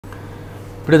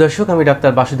প্রিয় দর্শক, আমি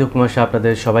ডাক্তার বাসুদেব কুমার শাহ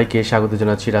আপনাদের সবাইকে স্বাগত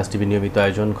জানাচ্ছি রাজ টিভির নিয়মিত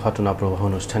আয়োজন ঘটনা প্রবাহ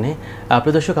অনুষ্ঠানে।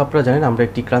 প্রিয় দর্শক, আপনারা জানেন আমরা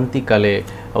একটি ক্রান্তিকালে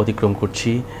অতিক্রম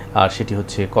করছি, আর সেটি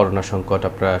হচ্ছে করোনা সংকট।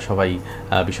 আপনারা সবাই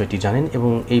বিষয়টি জানেন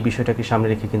এবং এই বিষয়টাকে সামনে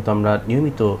রেখে কিন্তু আমরা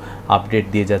নিয়মিত আপডেট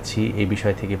দিয়ে যাচ্ছি। এই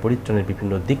বিষয় থেকে পরিত্রাণের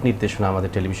বিভিন্ন দিক নির্দেশনা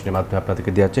আমাদের টেলিভিশনের মাধ্যমে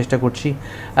আপনাদেরকে দেওয়ার চেষ্টা করছি।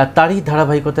 তারই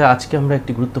ধারাবাহিকতায় আজকে আমরা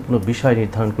একটি গুরুত্বপূর্ণ বিষয়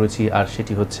নির্ধারণ করেছি, আর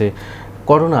সেটি হচ্ছে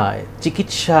করোনায়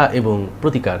চিকিৎসা এবং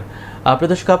প্রতিকার। প্রিয়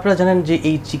দর্শক, আপনারা জানেন যে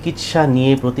এই চিকিৎসা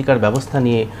নিয়ে, প্রতিকার ব্যবস্থা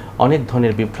নিয়ে অনেক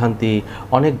ধরনের বিভ্রান্তি,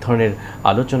 অনেক ধরনের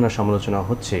আলোচনা সমালোচনা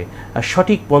হচ্ছে।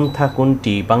 সঠিক পন্থা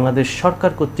কোনটি, বাংলাদেশ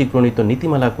সরকার কর্তৃক প্রণীত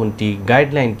নীতিমালা কোনটি,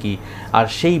 গাইডলাইন কি, আর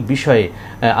সেই বিষয়ে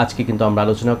আজকে কিন্তু আমরা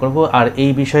আলোচনা করব। আর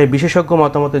এই বিষয়ে বিশেষজ্ঞ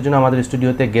মতামতের জন্য আমাদের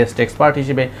স্টুডিওতে গেস্ট এক্সপার্ট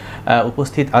হিসেবে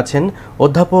উপস্থিত আছেন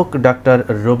অধ্যাপক ডাক্তার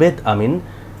রোবেদ আমিন,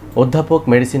 অধ্যাপক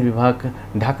মেডিসিন বিভাগ,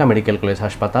 ঢাকা মেডিকেল কলেজ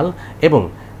হাসপাতাল, এবং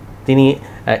তিনি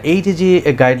এই যে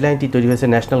গাইডলাইনটি তৈরি হয়েছে,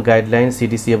 ন্যাশনাল গাইডলাইন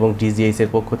সিডিসি এবং ডিজিএইচের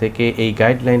পক্ষ থেকে, এই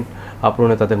গাইডলাইন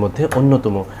প্রণেতাদের মধ্যে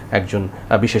অন্যতম একজন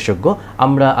বিশেষজ্ঞ।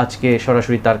 আমরা আজকে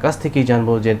সরাসরি তার কাছ থেকেই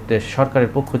জানবো যে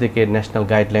সরকারের পক্ষ থেকে ন্যাশনাল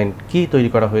গাইডলাইন কি তৈরি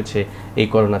করা হয়েছে এই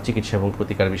করোনা চিকিৎসা এবং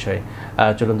প্রতিকার বিষয়ে।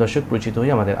 চলুন দর্শক, পরিচিত হই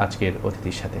আমাদের আজকের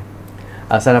অতিথির সাথে।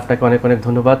 স্যার, আপনাকে অনেক অনেক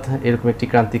ধন্যবাদ এরকম একটি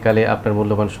ক্রান্তিকালে আপনার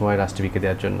মূল্যবান সময় রাজ টিভিকে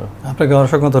দেওয়ার জন্য। আপনাকে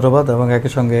অসংখ্য ধন্যবাদ, এবং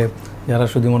একই সঙ্গে যারা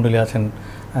সুধীমণ্ডলী আছেন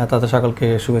তাদের সকলকে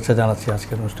শুভেচ্ছা জানাচ্ছি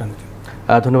আজকের অনুষ্ঠানে।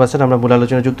 ধন্যবাদ স্যার। আমরা মূল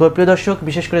আলোচনায় যুক্ত হই। প্রিয় দর্শক,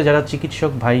 বিশেষ করে যারা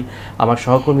চিকিৎসক ভাই, আমার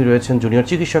সহকর্মী রয়েছেন, জুনিয়র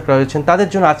চিকিৎসকরা রয়েছেন, তাদের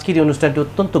জন্য আজকের এই অনুষ্ঠানটি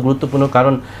অত্যন্ত গুরুত্বপূর্ণ।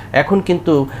 কারণ এখন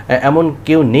কিন্তু এমন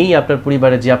কেউ নেই আপনার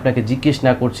পরিবারে যে আপনাকে জিজ্ঞেস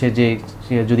না করছে যে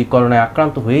যদি করোনায়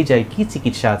আক্রান্ত হয়ে যায় কী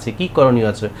চিকিৎসা আছে, কী করণীয়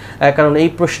আছে। কারণ এই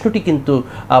প্রশ্নটি কিন্তু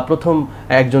প্রথম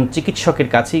একজন চিকিৎসকের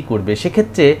কাছেই করবে।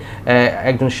 সেক্ষেত্রে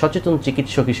একজন সচেতন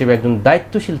চিকিৎসক হিসেবে, একজন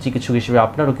দায়িত্বশীল চিকিৎসক হিসেবে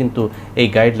আপনারও কিন্তু এই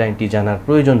গাইডলাইনটি জানার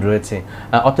প্রয়োজন রয়েছে।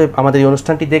 অতএব আমাদের এই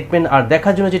অনুষ্ঠানটি দেখবেন, আর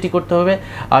দেখার জন্য যেটি করতে হবে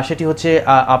সেটি হচ্ছে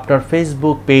আপনার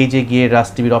ফেসবুক পেজে গিয়ে রাজ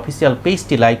টিভির অফিসিয়াল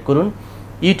পেজটি লাইক করুন,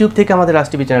 ইউটিউব থেকে আমাদের রাজ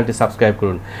টিভি চ্যানেলটি সাবস্ক্রাইব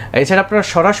করুন। এছাড়া আপনারা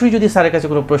সরাসরি যদি স্যারের কাছে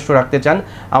কোনো প্রশ্ন রাখতে চান,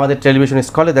 আমাদের টেলিভিশন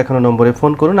স্ক্রিনে দেখানো নম্বরে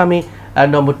ফোন করুন। আমি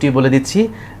নম্বরটি বলে দিচ্ছি,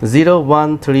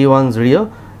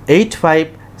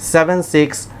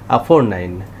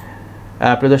 01310857649।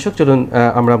 প্রিয় দর্শক, চলুন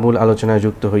আমরা মূল আলোচনায়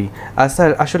যুক্ত হই। স্যার,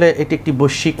 আসলে এটি একটি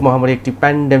বৈশ্বিক মহামারী, একটি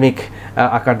প্যান্ডেমিক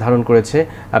আকার ধারণ করেছে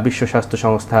বিশ্ব স্বাস্থ্য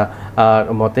সংস্থার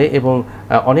মতে, এবং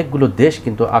অনেকগুলো দেশ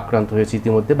কিন্তু আক্রান্ত হয়েছে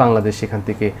ইতিমধ্যে। বাংলাদেশ সেখান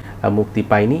থেকে মুক্তি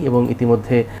পায়নি, এবং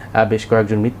ইতিমধ্যে বেশ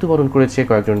কয়েকজন মৃত্যুবরণ করেছে,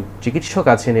 কয়েকজন চিকিৎসক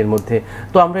আছেন এর মধ্যে।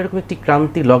 তো আমরা এরকম একটি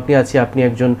ক্রান্তি লগ্নে আছি। আপনি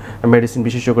একজন মেডিসিন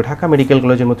বিশেষজ্ঞ, ঢাকা মেডিকেল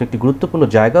কলেজের মতো একটি গুরুত্বপূর্ণ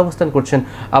জায়গা অবস্থান করছেন।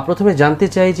 প্রথমে জানতে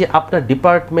চাই যে আপনার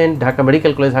ডিপার্টমেন্ট ঢাকা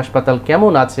মেডিকেল কলেজ হাসপাতাল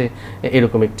কেমন আছে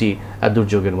এরকম একটি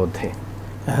দুর্যোগের মধ্যে?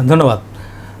 ধন্যবাদ।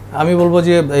 আমি বলবো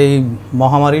যে এই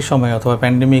মহামারীর সময় অথবা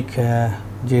প্যান্ডেমিক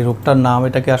যে রোগটার নাম,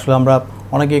 এটাকে আসলে আমরা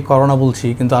অনেকেই করোনা বলছি,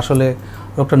 কিন্তু আসলে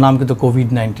রোগটার নাম কিন্তু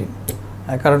কোভিড-19।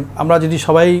 কারণ আমরা যদি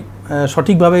সবাই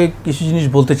সঠিকভাবে কিছু জিনিস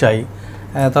বলতে চাই,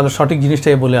 তাহলে সঠিক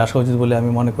জিনিসটাই বলে আসা উচিত বলে আমি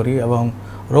মনে করি। এবং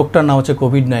রোগটার নাম হচ্ছে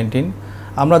কোভিড-19।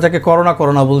 আমরা যাকে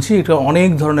করোনা বলছি, এটা অনেক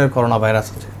ধরনের করোনা ভাইরাস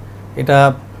আছে। এটা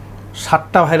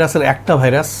 7টা ভাইরাসের একটা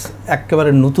ভাইরাস,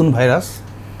 একেবারে নতুন ভাইরাস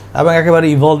এবং একেবারে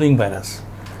ইভলভিং ভাইরাস।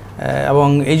 এবং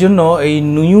এই জন্য এই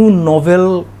নিউ নোভেল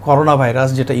করোনা ভাইরাস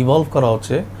যেটা ইভলভ করা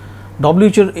হচ্ছে,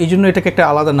 WHO এই জন্য এটাকে একটা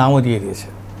আলাদা নামও দিয়ে দিয়েছে।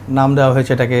 নাম দেওয়া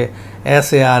হয়েছে এটাকে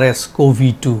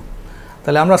SARS-CoV-2।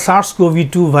 তাহলে আমরা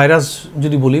SARS-CoV-2 ভাইরাস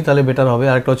যদি বলি তাহলে বেটার হবে।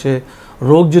 আরেকটা হচ্ছে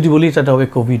রোগ যদি বলি, সেটা হবে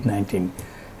কোভিড-19।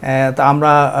 তা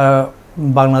আমরা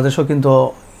বাংলাদেশও কিন্তু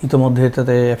ইতিমধ্যে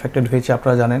এটাতে এফেক্টেড হয়েছে,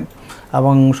 আপনারা জানেন।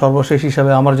 এবং সর্বশেষ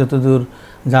হিসাবে আমার যতদূর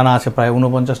জানা আছে, প্রায়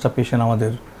 49টা পেশেন্ট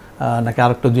আমাদের, নাকি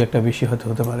আরেকটা 2-1টা বেশি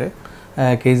হতে পারে,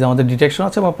 কেস আমাদের ডিটেকশন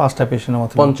আছে, এবং 5টা পেশেন্ট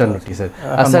আমাদের 55টি। স্যার,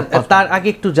 তার আগে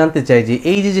একটু জানতে চাই যে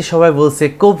এই যে সবাই বলছে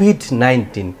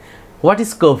COVID-19, what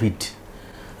is Covid?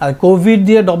 R Covid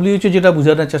দিয়ে WHO যেটা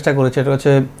বোঝানোর চেষ্টা করেছে, এটা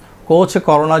হচ্ছে হচ্ছে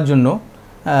করোনার জন্য,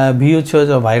 ভি হচ্ছে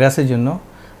ভাইরাসের জন্য,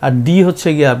 আর ডি হচ্ছে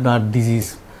গিয়ে আপনার ডিজিজ।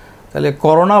 তাহলে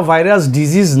করোনা ভাইরাস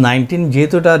ডিজিজ 19,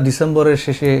 যেহেতু এটা ডিসেম্বরের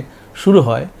শেষে শুরু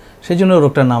হয়, সেই জন্য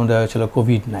রোগটার নাম দেওয়া হয়েছিল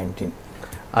কোভিড-19।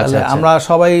 তাহলে আমরা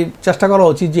সবাই চেষ্টা করা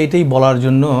উচিত যে এটাই বলার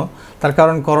জন্য, তার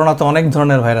কারণ করোনাতে অনেক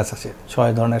ধরনের ভাইরাস আছে,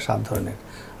 6 ধরনের 7 ধরনের।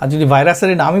 আর যদি ভাইরাসের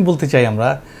নামই বলতে চাই আমরা,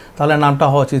 তাহলে নামটা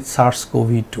হওয়া উচিত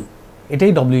SARS-CoV-2।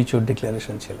 এটাই WHO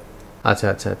ডিক্লারেশন ছিল। আচ্ছা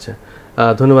আচ্ছা আচ্ছা,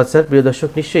 ধন্যবাদ স্যার। প্রিয় দর্শক,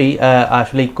 নিশ্চয়ই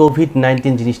আসলে এই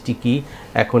কোভিড-19 জিনিসটি কি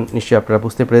এখন নিশ্চয়ই আপনারা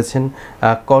বুঝতে পেরেছেন।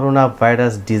 করোনা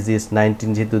ভাইরাস ডিজিজ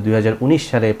 19, যেহেতু 2019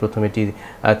 সালে প্রথম এটি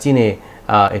চীনে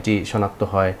এটি শনাক্ত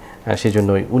হয়, সেই জন্য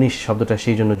 19 শব্দটা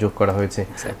সেই জন্য যোগ করা হয়েছে।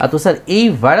 তো স্যার, এই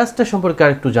ভাইরাসটা সম্পর্কে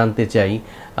আর একটু জানতে চাই।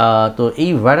 তো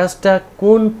এই ভাইরাসটা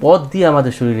কোন পথ দিয়ে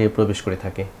আমাদের শরীরে প্রবেশ করে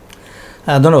থাকে?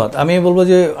 ধন্যবাদ। আমি বলবো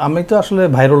যে আমি তো আসলে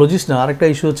ভাইরোলজিস্ট না। আরেকটা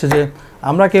ইস্যু হচ্ছে যে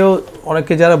আমরা কেউ,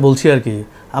 অনেককে যারা বলছি আর কি,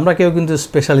 আমরা কেউ কিন্তু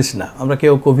স্পেশালিস্ট না, আমরা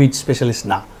কেউ কোভিড স্পেশালিস্ট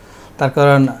না। তার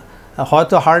কারণ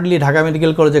হয়তো হার্ডলি ঢাকা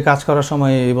মেডিকেল কলেজে কাজ করার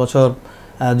সময় এই বছর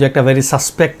যে একটা ভেরি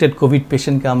সাসপেক্টেড কোভিড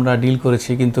পেশেন্টকে আমরা ডিল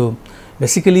করেছি, কিন্তু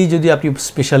বেসিক্যালি যদি আপনি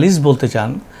স্পেশালিস্ট বলতে চান,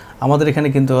 আমাদের এখানে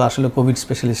কিন্তু আসলে কোভিড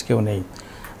স্পেশালিস্ট কেউ নেই।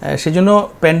 সেজন্য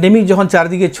প্যান্ডেমিক যখন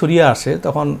চারদিকে ছড়িয়ে আসে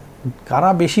তখন কারা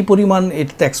বেশি পরিমাণ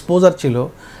এটাতে এক্সপোজার ছিল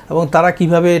এবং তারা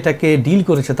কিভাবে এটাকে ডিল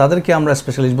করেছে তাদেরকে আমরা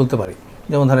স্পেশালিস্ট বলতে পারি।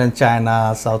 যেমন ধরেন চায়না,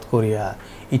 সাউথ কোরিয়া,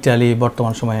 ইটালি,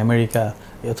 বর্তমান সময় আমেরিকা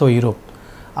অথবা ইউরোপ।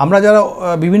 আমরা যারা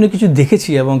বিভিন্ন কিছু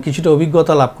দেখেছি এবং কিছুটা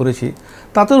অভিজ্ঞতা লাভ করেছি,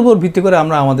 তাদের উপর ভিত্তি করে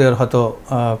আমরা আমাদের হয়তো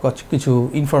কিছু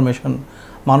ইনফরমেশন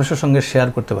মানুষের সঙ্গে শেয়ার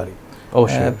করতে পারি।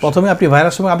 প্রথমে আপনি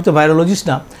ভাইরাস সম্পর্কে, আমি তো ভাইরোলজিস্ট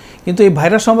না, কিন্তু এই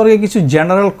ভাইরাস সম্পর্কে কিছু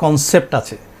জেনারেল কনসেপ্ট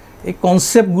আছে, এই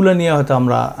কনসেপ্টগুলো নিয়ে হয়তো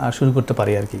আমরা শুরু করতে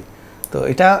পারি আর কি। তো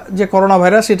এটা যে করোনা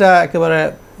ভাইরাস, এটা একেবারে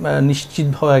নিশ্চিত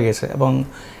হয়ে গেছে এবং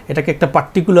এটাকে একটা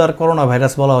পার্টিকুলার করোনা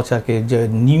ভাইরাস বলা হচ্ছে আর কি, যে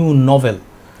নিউ নভেল।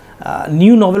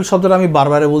 নিউ নভেল শব্দটা আমি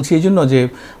বারবার বলছি এই জন্য যে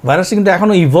ভাইরাসটা কিন্তু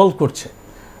এখনও ইভলভ করছে।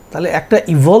 তাহলে একটা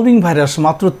ইভলভিং ভাইরাস,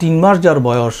 মাত্র 3 মাস যার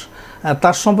বয়স,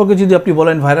 তার সম্পর্কে যদি আপনি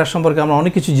বলেন ভাইরাস সম্পর্কে আমরা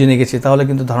অনেক কিছু জেনে গেছি, তাহলে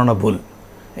কিন্তু ধারণা ভুল।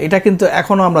 এটা কিন্তু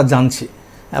এখনও আমরা জানছি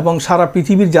এবং সারা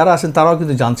পৃথিবীর যারা আছেন তারাও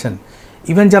কিন্তু জানছেন।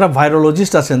 ইভেন যারা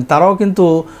ভাইরোলজিস্ট আছেন তারাও কিন্তু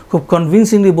খুব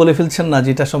কনভিনসিংলি বলে ফেলছেন না যে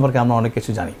এটা সম্পর্কে আমরা অনেক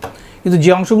কিছু জানি। কিন্তু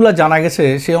যে অংশগুলো জানা গেছে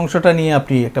সেই অংশটা নিয়ে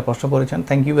আপনি একটা প্রশ্ন করেছেন,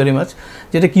 থ্যাংক ইউ ভেরি মাচ,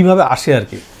 যেটা কীভাবে আসে আর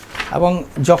কি। এবং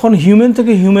যখন হিউম্যান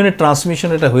থেকে হিউম্যানের ট্রান্সমিশন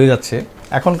এটা হয়ে যাচ্ছে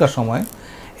এখনকার সময়,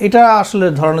 এটা আসলে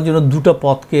ধরানোর জন্য দুটো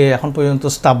পথকে এখন পর্যন্ত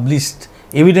স্টাবলিশড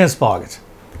এভিডেন্স পাওয়া গেছে।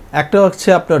 একটা হচ্ছে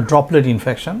আপনার ড্রপলেট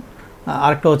ইনফেকশন,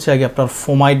 আরেকটা হচ্ছে আগে আপনার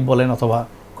ফোমাইট বলেন অথবা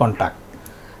কন্ট্যাক্ট।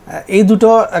 এই দুটো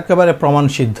একেবারে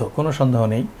প্রমাণসিদ্ধ, কোনো সন্দেহ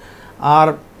নেই। আর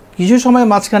কিছু সময়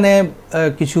মাঝখানে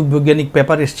কিছু বৈজ্ঞানিক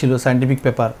পেপার এসেছিল, সায়েন্টিফিক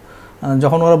পেপার,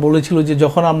 যখন ওরা বলেছিল যে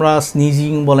যখন আমরা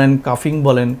স্নিজিং বলেন, কাফিং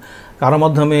বলেন, কারোর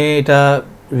মাধ্যমে এটা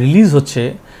রিলিজ হচ্ছে,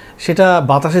 সেটা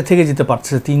বাতাসে থেকে যেতে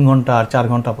পারছে 3 ঘন্টা আর 4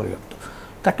 ঘন্টা পর্যন্ত।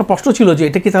 তো একটা প্রশ্ন ছিল যে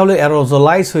এটা কি তাহলে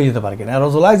অ্যারোজোলাইজ হয়ে যেতে পারে কিনা।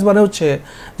 অ্যারোজোলাইজ মানে হচ্ছে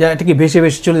যে এটা কি ভেসে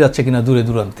ভেসে চলে যাচ্ছে কিনা দূরে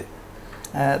দূরান্তে।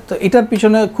 তো এটার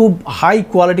পিছনে খুব হাই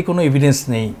কোয়ালিটি কোনো এভিডেন্স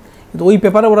নেই, কিন্তু ওই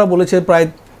পেপারে ওরা বলেছে প্রায়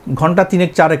ঘন্টা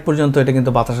 3-4 পর্যন্ত এটা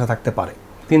কিন্তু বাতাসে থাকতে পারে,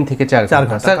 3 থেকে 4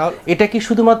 ঘন্টা। এটা কি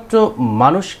শুধুমাত্র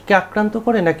মানুষকে আক্রান্ত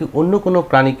করে নাকি অন্য কোনো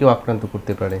প্রাণীকেও আক্রান্ত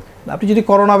করতে পারে? আপনি যদি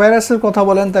করোনা ভাইরাসের কথা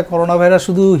বলেন, তা করোনা ভাইরাস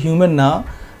শুধু হিউম্যান না,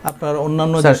 আপনার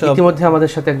অন্যান্য ইতিমধ্যে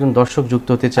আমাদের সাথে একজন দর্শক যুক্ত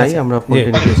হতে চাই, আমরা ফোনটা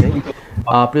নিতে চাই।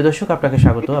 প্রিয় দর্শক, আপনাকে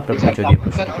স্বাগত, আপনার পরিচয় দিয়ে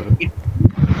প্রশ্ন করুন।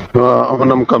 আমার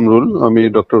নাম কামরুল, আমি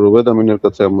ডক্টর রুবেদ আমিনের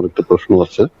কাছে আমার একটা প্রশ্ন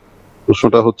আছে।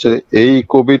 প্রশ্নটা হচ্ছে, এই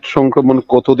কোভিড সংক্রমণ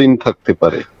কতদিন থাকতে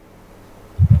পারে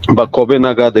বা কবে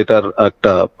নাগাদ এটার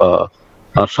একটা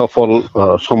সফল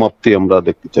সমাপ্তি আমরা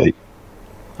দেখতে চাই?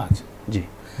 আচ্ছা, জি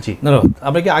জি, ধন্যবাদ।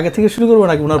 আমরা কি আগে থেকে শুরু করবো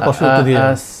নাকি ওনার প্রশ্ন উত্তর দিয়ে?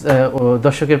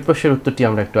 দর্শকের প্রশ্নের উত্তরটি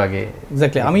আমরা একটু আগে।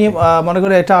 এক্স্যাক্টলি, আমি মনে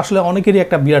করি এটা আসলে অনেকেরই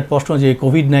একটা বিরাট প্রশ্ন যে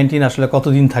কোভিড-19 আসলে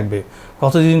কতদিন থাকবে,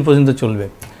 কতদিন পর্যন্ত চলবে।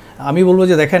 আমি বলবো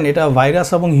যে দেখেন, এটা ভাইরাস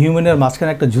এবং হিউম্যানের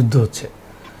মাঝখানে একটা যুদ্ধ হচ্ছে।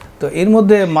 তো এর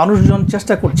মধ্যে মানুষজন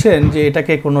চেষ্টা করছেন যে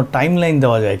এটাকে কোনো টাইম লাইন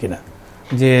দেওয়া যায় কিনা,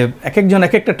 যে এক একজন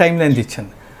এক একটা টাইম লাইন দিচ্ছেন।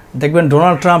 দেখবেন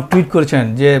ডোনাল্ড ট্রাম্প টুইট করেছেন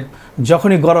যে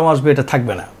যখনই গরম আসবে এটা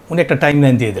থাকবে না, উনি একটা টাইম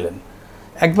লাইন দিয়ে দিলেন।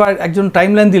 একজন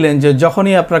টাইম লাইন দিলেন যে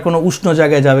যখনই আপনার কোনো উষ্ণ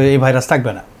জায়গায় যাবে এই ভাইরাস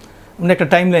থাকবে না, উনি একটা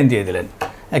টাইম লাইন দিয়ে দিলেন।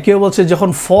 কেউ বলছে যখন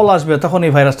ফল আসবে তখন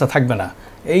এই ভাইরাসটা থাকবে না,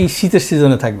 এই শীতের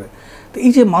সিজনে থাকবে। তো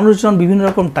এই যে মানুষজন বিভিন্ন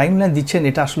রকম টাইম লাইন দিচ্ছেন,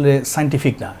 এটা আসলে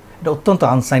সায়েন্টিফিক না, এটা অত্যন্ত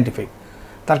আনসায়েন্টিফিক।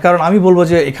 তার কারণ আমি বলবো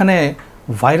যে এখানে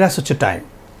ভাইরাস হচ্ছে টাইম।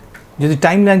 যদি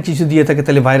টাইম লাইন কিছু দিয়ে থাকে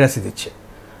তাহলে ভাইরাসই দিচ্ছে।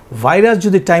 ভাইরাস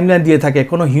যদি টাইম লাইন দিয়ে থাকে,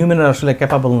 কোনো হিউম্যানের আসলে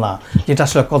ক্যাপাবল না যেটা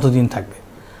আসলে কতদিন থাকবে।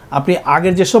 আপনি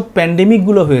আগের যেসব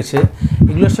প্যান্ডেমিকগুলো হয়েছে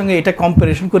এগুলোর সঙ্গে এটা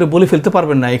কম্পারিজন করে বলে ফেলতে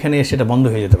পারবেন না এখানে সেটা বন্ধ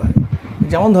হয়ে যেতে পারে।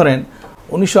 যেমন ধরেন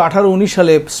 1918-19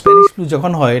 সালে স্প্যানিশ ফ্লু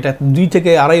যখন হয়, এটা 2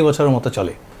 থেকে 2.5 বছরের মতো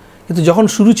চলে, কিন্তু যখন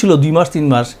শুরু ছিল 2 মাস 3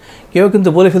 মাস, কেউ কিন্তু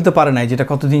বলে ফেলতে পারে না যেটা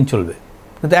কতদিন চলবে।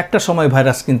 কিন্তু একটা সময়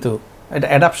ভাইরাস কিন্তু এটা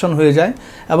অ্যাডাপশন হয়ে যায়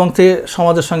এবং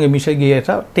সমাজের সঙ্গে মিশে গিয়ে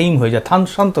এটা টেইম হয়ে যায়,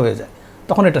 শান্ত হয়ে যায়,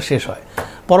 তখন এটা শেষ হয়।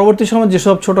 পরবর্তী সময়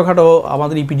যেসব ছোটোখাটো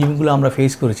আমাদের ইপিডেমিকগুলো আমরা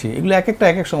ফেস করেছি, এগুলো এক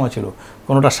এক সময় ছিল,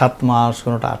 কোনোটা 7 মাস,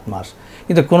 কোনোটা 8 মাস,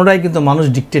 কিন্তু কোনোটাই কিন্তু মানুষ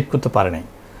ডিকটেট করতে পারে নাই।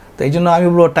 তো এই জন্য আমি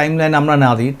বলবো টাইম লাইন আমরা না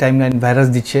দিই, টাইম লাইন ভাইরাস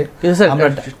দিচ্ছে।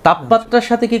 তাপমাত্রার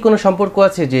সাথে কি কোনো সম্পর্ক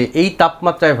আছে যে এই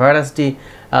তাপমাত্রায় ভাইরাসটি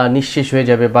নিঃশেষ হয়ে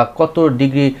যাবে বা কত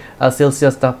ডিগ্রি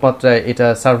সেলসিয়াস তাপমাত্রায় এটা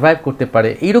সার্ভাইভ করতে পারে,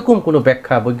 এইরকম কোনো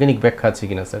ব্যাখ্যা, বৈজ্ঞানিক ব্যাখ্যা আছে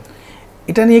কিনা স্যার?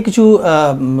 এটা নিয়ে কিছু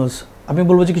আমি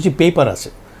বলবো যে কিছু পেপার আছে।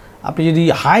 আপনি যদি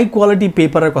হাই কোয়ালিটি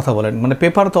পেপারের কথা বলেন, মানে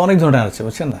পেপার তো অনেক ধরনের আছে,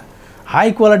 বুঝছেন না, হাই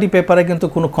কোয়ালিটি পেপারে কিন্তু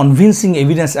কোনো কনভিনসিং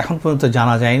এভিডেন্স এখন পর্যন্ত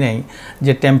জানা যায় নাই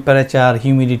যে টেম্পারেচার,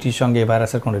 হিউমিডিটির সঙ্গে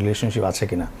ভাইরাসের কোনো রিলেশনশিপ আছে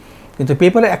কিনা। কিন্তু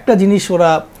পেপারে একটা জিনিস ওরা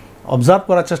অবজার্ভ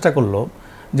করার চেষ্টা করলো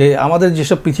যে আমাদের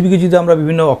যেসব পৃথিবীকে যদি আমরা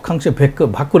বিভিন্ন অক্ষাংশে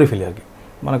ভাগ করে ফেলি আর কি,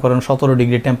 মনে করেন 17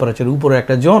 ডিগ্রি টেম্পারেচার উপরে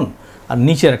একটা জোন আর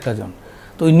নিচের একটা জোন,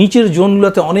 তো ওই নিচের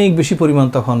জোনগুলোতে অনেক বেশি পরিমাণ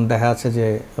তখন দেখা যাচ্ছে যে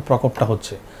প্রকোপটা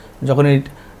হচ্ছে। যখন এই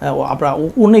আপনার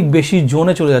অনেক বেশি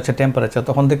জোনে চলে যাচ্ছে টেম্পারেচার,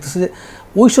 তখন দেখতেছে যে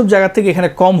ওই সব জায়গা থেকে এখানে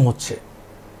কম হচ্ছে।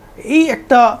 এই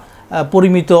একটা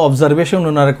পরিমিত অবজারভেশন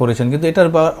ওনারা করেছেন, কিন্তু এটার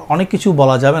অনেক কিছু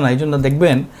বলা যাবে না। এই জন্য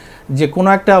দেখবেন যে কোনো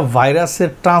একটা ভাইরাসের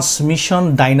ট্রান্সমিশন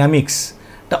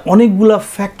ডাইনামিক্সটা অনেকগুলো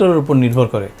ফ্যাক্টরের উপর নির্ভর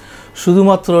করে,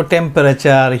 শুধুমাত্র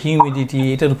টেম্পারেচার, হিউমিডিটি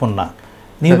এটার উপর না,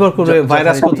 নির্ভর করে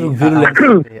ভাইরাস কতটুকু ভিরুলেন্ট,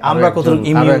 আমরা কতটুকু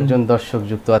ইমিউন। একজন দর্শক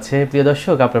যুক্ত আছে। প্রিয়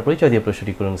দর্শক, আপনার পরিচয় দিয়ে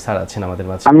প্রশ্নটি করুন। স্যার আছেন আমাদের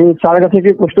মাঝে। আমি স্যারের কাছে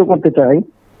প্রশ্ন করতে চাই,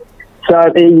 স্যার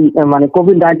এই মানে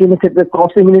কোভিড-19 এর ক্ষেত্রে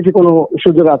ক্রস ইমিউনিটি কোনো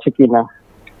সুযোগ আছে কিনা,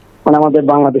 মানে আমাদের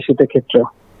বাংলাদেশের ক্ষেত্রে?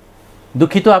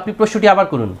 দুঃখিত, আপনি প্রশ্নটি আবার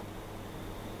করুন।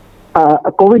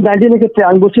 কোভিড-19 এর ক্ষেত্রে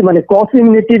আমি বলছি মানে ক্রস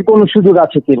ইমিউনিটির কোনো সুযোগ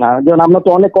আছে কিনা, যেমন আমরা তো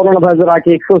অনেক করোনা ভাইরাসের আগে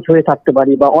এক্সপোজ হয়ে থাকতে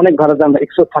পারি বা অনেক ভাইরাস আমরা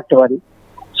এক্সপোজ থাকতে পারি,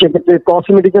 সেক্ষেত্রে ক্রস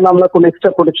ইমিউনিটির জন্য আমরা কোনো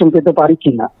এক্সট্রা প্রোটেকশন পেতে পারি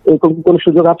কিনা, এরকম কোনো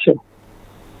সুযোগ আছে?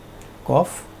 কফ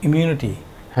ইমিউনিটি,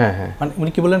 হ্যাঁ হ্যাঁ, মানে উনি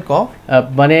কি বলেন কফ,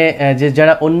 মানে যে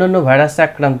যারা অন্যান্য ভাইরাসে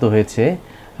আক্রান্ত হয়েছে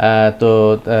তো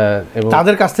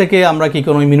তাদের কাছ থেকে আমরা কি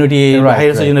কোনো ইমিউনিটি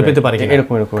ভাইরাসের জন্য পেতে পারি কিনা,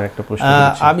 এরকম একটা প্রশ্ন।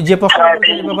 আমি যে প্রশ্ন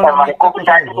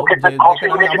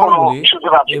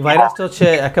এই ভাইরাসটা হচ্ছে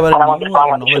একেবারে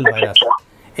নোভেল ভাইরাস।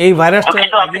 এই ভাইরাসটা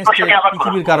এগেইনস্টে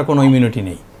পৃথিবীর কারো কোনো ইমিউনিটি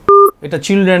নেই, এটা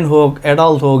চিলড্রেন হোক,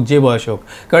 অ্যাডাল্ট হোক, যে বয়স হোক,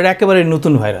 কারণ একেবারে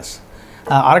নতুন ভাইরাস।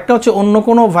 আরেকটা হচ্ছে অন্য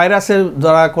কোনো ভাইরাসের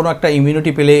দ্বারা কোনো একটা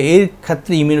ইমিউনিটি পেলে এর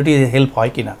ক্ষেত্রে ইমিউনিটি হেল্প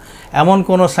হয় কিনা, এমন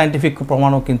কোনো সায়েন্টিফিক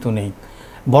প্রমাণও কিন্তু নেই।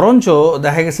 বরঞ্চ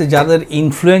দেখা গেছে যাদের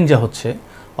ইনফ্লুয়েঞ্জা হচ্ছে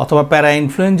অথবা প্যারা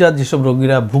ইনফ্লুয়েঞ্জার যেসব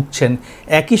রোগীরা ভুগছেন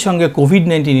একই সঙ্গে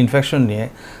কোভিড-19 ইনফেকশন নিয়ে,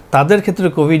 তাদের ক্ষেত্রে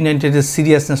কোভিড-19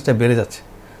 সিরিয়াসনেসটা বেড়ে যাচ্ছে,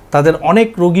 তাদের অনেক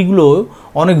রোগীগুলো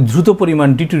অনেক দ্রুত পরিমাণ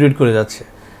ডিটোরিয়েট করে যাচ্ছে।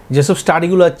 যেসব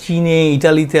স্টাডিগুলো চীনে,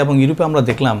 ইটালিতে এবং ইউরোপে আমরা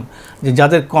দেখলাম যে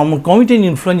যাদের কমিটেড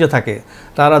ইনফ্লুয়েঞ্জা থাকে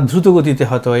তারা দ্রুত গতিতে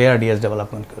হয়তো এআরডিএস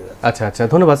ডেভেলপমেন্ট করে যাচ্ছে। আচ্ছা আচ্ছা,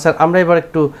 ধন্যবাদ স্যার। আমরা এবার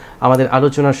একটু আমাদের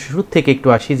আলোচনার শুরু থেকে একটু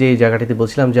আসি, যে এই জায়গাটিতে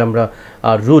বলছিলাম যে আমরা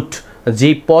রুট,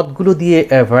 যেই পথগুলো দিয়ে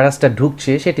ভাইরাসটা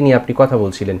ঢুকছে সেটি নিয়ে আপনি কথা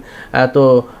বলছিলেন। তো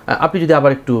আপনি যদি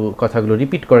আবার একটু কথাগুলো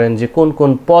রিপিট করেন যে কোন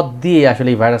কোন পথ দিয়ে আসলে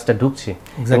এই ভাইরাসটা ঢুকছে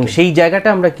এবং সেই জায়গাটা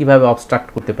আমরা কিভাবে অবস্ট্রাক্ট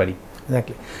করতে পারি।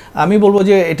 এক্স্যাক্টলি, আমি বলবো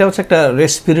যে এটা হচ্ছে একটা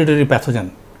রেসপিরেটরি প্যাথোজেন।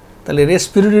 তাহলে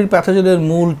রেসপিরেটরি প্যাথোজেনের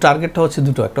মূল টার্গেটটা হচ্ছে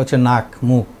দুটো, একটা হচ্ছে নাক,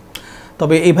 মুখ।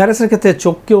 তবে এই ভাইরাসের ক্ষেত্রে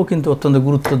চোখকেও কিন্তু অত্যন্ত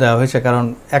গুরুত্ব দেওয়া হয়েছে, কারণ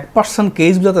 1%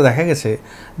 কেসগুলোতে দেখা গেছে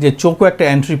যে চোখও একটা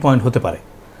এন্ট্রি পয়েন্ট হতে পারে।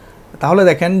 তাহলে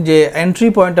দেখেন যে এন্ট্রি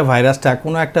পয়েন্টে ভাইরাসটা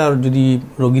কোনো একটা যদি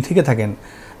রোগী থেকে থাকেন,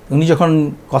 উনি যখন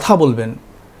কথা বলবেন,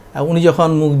 উনি যখন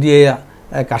মুখ দিয়ে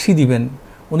কাশি দিবেন,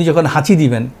 উনি যখন হাঁচি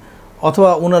দিবেন, অথবা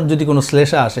ওনার যদি কোনো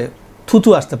শ্লেষা আসে, থুতু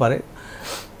আসতে পারে,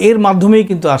 এর মাধ্যমেই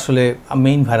কিন্তু আসলে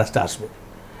মেইন ভাইরাসটা আসবে।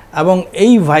 এবং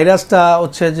এই ভাইরাসটা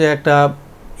হচ্ছে যে একটা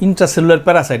ইন্ট্রাসেলুলার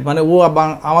প্যারাসাইট, মানে ও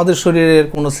আমাদের শরীরের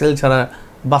কোনো সেল ছাড়া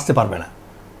বাঁচতে পারবে না।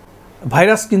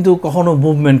 ভাইরাস কিন্তু কখনো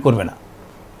মুভমেন্ট করবে না,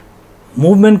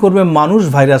 মুভমেন্ট করবে মানুষ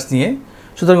ভাইরাস নিয়ে।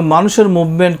 সুতরাং মানুষের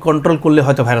মুভমেন্ট কন্ট্রোল করলে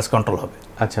হয়তো ভাইরাস কন্ট্রোল হবে।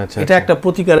 আচ্ছা আচ্ছা, এটা একটা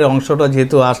প্রতিকারের অংশটা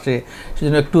যেহেতু আসছে,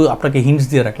 সেজন্য একটু আপনাকে হিন্টস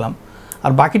দিয়ে রাখলাম।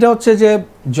 আর বাকিটা হচ্ছে যে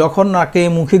যখন নাকে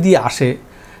মুখে দিয়ে আসে,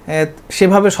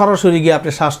 সেভাবে সরাসরি গিয়ে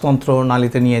আপনি শ্বাসতন্ত্র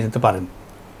নালীতে নিয়ে যেতে পারেন।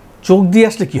 চোখ দিয়ে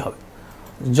আসলে কি হবে?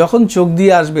 যখন চোখ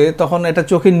দিয়ে আসবে তখন এটা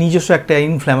চোখের নিজস্ব একটা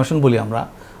ইনফ্ল্যামেশন বলি আমরা,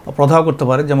 প্রদাহ করতে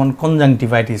পারে, যেমন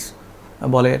কনজাংটিভাইটিস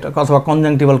বলে এটা, অথবা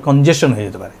কনজাংটিভাল কনজেশন হয়ে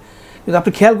যেতে পারে। কিন্তু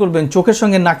আপনি খেয়াল করবেন চোখের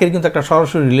সঙ্গে নাকের কিন্তু একটা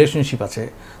সরাসরি রিলেশনশিপ আছে।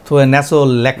 তো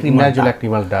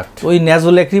ন্যাসোল্যাক্রিমাল ডাক্ট, ওই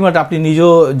ন্যাসোল্যাক্রিমাটা আপনি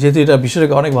নিজেও যেহেতু এটা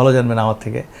বিষয়টাকে অনেক ভালো জানবেন আমার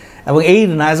থেকে, এবং এই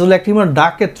ন্যাসোল্যাক্রিমাল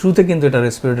ডাক্টের থ্রুতে কিন্তু এটা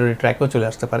রেসপিরেটরি ট্র্যাকেও চলে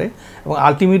আসতে পারে, এবং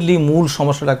আলটিমেটলি মূল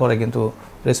সমস্যাটা করে কিন্তু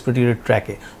রেসপিরেটরি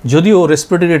ট্র্যাকে, যদিও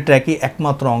রেসপিরেটরি ট্র্যাকই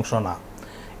একমাত্র অংশ না।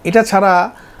 এটা ছাড়া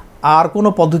আর কোনো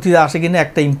পদ্ধতিতে আসে কিনা,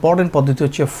 একটা ইম্পর্টেন্ট পদ্ধতি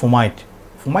হচ্ছে ফোমাইট।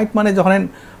 ফোমাইট মানে যখন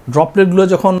ড্রপলেটগুলো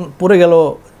যখন পড়ে গেল,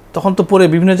 তখন তো পরে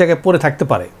বিভিন্ন জায়গায় পড়ে থাকতে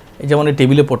পারে, এই যেমন এই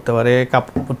টেবিলে পড়তে পারে, কাপ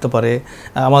পড়তে পারে,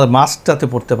 আমাদের মাস্কটাতে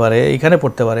পড়তে পারে, এখানে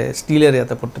পড়তে পারে, স্টিলের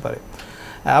ইয়াতে পড়তে পারে।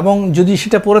 এবং যদি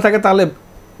সেটা পড়ে থাকে তাহলে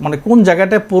মানে কোন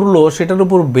জায়গাটায় পড়লো সেটার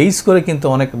উপর বেস করে কিন্তু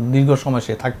অনেক দীর্ঘ সময়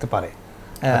সে থাকতে পারে।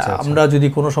 আমরা যদি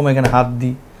কোনো সময় এখানে হাত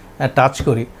দিই, টাচ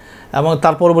করি, এবং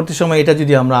তার পরবর্তী সময় এটা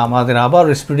যদি আমরা আমাদের আবার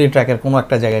রেসপিরেটরি ট্র্যাকের কোনো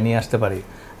একটা জায়গায় নিয়ে আসতে পারি,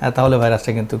 তাহলে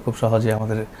ভাইরাসটা কিন্তু খুব সহজে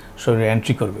আমাদের শরীরে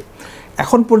এন্ট্রি করবে।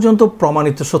 এখন পর্যন্ত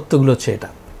প্রমাণিত সত্যগুলো হচ্ছে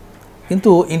এটা।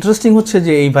 কিন্তু ইন্টারেস্টিং হচ্ছে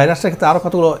যে এই ভাইরাসটার ক্ষেত্রে আরও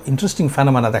কতগুলো ইন্টারেস্টিং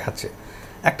ফেনোমেনা দেখাচ্ছে।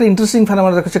 একটা ইন্টারেস্টিং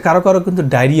ফেনোমেনা দেখাচ্ছে কারো কিন্তু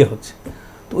ডায়রিয়া হচ্ছে।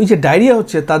 তো ওই যে ডায়রিয়া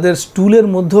হচ্ছে, তাদের স্টুলের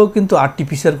মধ্যেও কিন্তু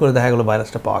আরটিপিসিআর করে দেখা গেলো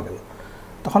ভাইরাসটা পাওয়া গেল।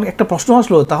 তখন একটা প্রশ্ন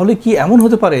আসলো, তাহলে কি এমন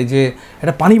হতে পারে যে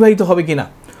এটা পানিবাহিত হবে কি না?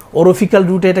 ওরোফিক্যাল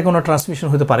রুটে এটা কোনো ট্রান্সমিশন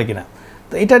হতে পারে কিনা।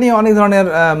 তো এটা নিয়ে অনেক ধরনের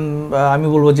আমি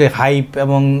বলবো যে হাইপ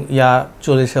এবং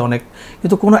চলেছে অনেক,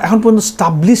 কিন্তু কোনো এখন পর্যন্ত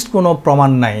স্টাবলিশড কোনো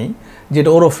প্রমাণ নাই যেটা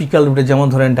ওরোফিক্যাল রুটে, যেমন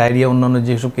ধরেন ডায়রিয়া অন্যান্য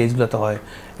যেসব কেসগুলোতে হয়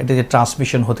এটা যে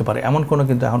ট্রান্সমিশন হতে পারে এমন কোনো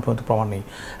কিন্তু এখন পর্যন্ত প্রমাণ নেই।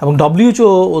 এবং WHO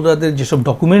ওদের যেসব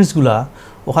ডকুমেন্টসগুলো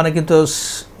ওখানে কিন্তু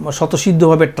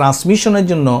স্বতঃসিদ্ধভাবে ট্রান্সমিশনের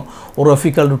জন্য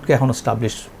ওরোফিক্যাল রুটকে এখনও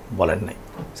স্টাবলিশ বলেন নাই।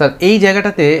 স্যার এই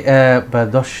জায়গাটাতে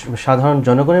সাধারণ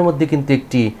জনগণের মধ্যে কিন্তু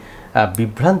একটি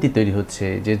বিভ্রান্তি তৈরি হচ্ছে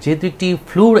যে যেহেতু একটি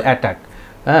ফ্লুর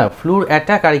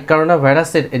অ্যাটাক আর এই করোনা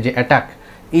ভাইরাসের যে অ্যাটাক,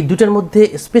 এই দুটার মধ্যে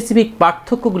স্পেসিফিক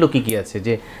পার্থক্যগুলো কী কী আছে,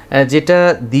 যে যেটা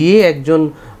দিয়ে একজন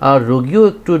রোগীও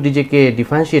একটু নিজেকে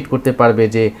ডিফারেন্সিয়েট করতে পারবে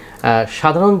যে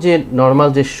সাধারণ যে নর্মাল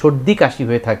যে সর্দি কাশি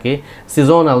হয়ে থাকে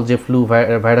সিজনাল যে ফ্লু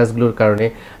ভাইরাসগুলোর কারণে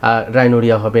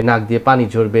রাইনোরিয়া হবে, নাক দিয়ে পানি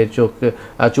ঝরবে, চোখ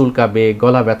চুলকাবে,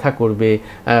 গলা ব্যথা করবে,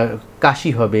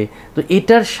 কাশি হবে, তো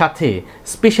এটার সাথে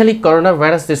স্পেশালি করোনা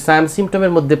ভাইরাসের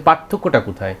সিমটমের মধ্যে পার্থক্যটা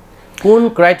কোথায়, কোন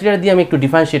ক্রাইটেরিয়া দিয়ে আমি একটু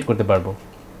ডিফারেন্সিয়েট করতে পারবো?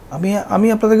 আমি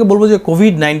আপনাদেরকে বলবো যে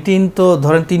কোভিড-19 তো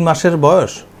ধরেন 3 মাসের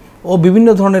বয়স, ও বিভিন্ন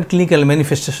ধরনের ক্লিনিক্যাল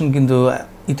ম্যানিফেস্টেশন কিন্তু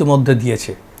ইতিমধ্যে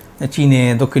দিয়েছে চীনে,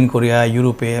 দক্ষিণ কোরিয়া,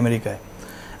 ইউরোপে, আমেরিকায়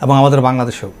এবং আমাদের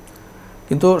বাংলাদেশেও।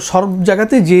 কিন্তু সব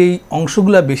জায়গাতে যেই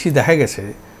অংশগুলো বেশি দেখা গেছে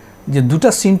যে দুটা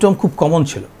সিমটম খুব কমন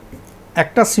ছিল।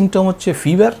 একটা সিমটম হচ্ছে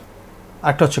ফিভার,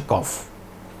 একটা হচ্ছে কফ,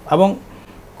 এবং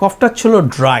কফটা ছিল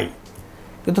ড্রাই।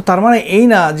 কিন্তু তার মানে এই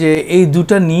না যে এই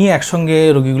দুটা নিয়ে একসঙ্গে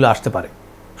রোগীগুলো আসতে পারে,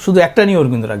 শুধু একটা নিয়ে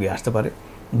কিন্তু রোগী আসতে পারে,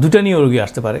 দুটা নিয়ে রোগী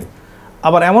আসতে পারে।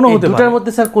 আবার এমনও হতে পারে দুটার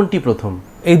মধ্যে স্যার কোনটি প্রথম?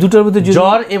 এই দুটার মধ্যে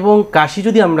জ্বর এবং কাশি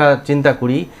যদি আমরা চিন্তা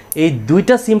করি, এই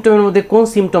দুইটা সিমটমের মধ্যে কোন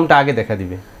সিমটমটা আগে দেখা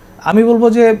দিবে? আমি বলবো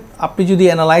যে আপনি যদি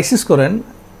অ্যানালাইসিস করেন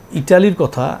ইটালির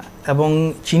কথা এবং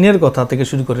চীনের কথা থেকে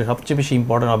শুরু করে সবচেয়ে বেশি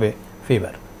ইম্পর্টেন্ট হবে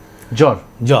ফিভার,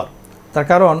 জ্বর। তার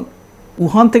কারণ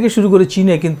উহান থেকে শুরু করে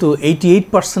চীনে কিন্তু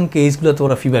 88% কেসগুলোতে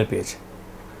ওরা ফিভার পেয়েছে।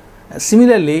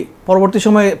 সিমিলারলি পরবর্তী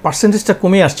সময়ে পার্সেন্টেজটা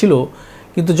কমে আসছিল,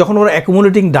 কিন্তু যখন ওরা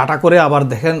অ্যাকুমুলেটিং ডাটা করে আবার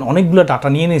দেখেন অনেকগুলো ডাটা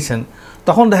নিয়ে নিয়েছেন,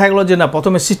 তখন দেখা গেলো যে না,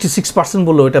 প্রথমে 66%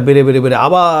 বললো, এটা বেড়ে বেড়ে বেড়ে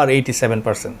আবার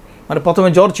 87%। মানে প্রথমে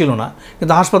জ্বর ছিল না,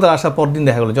 কিন্তু হাসপাতালে আসার পর দিন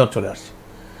দেখা গেলো জ্বর চলে আসছে।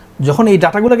 যখন এই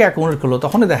ডাটাগুলোকে অ্যাকুমুলেট করলো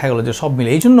তখনই দেখা গেলো যে সব মিলে।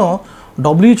 এই জন্য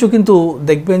WHO কিন্তু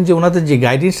দেখবেন যে ওনাদের যে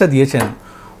গাইডেন্সটা দিয়েছেন,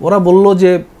 ওরা বলল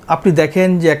যে আপনি দেখেন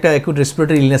যে একটা অ্যাকিউট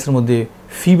রেসপিরেটরি ইলনেসের মধ্যে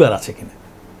ফিভার আছে কিনা,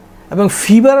 এবং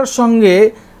ফিভারের সঙ্গে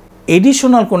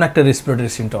এডিশনাল কোনো একটা রেসপিরেটরি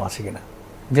সিমটম আছে কিনা,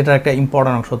 যেটা একটা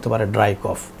ইম্পর্ট্যান্ট অংশ হতে পারে ড্রাই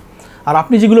কফ। আর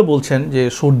আপনি যেগুলো বলছেন যে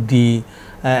সর্দি,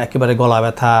 একেবারে গলা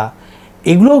ব্যথা,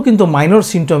 এগুলোও কিন্তু মাইনর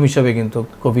সিমটম হিসেবে কিন্তু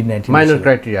কোভিড-19 মাইনর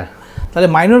ক্রাইটেরিয়া। তাহলে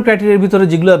মাইনর ক্রাইটেরিয়ার ভিতরে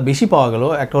যেগুলো বেশি পাওয়া গেল,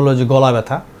 একটা হলো যে গলা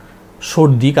ব্যথা,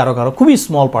 সর্দি, কারো কারো খুবই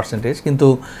স্মল পার্সেন্টেজ, কিন্তু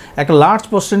একটা লার্জ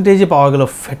পার্সেন্টেজে পাওয়া গেল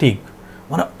ফ্যাটিগ,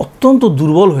 মানে অত্যন্ত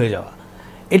দুর্বল হয়ে যাওয়া।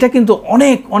 এটা কিন্তু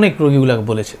অনেক অনেক রোগীগুলোকে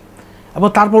বলেছে। এবং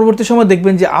তার পরবর্তী সময়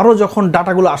দেখবেন যে আরও যখন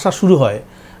ডাটাগুলো আসা শুরু হয়,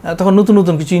 তখন নতুন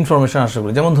নতুন কিছু ইনফরমেশান আসা শুরু,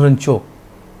 যেমন ধরেন চোখ,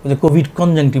 যে কোভিড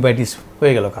কনজাংটিভাইটিস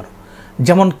হয়ে গেল কারো,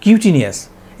 যেমন কিউটিনিয়াস,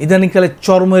 ইদানিংকালে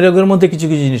চর্মরোগের মধ্যে কিছু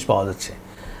কিছু জিনিস পাওয়া যাচ্ছে।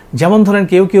 যেমন ধরেন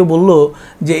কেউ কেউ বললো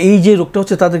যে এই যে রোগটা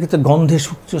হচ্ছে তাদের ক্ষেত্রে গন্ধের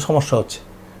সমস্যা হচ্ছে,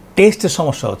 টেস্টের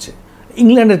সমস্যা হচ্ছে।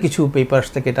 ইংল্যান্ডের কিছু পেপার্স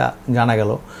থেকে এটা জানা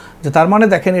গেল যে তার মানে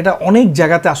দেখেন এটা অনেক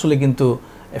জায়গাতে আসলে কিন্তু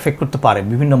এফেক্ট করতে পারে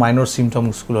বিভিন্ন মাইনর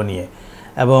সিমটমসগুলো নিয়ে।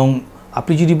 এবং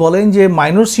আপনি যদি বলেন যে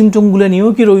মাইনর সিমটমগুলো নিয়েও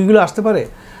কি রোগীগুলো আসতে পারে,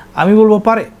 আমি বলবো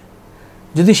পারে।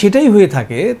 যদি সেটাই হয়ে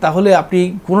থাকে তাহলে আপনি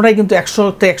কোনোটাই কিন্তু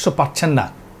 100তে 100 পাচ্ছেন না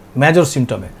মেজর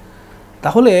সিমটমে।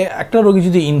 তাহলে একটা রোগী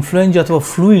যদি ইনফ্লুয়েঞ্জা অথবা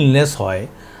ফ্লু ইলনেস হয়,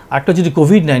 একটা যদি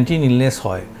কোভিড-19 ইলনেস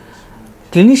হয়,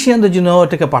 ক্লিনিশিয়ানদের জন্য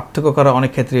এটাকে পার্থক্য করা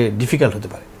অনেক ক্ষেত্রে ডিফিকাল্ট হতে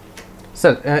পারে।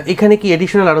 স্যার এখানে কি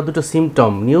এডিশনাল আরও দুটো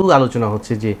সিমটম নিয়েও আলোচনা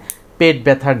হচ্ছে, যে পেট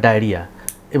ব্যথার, ডায়রিয়া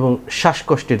এবং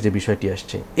শ্বাসকষ্টের যে বিষয়টি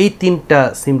আসছে, এই তিনটা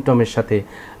সিমটমের সাথে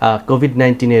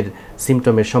কোভিড-19-এর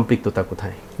সিমটমের সম্পৃক্ততা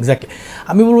কোথায়? এক্স্যাক্টলি,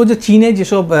 আমি বলবো যে চীনে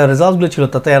যেসব রেজাল্টসগুলো ছিল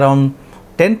তাতে অ্যারাউন্ড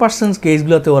 10%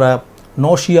 কেসগুলোতে ওরা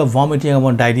নশিয়া, ভমিটিং এবং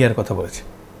ডায়রিয়ার কথা বলেছে।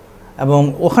 এবং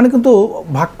ওখানে কিন্তু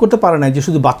ভাগ করতে পারে না যে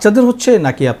শুধু বাচ্চাদের হচ্ছে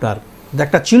নাকি আপনার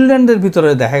একটা চিলড্রেনদের ভিতরে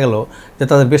দেখা গেল যে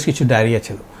তাদের বেশ কিছু ডায়রিয়া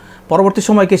ছিল। পরবর্তী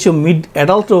সময় কিছু মিড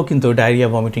অ্যাডাল্টও কিন্তু ডায়রিয়া,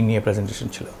 ভমিটিং নিয়ে প্রেজেন্টেশন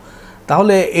ছিল।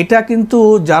 তাহলে এটা কিন্তু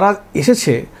যারা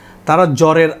এসেছে তারা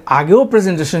জ্বরের আগেও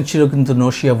প্রেজেন্টেশন ছিল কিন্তু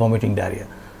নশিয়া, ভমিটিং, ডায়রিয়া।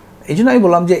 এই জন্য আমি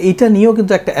বললাম যে এইটা নিয়েও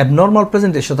কিন্তু একটা অ্যাবনর্মাল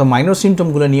প্রেজেন্টেশন অথবা মাইনর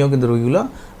সিমটমগুলো নিয়েও কিন্তু রোগীগুলো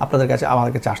আপনাদের কাছে,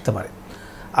 আমাদের কাছে আসতে পারে।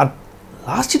 আর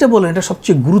লাস্ট যেটা বললেন, এটা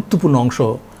সবচেয়ে গুরুত্বপূর্ণ অংশ,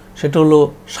 সেটা হলো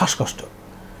শ্বাসকষ্ট।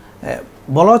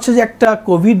 বলা হচ্ছে যে একটা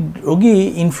কোভিড রোগী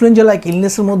ইনফ্লুয়েঞ্জা লাইক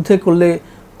ইলনেসের মধ্যে করলে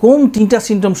কোন তিনটা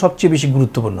সিমটম সবচেয়ে বেশি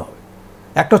গুরুত্বপূর্ণ হবে?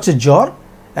 একটা হচ্ছে জ্বর,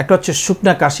 একটা হচ্ছে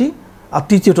শুকনা কাশি, আর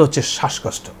তৃতীয়টা হচ্ছে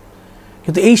শ্বাসকষ্ট।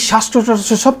 কিন্তু এই শ্বাসকষ্টটা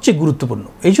হচ্ছে সবচেয়ে গুরুত্বপূর্ণ।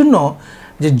 এই জন্য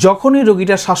যে যখনই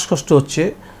রোগীটার শ্বাসকষ্ট হচ্ছে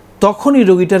তখনই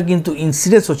রোগীটার কিন্তু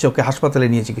ইনসিডেন্স হচ্ছে ওকে হাসপাতালে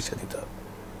নিয়ে চিকিৎসা দিতে হবে।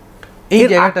 এই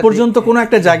আগ পর্যন্ত কোনো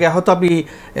একটা জায়গায় হয়তো আপনি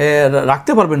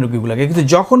রাখতে পারবেন রোগীগুলোকে, কিন্তু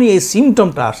যখনই এই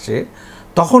সিমটমটা আসছে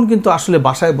তখন কিন্তু আসলে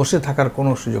বাসায় বসে থাকার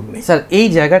কোনো সুযোগ নেই। স্যার এই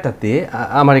জায়গাটাতে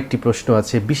আমার একটি প্রশ্ন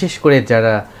আছে, বিশেষ করে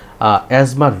যারা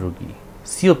অ্যাজমার রোগী,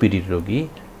 সিওপিডির রোগী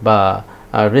বা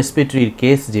রেসপিরেটরির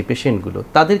কেস যে পেশেন্টগুলো,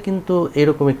 তাদের কিন্তু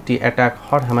এরকম একটি অ্যাটাক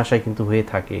হর হামেশায় কিন্তু হয়ে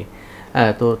থাকে।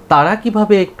 তো তারা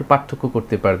কিভাবে একটু পার্থক্য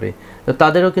করতে পারবে? তো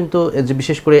তাদেরও কিন্তু যে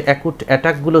বিশেষ করে অ্যাকুট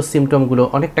অ্যাটাকগুলো সিমটমগুলো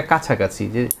অনেকটা কাছাকাছি,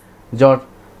 যে জ্বর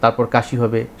তারপর কাশি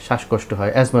হবে, শ্বাসকষ্ট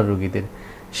হয় অ্যাজমার রোগীদের।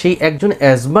 সেই একজন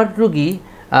অ্যাজমার রোগী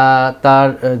তার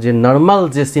যে নর্মাল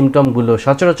যে সিমটমগুলো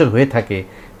সচরাচর হয়ে থাকে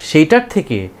সেইটার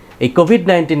থেকে এই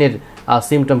কোভিড-19-এর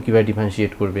সিমটম কীভাবে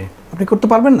ডিফারেন্সিয়েট করবে? আপনি করতে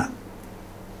পারবেন না,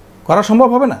 করা সম্ভব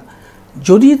হবে না।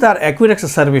 যদি তার অ্যাকুইট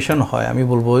এক্সারবেশন হয়, আমি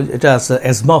বলবো এটা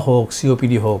অ্যাজমা হোক,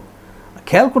 সিওপিডি হোক,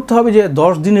 খেয়াল করতে হবে যে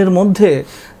 10 দিনের মধ্যে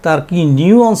তার কি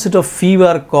নিউ অনসেট অফ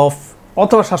ফিভার, কফ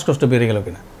অথবা শ্বাসকষ্ট বেড়ে গেল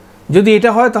কিনা। যদি এটা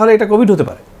হয় তাহলে এটা কোভিড হতে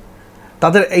পারে।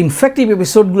 তাদের ইনফেক্টিভ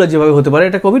এপিসোডগুলো যেভাবে হতে পারে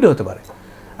এটা কোভিড হতে পারে।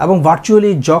 এবং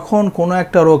ভার্চুয়ালি যখন কোনো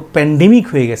একটা রোগ প্যান্ডেমিক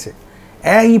হয়ে গেছে,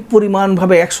 এই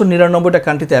পরিমাণভাবে 199টা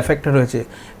কান্ট্রিতে অ্যাফেক্টেড হয়েছে,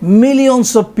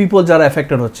 মিলিয়নস অফ পিপল যারা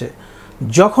অ্যাফেক্টেড হচ্ছে,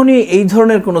 যখনই এই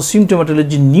ধরনের কোনো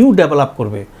সিমটোম্যাটোলজি নিউ ডেভেলপ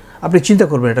করবে, আপনি চিন্তা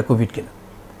করবেন এটা কোভিড কিনা।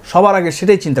 সবার আগে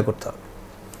সেটাই চিন্তা করতে হবে।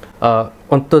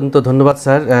 অত্যন্ত ধন্যবাদ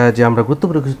স্যার, যে আমরা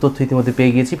গুরুত্বপূর্ণ কিছু তথ্য ইতিমধ্যে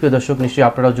পেয়ে গিয়েছি। প্রিয় দর্শক, নিশ্চয়ই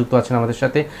আপনারাও যুক্ত আছেন আমাদের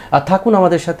সাথে, থাকুন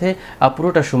আমাদের সাথে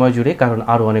পুরোটা সময় জুড়ে, কারণ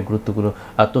আরও অনেক গুরুত্বপূর্ণ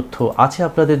তথ্য আছে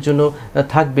আপনাদের জন্য,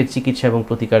 থাকবে চিকিৎসা এবং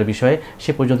প্রতিকার বিষয়ে।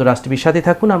 সে পর্যন্ত রাজ টিভির সাথে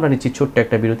থাকুন। আমরা নিচ্ছি ছোট্ট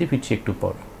একটা বিরতি, ফিরছি একটু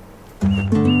পর।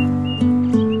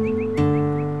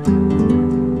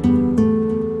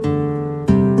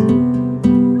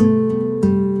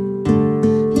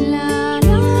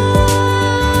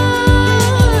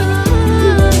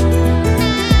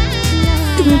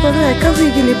 একা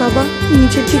হয়ে গেলে বাবা,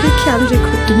 নিজের দিকে খেয়াল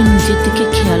রেখো। তুমি নিজের দিকে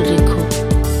খেয়াল রেখো,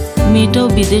 মেয়েটাও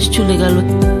বিদেশ চলে গেল।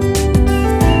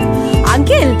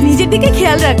 আঙ্কেল, নিজের দিকে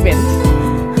খেয়াল রাখবেন।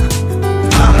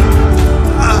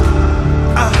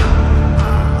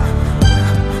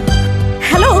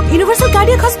 Hello, universal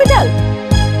cardiac hospital.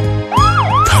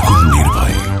 থাকুন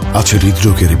নির্ভয়, আছে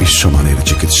হৃদরোগের বিশ্বমানের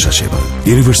চিকিৎসা সেবা।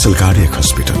 Universal cardiac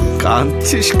hospital.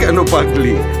 কাঁদছিস কেন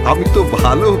পাগলি? আমি তো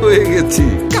ভালো হয়ে গেছি।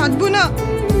 কাঁদবো না,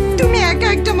 তুমি একা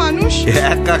একটা মানুষ।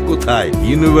 একা কোথায়?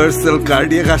 ইউনিভার্সাল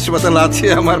কার্ডিয়াক হাসপাতাল আছে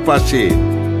আমার পাশে,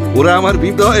 ওরা আমার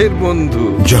হৃদয়ের বন্ধু।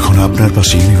 যখন আপনার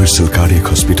পাশে ইউনিভার্সাল কার্ডিয়াক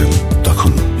হসপিটাল,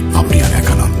 তখন আপনি আর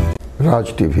একা নন। রাজ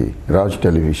টিভি, রাজ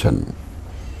টেলিভিশন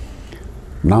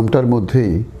নামটার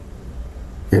মধ্যেই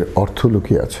এর অর্থ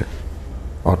লুকিয়ে আছে,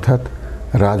 অর্থাৎ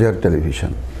রাজার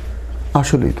টেলিভিশন।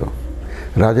 আসলেই তো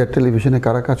রাজার টেলিভিশনে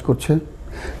কারা কাজ করছে,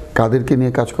 কাদেরকে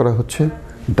নিয়ে কাজ করা হচ্ছে?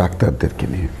 ডাক্তারদেরকে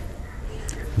নিয়ে,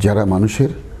 যারা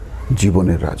মানুষের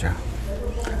জীবনের রাজা।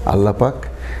 আল্লাহ পাক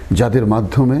যাদের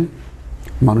মাধ্যমে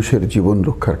মানুষের জীবন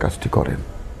রক্ষার কাজটি করেন।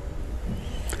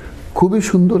 খুবই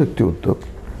সুন্দর একটি উদ্যোগ।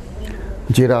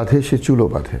 যে রাধে সে চুলো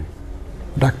বাঁধে।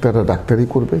 ডাক্তাররা ডাক্তারি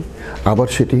করবে, আবার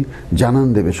সেটি জানান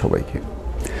দেবে সবাইকে।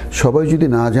 সবাই যদি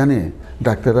না জানে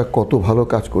ডাক্তাররা কত ভালো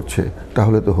কাজ করছে,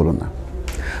 তাহলে তো হলো না।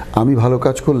 আমি ভালো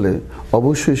কাজ করলে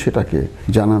অবশ্যই সেটাকে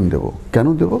জানান দেব। কেন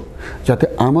দেব? যাতে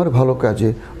আমার ভালো কাজে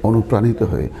অনুপ্রাণিত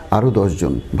হয়ে আরও 10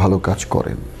 জন ভালো কাজ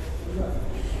করেন।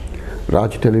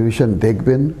 রাজ টেলিভিশন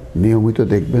দেখবেন, নিয়মিত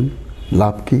দেখবেন।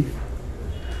 লাভ কি?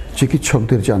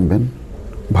 চিকিৎসকদের জানবেন,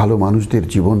 ভালো মানুষদের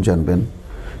জীবন জানবেন,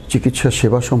 চিকিৎসা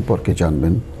সেবা সম্পর্কে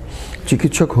জানবেন,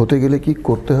 চিকিৎসক হতে গেলে কি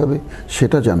করতে হবে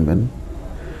সেটা জানবেন,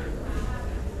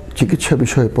 চিকিৎসা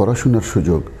বিষয়ে পড়াশোনার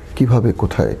সুযোগ কিভাবে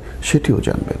কোথায় সেটিও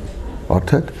জানবেন।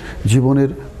 অর্থাৎ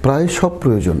জীবনের প্রায় সব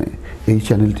প্রয়োজনে এই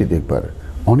চ্যানেলটি দেখবার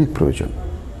অনেক প্রয়োজন।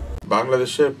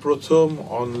 বাংলাদেশের প্রথম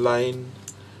অনলাইন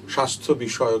স্বাস্থ্য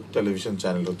বিষয়ক টেলিভিশন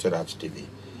চ্যানেল হচ্ছে রাজ টিভি,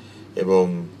 এবং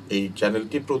এই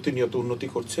চ্যানেলটি প্রতিনিয়ত উন্নতি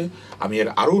করছে। আমি এর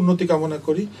আরও উন্নতি কামনা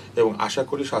করি এবং আশা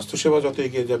করি স্বাস্থ্যসেবা যত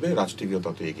এগিয়ে যাবে, রাজ টিভিও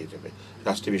তত এগিয়ে যাবে।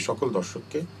 রাজ টিভির সকল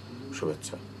দর্শককে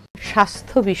শুভেচ্ছা।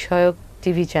 স্বাস্থ্য বিষয়ক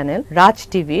টিভি চ্যানেল রাজ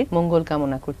টিভির মঙ্গল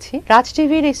কামনা করছি। রাজ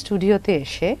টিভির এই স্টুডিওতে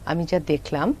এসে আমি যা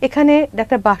দেখলাম, এখানে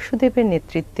ডাক্তার বাসুদেবের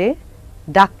নেতৃত্বে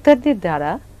ডাক্তারদের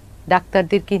দ্বারা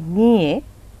ডাক্তারদেরকে নিয়ে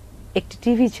একটি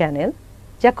টিভি চ্যানেল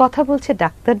যা কথা বলছে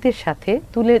ডাক্তারদের সাথে,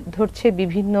 তুলে ধরছে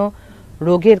বিভিন্ন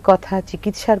রোগের কথা,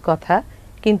 চিকিৎসার কথা,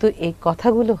 কিন্তু এই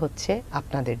কথাগুলো হচ্ছে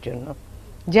আপনাদের জন্য,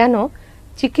 যেন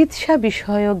চিকিৎসা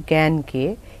বিষয়ক জ্ঞানকে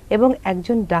এবং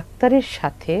একজন ডাক্তারের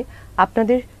সাথে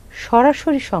আপনাদের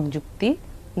সরাসরি সংযুক্তি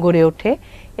গড়ে ওঠে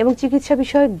এবং চিকিৎসা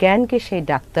বিষয়ক জ্ঞানকে সেই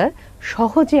ডাক্তার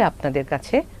সহজে আপনাদের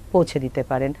কাছে পৌঁছে দিতে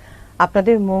পারেন।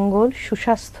 আপনাদের মঙ্গল,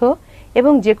 সুস্বাস্থ্য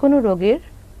এবং যে কোনো রোগের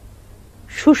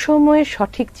সুসময়ে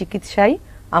সঠিক চিকিৎসাই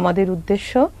আমাদের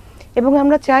উদ্দেশ্য। এবং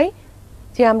আমরা চাই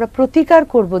যে আমরা প্রতিকার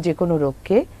করব যে কোনো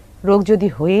রোগকে, রোগ যদি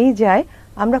হয়েই যায়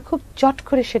আমরা খুব চট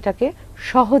করে সেটাকে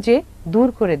সহজে দূর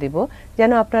করে দেব,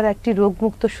 যেন আপনারা একটি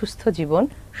রোগমুক্ত সুস্থ জীবন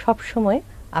সবসময়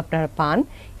আপনারা পান।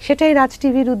 সেটাই রাজ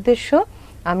টিভির উদ্দেশ্য।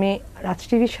 আমি রাজ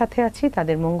টিভির সাথে আছি,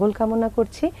 তাদের মঙ্গল কামনা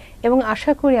করছি এবং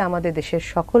আশা করি আমাদের দেশের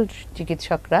সকল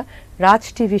চিকিৎসকরা রাজ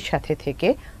টিভির সাথে থেকে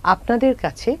আপনাদের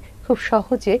কাছে খুব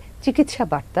সহজে চিকিৎসা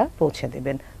বার্তা পৌঁছে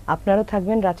দেবেন। আপনারা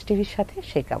থাকবেন রাজ টিভির সাথে,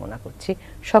 সেই কামনা করছি।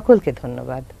 সকলকে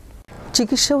ধন্যবাদ।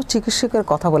 চিকিৎসা ও চিকিৎসকের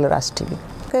কথা বলে রাজ টিভি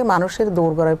মানুষের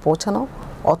দোরগোড়ায় পৌঁছানো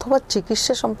অথবা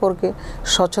চিকিৎসা সম্পর্কে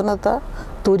সচেতনতা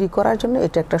তৈরি করার জন্য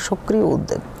এটা একটা সক্রিয়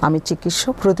উদ্যোগ। আমি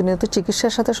চিকিৎসক, প্রতিনিয়ত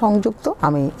চিকিৎসার সাথে সংযুক্ত।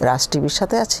 আমি রাজ টিভির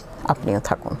সাথে আছি, আপনিও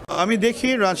থাকুন। আমি দেখি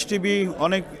রাজ টিভি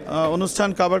অনেক অনুষ্ঠান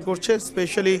কভার করছে,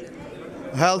 specially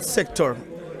health sector,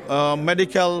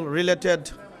 medical related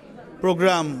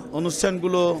programme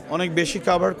অনুষ্ঠানগুলো অনেক বেশি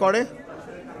কভার করে।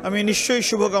 আমি নিশ্চয়ই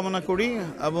শুভকামনা করি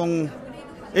এবং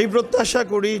এই প্রত্যাশা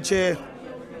করি যে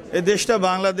এই দেশটা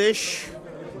বাংলাদেশ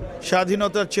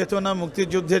স্বাধীনতার চেতনা,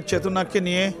 মুক্তিযুদ্ধের চেতনাকে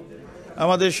নিয়ে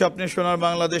আমাদের স্বপ্নে সোনার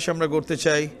বাংলাদেশ আমরা গড়তে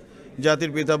চাই।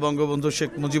 জাতির পিতা বঙ্গবন্ধু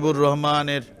শেখ মুজিবুর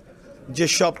রহমানের যে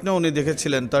স্বপ্ন উনি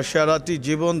দেখেছিলেন, তার সারাটি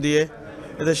জীবন দিয়ে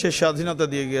এদেশের স্বাধীনতা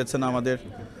দিয়ে গিয়েছেন আমাদের,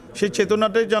 সেই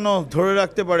চেতনাটাই যেন ধরে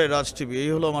রাখতে পারে রাজ টিভি। এই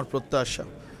হলো আমার প্রত্যাশা।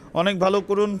 অনেক ভালো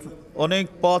করুন, অনেক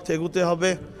পথ এগুতে হবে।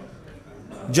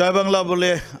 জয় বাংলা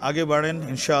বলে আগে বাড়েন,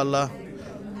 ইনশাআল্লাহ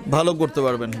ভালো করতে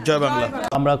পারবেন। জয় বাংলা।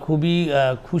 আমরা খুবই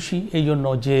খুশি এই জন্য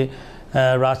যে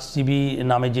রাজ টিভি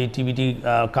নামে যে টিভিটি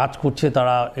কাজ করছে,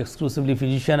 তারা এক্সক্লুসিভলি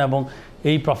ফিজিশিয়ান এবং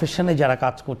এই প্রফেশনে যারা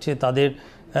কাজ করছে তাদের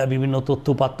বিভিন্ন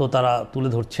তথ্যপাত্র তারা তুলে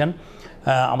ধরছেন।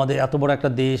 আমাদের এত বড় একটা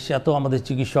দেশ, এত আমাদের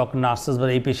চিকিৎসক, নার্সেস বা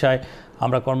এই পেশায়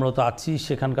আমরা কর্মরত আছি,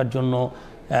 সেখানকার জন্য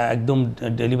একদম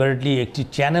ডেলিভারেটলি একটি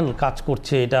চ্যানেল কাজ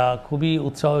করছে, এটা খুবই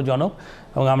উৎসাহজনক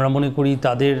এবং আমরা মনে করি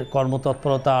তাদের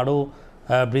কর্মতৎপরতা আরও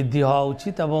বৃদ্ধি হওয়া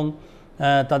উচিত এবং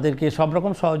তাদেরকে সব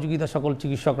রকম সহযোগিতা সকল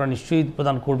চিকিৎসকরা নিশ্চয়ই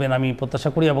প্রদান করবেন আমি প্রত্যাশা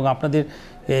করি। এবং আপনাদের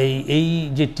এই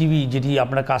যে টিভি যেটি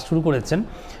আপনারা কাজ শুরু করেছেন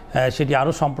সেটি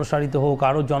আরও সম্প্রসারিত হোক,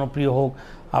 আরও জনপ্রিয় হোক,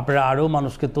 আপনারা আরও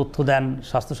মানুষকে তথ্য দেন,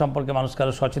 স্বাস্থ্য সম্পর্কে মানুষকে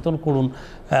আরও সচেতন করুন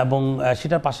এবং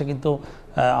সেটার পাশে কিন্তু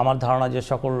আমার ধারণা যে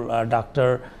সকল ডাক্তার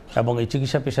এবং এই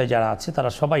চিকিৎসা পেশায় যারা আছে তারা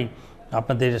সবাই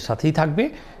আপনাদের সাথেই থাকবে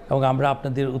এবং আমরা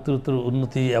আপনাদের উত্তরোত্তর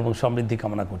উন্নতি এবং সমৃদ্ধি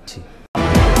কামনা করছি।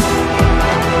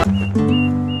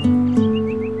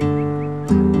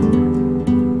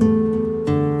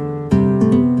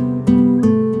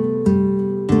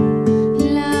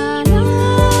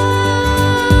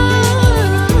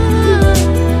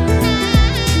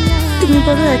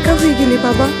 বড় একা হয়ে গেলে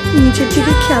বাবা, নিজের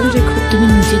দিকে খেয়াল রেখো। তুমি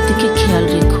নিজের দিকে খেয়াল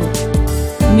রেখো,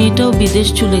 মেয়েটাও বিদেশ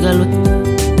চলে গেল।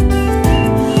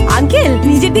 আঙ্কেল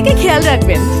নিজের দিকে খেয়াল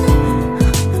রাখবেন।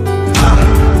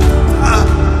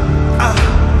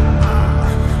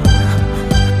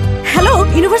 Hello,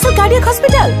 universal cardiac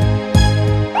hospital.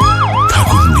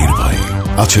 থাকুন নির্ভয়,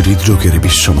 আছে হৃদরোগের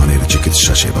বিশ্বমানের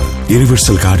চিকিৎসা সেবা।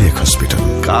 Universal cardiac hospital.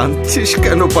 কাঁদছিস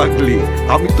কেন পাগলি?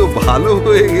 আমি তো ভালো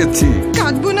হয়ে গেছি।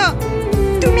 কাঁদবো না,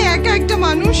 তুমি একা একটা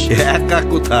মানুষ। একা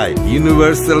কোথায়?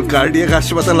 ইউনিভার্সাল কার্ডিয়াক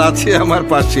হাসপাতাল আছে আমার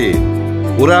পাশে,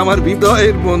 ওরা আমার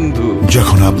হৃদয়ের বন্ধু।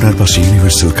 যখন আপনার পাশে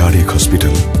ইউনিভার্সাল কার্ডিয়াক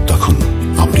হসপিটাল, তখন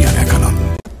আপনি আর একা নন।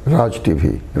 রাজ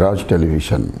টিভি, রাজ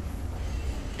টেলিভিশন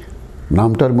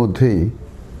নামটার মধ্যেই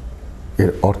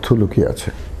এর অর্থ লুকিয়ে আছে,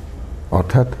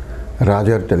 অর্থাৎ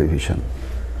রাজার টেলিভিশন।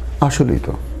 আসলেই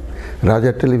তো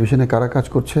রাজার টেলিভিশনে কারা কাজ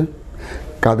করছে,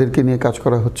 কাদেরকে নিয়ে কাজ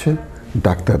করা হচ্ছে?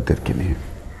 ডাক্তারদেরকে নিয়ে,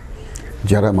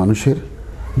 যারা মানুষের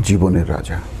জীবনের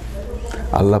রাজা,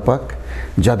 আল্লাহ পাক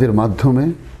যাদের মাধ্যমে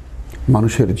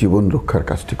মানুষের জীবন রক্ষার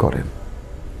কাজটি করেন।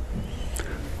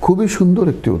 খুবই সুন্দর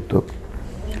একটি উদ্যোগ।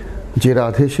 যে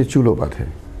রাধে সে চুলো বাঁধে,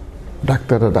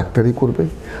 ডাক্তাররা ডাক্তারি করবে,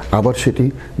 আবার সেটি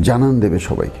জানান দেবে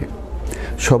সবাইকে।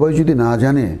 সবাই যদি না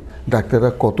জানে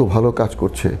ডাক্তাররা কত ভালো কাজ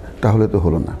করছে তাহলে তো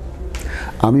হলো না।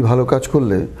 আমি ভালো কাজ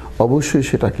করলে অবশ্যই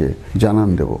সেটাকে জানান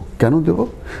দেব। কেন দেব?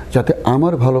 যাতে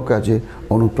আমার ভালো কাজে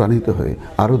অনুপ্রাণিত হয়ে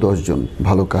আরও 10 জন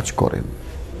ভালো কাজ করেন।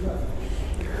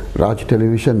 রাজ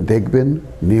টেলিভিশন দেখবেন,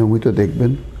 নিয়মিত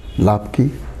দেখবেন। লাভ কি?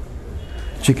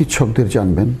 চিকিৎসকদের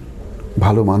জানবেন,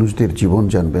 ভালো মানুষদের জীবন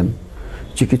জানবেন,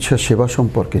 চিকিৎসা সেবা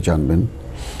সম্পর্কে জানবেন,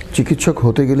 চিকিৎসক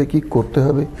হতে গেলে কি করতে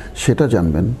হবে সেটা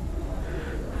জানবেন,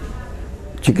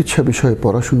 চিকিৎসা বিষয়ে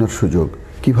পড়াশোনার সুযোগ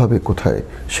কিভাবে কোথায়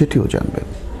সেটিও জানবেন।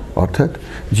 অর্থাৎ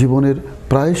জীবনের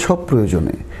প্রায় সব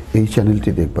প্রয়োজনে এই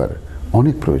চ্যানেলটি দেখবার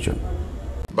অনেক প্রয়োজন।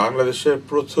 বাংলাদেশের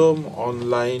প্রথম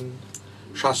অনলাইন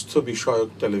স্বাস্থ্য বিষয়ক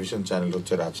টেলিভিশন চ্যানেল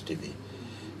হচ্ছে রাজ টিভি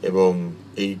এবং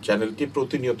এই চ্যানেলটি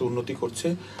প্রতিনিয়ত উন্নতি করছে।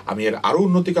 আমি এর আরও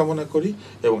উন্নতি কামনা করি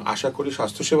এবং আশা করি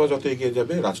স্বাস্থ্যসেবা যত এগিয়ে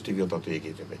যাবে রাজ টিভিও তত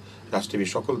এগিয়ে যাবে। রাজ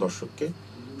টিভির সকল দর্শককে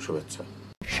শুভেচ্ছা।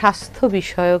 স্বাস্থ্য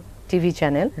বিষয়ক টিভি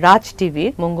চ্যানেল রাজ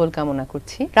টিভির মঙ্গল কামনা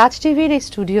করছি। রাজ টিভির এই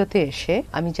স্টুডিওতে এসে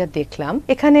আমি যা দেখলাম,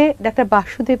 এখানে ডাক্তার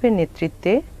বাসুদেবের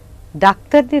নেতৃত্বে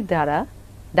ডাক্তারদের দ্বারা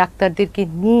ডাক্তারদেরকে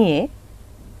নিয়ে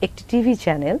একটি টিভি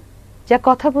চ্যানেল যা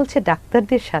কথা বলছে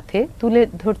ডাক্তারদের সাথে, তুলে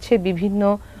ধরছে বিভিন্ন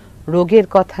রোগের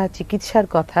কথা, চিকিৎসার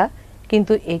কথা,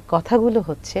 কিন্তু এই কথাগুলো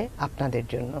হচ্ছে আপনাদের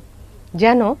জন্য,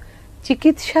 যেন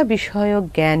চিকিৎসা বিষয়ক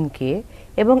জ্ঞানকে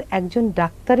এবং একজন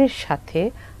ডাক্তারের সাথে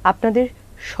আপনাদের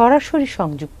সরাসরি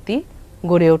সংযুক্তি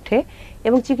গড়ে ওঠে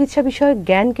এবং চিকিৎসা বিষয়ক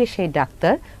জ্ঞানকে সেই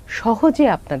ডাক্তার সহজে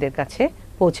আপনাদের কাছে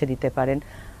পৌঁছে দিতে পারেন।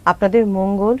 আপনাদের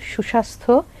মঙ্গল,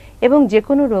 সুস্বাস্থ্য এবং যে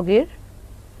কোনো রোগের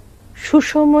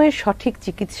সুসময়ে সঠিক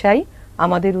চিকিৎসাই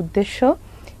আমাদের উদ্দেশ্য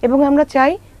এবং আমরা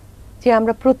চাই যে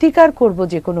আমরা প্রতিকার করব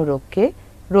যে কোনো রোগকে।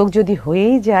 রোগ যদি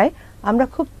হয়েই যায় আমরা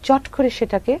খুব চট করে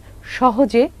সেটাকে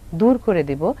সহজে দূর করে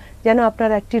দেব, যেন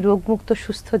আপনারা একটি রোগমুক্ত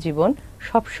সুস্থ জীবন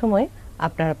সবসময়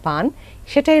আপনারা পান।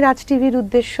 সেটাই রাজ টিভির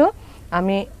উদ্দেশ্য।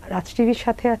 আমি রাজ টিভির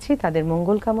সাথে আছি, তাদের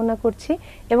মঙ্গল কামনা করছি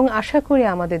এবং আশা করি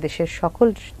আমাদের দেশের সকল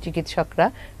চিকিৎসকরা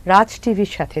রাজ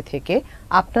টিভির সাথে থেকে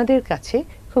আপনাদের কাছে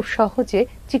খুব সহজে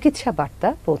চিকিৎসা বার্তা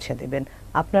পৌঁছে দেবেন।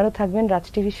 আপনারাও থাকবেন রাজ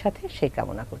টিভির সাথে, সেই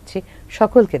কামনা করছি।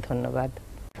 সকলকে ধন্যবাদ।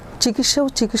 চিকিৎসা ও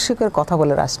চিকিৎসকের কথা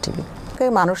বলে রাজ টিভি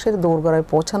মানুষের দোরগোড়ায়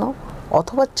পৌঁছানো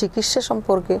অথবা চিকিৎসা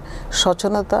সম্পর্কে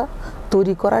সচেতনতা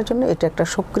তৈরি করার জন্য এটা একটা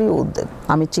সক্রিয় উদ্যোগ।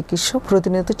 আমি চিকিৎসক,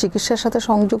 প্রতিনিয়ত চিকিৎসার সাথে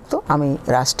সংযুক্ত। আমি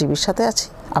রাজ টিভির সাথে আছি,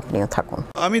 আপনিও থাকুন।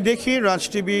 আমি দেখি রাজ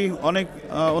টিভি অনেক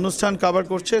অনুষ্ঠান কভার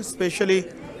করছে, specially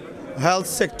health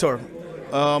sector,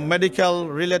 medical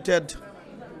related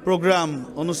programme,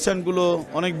 অনুষ্ঠানগুলো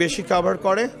অনেক বেশি কভার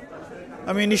করে।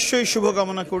 আমি নিশ্চয়ই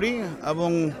শুভকামনা করি এবং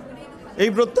এই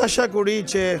প্রত্যাশা করি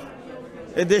যে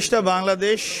এই দেশটা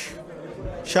বাংলাদেশ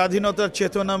স্বাধীনতার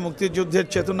চেতনা, মুক্তিযুদ্ধের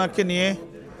চেতনাকে নিয়ে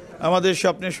আমাদের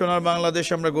স্বপ্নের সোনার বাংলাদেশ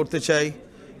আমরা গড়তে চাই।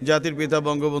 জাতির পিতা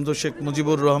বঙ্গবন্ধু শেখ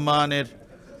মুজিবুর রহমানের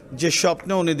যে স্বপ্ন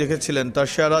উনি দেখেছিলেন, তার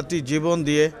সারাটি জীবন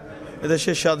দিয়ে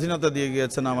এদেশের স্বাধীনতা দিয়ে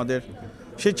গিয়েছেন আমাদের,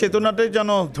 সেই চেতনাটাই যেন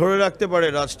ধরে রাখতে পারে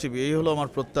রাজ টিভি। এই হলো আমার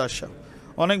প্রত্যাশা।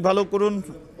 অনেক ভালো করুন,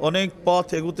 অনেক পথ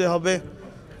এগুতে হবে।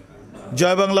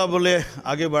 জয় বাংলা বলে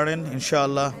আগে বাড়েন,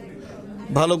 ইনশাআল্লাহ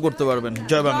ভালো করতে পারবেন।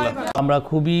 জয় বাংলা। আমরা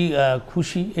খুবই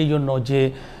খুশি এই জন্য যে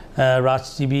রাজ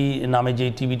টিভি নামে যে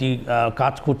টিভিটি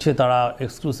কাজ করছে, তারা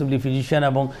এক্সক্লুসিভলি ফিজিশিয়ান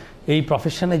এবং এই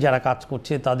প্রফেশনে যারা কাজ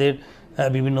করছে তাদের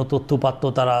বিভিন্ন তথ্যপাত্র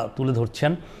তারা তুলে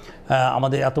ধরছেন।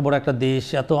 আমাদের এত বড় একটা দেশ,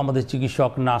 এত আমাদের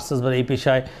চিকিৎসক, নার্সেস বা এই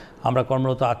পেশায় আমরা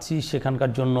কর্মরত আছি,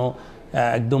 সেখানকার জন্য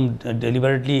একদম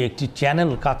ডেলিভারেটলি একটি চ্যানেল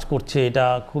কাজ করছে, এটা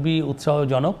খুবই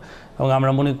উৎসাহজনক এবং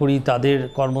আমরা মনে করি তাদের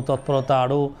কর্মতৎপরতা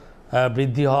আরও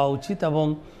বৃদ্ধি হওয়া উচিত এবং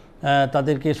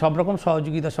তাদেরকে সব রকম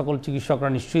সহযোগিতা সকল চিকিৎসকরা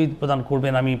নিশ্চয়ই প্রদান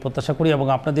করবেন আমি প্রত্যাশা করি। এবং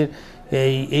আপনাদের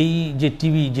এই যে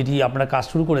টিভি যেটি আপনারা কাজ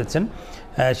শুরু করেছেন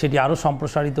সেটি আরও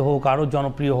সম্প্রসারিত হোক, আরও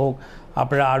জনপ্রিয় হোক,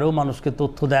 আপনারা আরও মানুষকে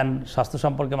তথ্য দেন, স্বাস্থ্য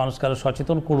সম্পর্কে মানুষকে আরও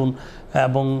সচেতন করুন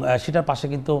এবং সেটার পাশে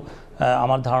কিন্তু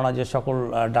আমার ধারণা যে সকল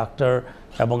ডাক্তার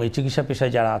এবং এই চিকিৎসা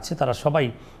পেশায় যারা আছে তারা সবাই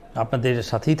আপনাদের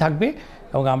সাথেই থাকবে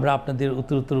এবং আমরা আপনাদের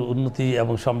উত্তরোত্তর উন্নতি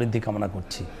এবং সমৃদ্ধি কামনা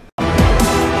করছি।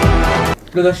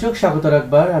 প্রিয় দর্শক, স্বাগত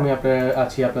রাখবার আমি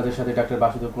আপনাদের সাথে ডাক্তার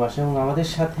বাসুদেব কুমার এবং আমাদের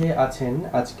সাথে আছেন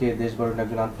আজকে দেশবরণ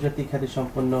একজন আন্তর্জাতিক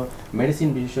খ্যাতিসম্পন্ন মেডিসিন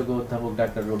বিশেষজ্ঞ অধ্যাপক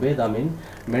ডাক্তার রুবেদ আমিন,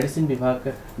 মেডিসিন বিভাগ,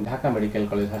 ঢাকা মেডিকেল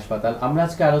কলেজ হাসপাতাল। আমরা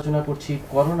আজকে আলোচনা করছি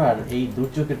করোনার এই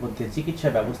দুর্যোগের মধ্যে চিকিৎসা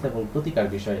ব্যবস্থা এবং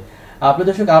প্রতিকার বিষয়ে। প্রিয়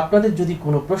দর্শক, আপনাদের যদি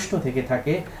কোনো প্রশ্ন থেকে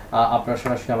থাকে আপনারা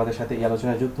সরাসরি আমাদের সাথে এই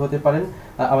আলোচনায় যুক্ত হতে পারেন,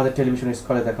 আমাদের টেলিভিশন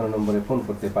স্ক্রিনে দেখানো নম্বরে ফোন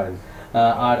করতে পারেন।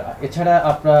 আর এছাড়া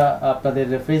আপনাদের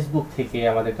ফেসবুক থেকে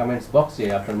আমাদের কমেন্টস বক্সে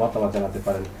আপনার মতামত জানাতে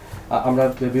পারেন। আমরা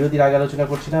বিরতির আগে আলোচনা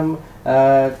করছিলাম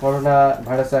করোনা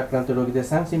ভাইরাসে আক্রান্ত রোগীদের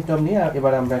সাইন সিমটম নিয়ে,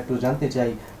 এবার আমরা একটু জানতে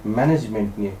চাই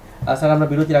ম্যানেজমেন্ট নিয়ে। স্যার, আমরা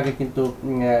বিরতির আগে কিন্তু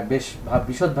বেশ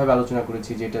বিশদভাবে আলোচনা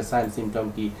করেছি যে এটা সাইন সিমটম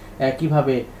কি,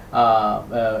 কিভাবে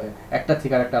একটা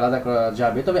থেকে আরেকটা আলাদা করা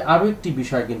যাবে। তবে আরও একটি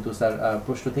বিষয় কিন্তু স্যার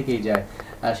প্রশ্ন থেকেই যায়,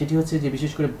 সেটি হচ্ছে যে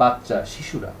বিশেষ করে বাচ্চা,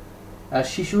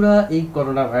 শিশুরা এই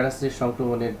করোনা ভাইরাসের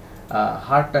সংক্রমণের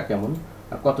হারটা কেমন,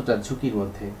 কতটা ঝুঁকির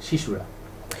মধ্যে শিশুরা?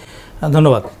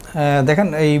 ধন্যবাদ। দেখেন,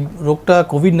 এই রোগটা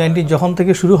কোভিড-19 যখন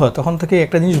থেকে শুরু হয় তখন থেকে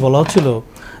একটা জিনিস বলা হচ্ছিল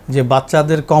যে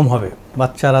বাচ্চাদের কম হবে,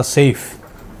 বাচ্চারা সেফ,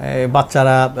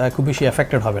 বাচ্চারা খুব বেশি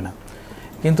এফেক্টেড হবে না,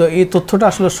 কিন্তু এই তথ্যটা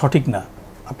আসলে সঠিক না।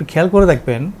 আপনি খেয়াল করে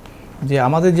দেখবেন যে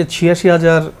আমাদের যে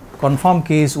 86,000 কনফার্ম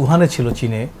কেস উহানে ছিল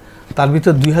চীনে, তার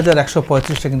ভিতর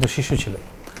 2,135টা কিন্তু শিশু ছিল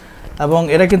এবং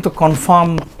এরা কিন্তু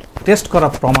কনফার্ম টেস্ট করা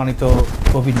প্রমাণিত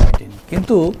কোভিড-19।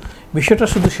 কিন্তু বিষয়টা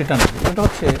শুধু সেটা না, এটা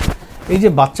হচ্ছে এই যে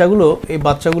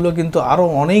বাচ্চাগুলো কিন্তু আরও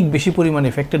অনেক বেশি পরিমাণে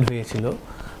এফেক্টেড হয়েছিল।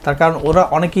 তার কারণ ওরা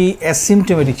অনেকেই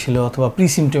অ্যাসিমটোমেটিক ছিল অথবা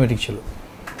প্রিসিমটোমেটিক ছিল।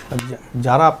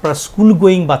 যারা আপনার স্কুল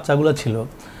গোয়িং বাচ্চাগুলো ছিল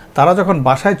তারা যখন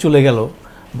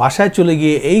বাসায় চলে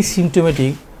গিয়ে এই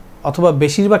সিমটোমেটিক অথবা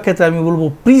বেশিরভাগ ক্ষেত্রে আমি বলবো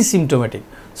প্রিসিমটোমেটিক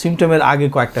সিমটমের আগে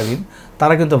কয়েকটা দিন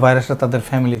তারা কিন্তু ভাইরাসটা তাদের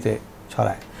ফ্যামিলিতে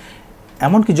ছড়ায়।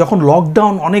 এমনকি যখন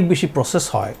লকডাউন অনেক বেশি প্রসেস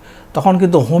হয় তখন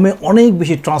কিন্তু হোমে অনেক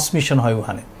বেশি ট্রান্সমিশন হয়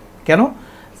ওখানে। কেন?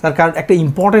 তার কারণ একটা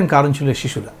ইম্পর্টেন্ট কারণ ছিল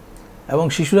শিশুরা, এবং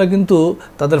শিশুরা কিন্তু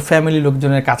তাদের ফ্যামিলি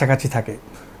লোকজনের কাছাকাছি থাকে।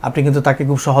 আপনি কিন্তু তাকে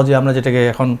খুব সহজে, আমরা যেটাকে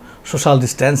এখন সোশ্যাল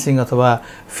ডিস্ট্যান্সিং অথবা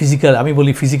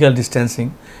ফিজিক্যাল ডিস্ট্যান্সিং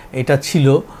এটা ছিল,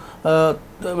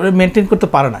 মেনটেন করতে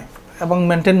পারে না। এবং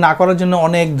মেনটেন না করার জন্য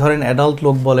অনেক ধরেন অ্যাডাল্ট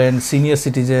লোক বলেন, সিনিয়র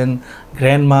সিটিজেন,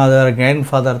 গ্র্যান্ডমাদার,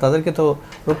 গ্র্যান্ডফাদার, তাদেরকে তো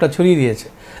রোগটা ছড়িয়ে দিয়েছে।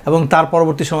 এবং তার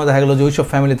পরবর্তী সময় দেখা গেলো যে ওইসব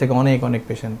ফ্যামিলি থেকে অনেক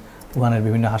পেশেন্ট উহানের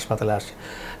বিভিন্ন হাসপাতালে আসে।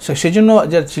 সেই জন্য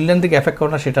যে চিলড্রেন থেকে এফেক্ট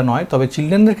করে না সেটা নয়, তবে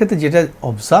চিলড্রেনদের ক্ষেত্রে যেটা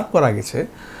অবজার্ভ করা গেছে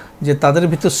যে তাদের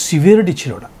ভিতর সিভিয়ারিটি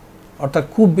ছিল না, অর্থাৎ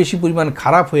খুব বেশি পরিমাণ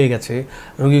খারাপ হয়ে গেছে,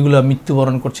 রোগীগুলো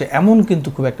মৃত্যুবরণ করছে এমন কিন্তু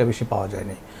খুব একটা বেশি পাওয়া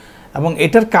যায়নি। এবং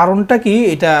এটার কারণটা কি,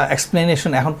 এটা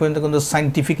এক্সপ্লেনেশন এখন পর্যন্ত কিন্তু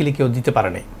সাইন্টিফিক্যালি কেউ দিতে পারে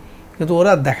নাই। কিন্তু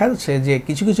ওরা দেখা যাচ্ছে যে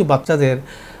কিছু বাচ্চাদের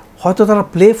হয়তো তারা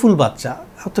প্লেফুল বাচ্চা,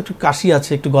 হয়তো একটু কাশি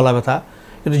আছে, একটু গলা ব্যথা,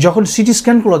 কিন্তু যখন সিটি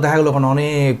স্ক্যান করলো দেখা গেলো ওখানে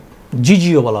অনেক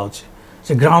জিজিও বলা হচ্ছে,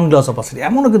 যে গ্রাউন্ড লস অপাসিটি,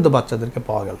 এমনও কিন্তু বাচ্চাদেরকে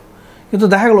পাওয়া গেল। কিন্তু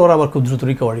দেখা গেলো ওরা আবার খুব দ্রুত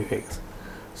রিকভারি হয়ে গেছে।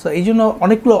 সো এই জন্য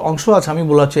অনেকগুলো অংশ আছে, আমি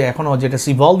বলা হচ্ছে এখনও যেটা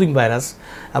ইভলভিং ভাইরাস,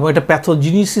 এবং এটা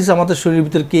প্যাথোজিনিসিস আমাদের শরীরের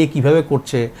ভিতরে কে কীভাবে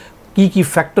করছে, কী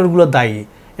ফ্যাক্টরগুলো দায়ী,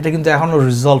 এটা কিন্তু এখনও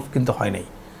রিজলভ কিন্তু হয় নাই।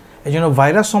 এই জন্য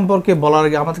ভাইরাস সম্পর্কে বলার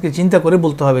আগে আমাদেরকে চিন্তা করে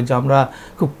বলতে হবে যে আমরা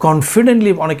খুব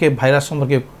কনফিডেন্টলি অনেকে ভাইরাস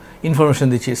সম্পর্কে ইনফরমেশন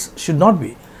দিচ্ছি, শুড নট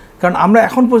বি। কারণ আমরা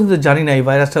এখন পর্যন্ত জানি না এই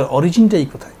ভাইরাসটার অরিজিনটাই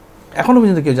কোথায়, এখনও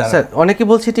পর্যন্ত কেউ জানে না। অনেকে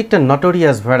বলছে এটা একটা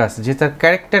নটোরিয়াস ভাইরাস, যে তার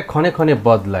ক্যারেক্টার ক্ষণে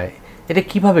বদলায়। এটা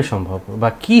কিভাবে সম্ভব, বা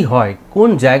কি হয়, কোন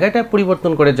জায়গাটা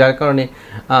পরিবর্তন করে যার কারণে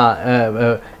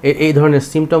এই ধরনের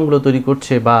সিমটমগুলো তৈরি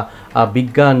করছে, বা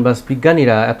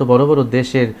বিজ্ঞানীরা এত বড়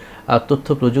দেশের তথ্য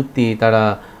প্রযুক্তি তারা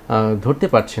ধরতে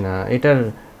পারছে না, এটার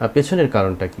পেছনের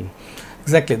কারণটা কি?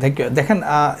 Exactly, thank you. দেখেন,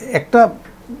 একটা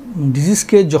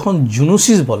ডিজিজকে যখন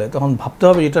জুনোসিস বলে তখন ভাবতে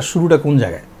হবে এটা শুরুটা কোন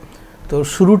জায়গায়। তো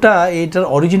শুরুটা, এইটার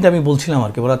অরিজিনটা আমি বলছিলাম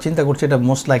আর কি, ওরা চিন্তা করছে এটা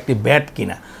মোস্ট লাইকলি ব্যাট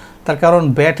কিনা। তার কারণ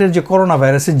ব্যাটের যে করোনা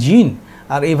ভাইরাসের জিন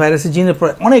আর এই ভাইরাসের জিনের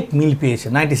পরে অনেক মিল পেয়েছে,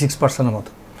 96%-এর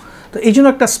মতো। তো এই জন্য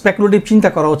একটা স্পেকুলেটিভ চিন্তা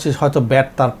করা হচ্ছে হয়তো ব্যাট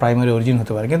তার প্রাইমারি অরিজিন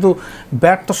হতে পারে। কিন্তু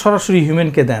ব্যাট তো সরাসরি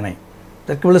হিউম্যানকে দেয় নাই,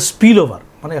 তাকে বলে স্পিল ওভার,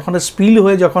 মানে এখন স্পিল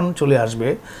হয়ে যখন চলে আসবে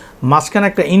মাঝখানে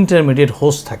একটা ইন্টারমিডিয়েট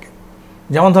হোস্ট থাকে।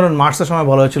 যেমন ধরেন মার্সের সময়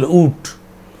বলা হয়েছিল উট,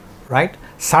 রাইট?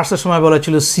 সার্সের সময় বলা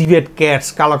হয়েছিল সিভেট ক্যাটস,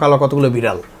 কালো কতগুলো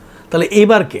বিড়াল। তাহলে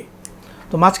এইবার কে?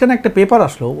 তো মাঝখানে একটা পেপার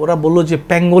আসলো, ওরা বললো যে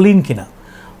প্যাঙ্গোলিন কিনা।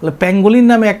 বলে প্যাঙ্গোলিন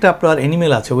নামে একটা আপনার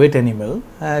অ্যানিমেল আছে, ওয়েট অ্যানিমেল,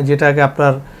 যেটাকে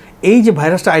আপনার এই যে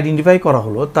ভাইরাসটা আইডেন্টিফাই করা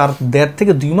হলো তার 1.5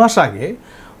 থেকে 2 মাস আগে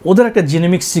ওদের একটা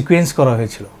জেনেমিক সিকোয়েন্স করা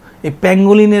হয়েছিল। এই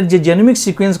প্যাঙ্গোলিনের যে জেনেমিক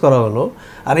সিকোয়েন্স করা হলো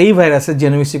আর এই ভাইরাসের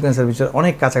জেনেমিক সিকোয়েন্সের ভিতরে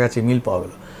অনেক কাছাকাছি মিল পাওয়া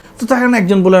গেলো। তো তখন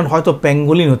একজন বললেন হয়তো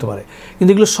প্যাঙ্গোলিন হতে পারে, কিন্তু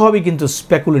এগুলো সবই কিন্তু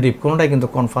স্পেকুলেটিভ, কোনোটাই কিন্তু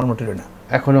কনফার্মেটরি না,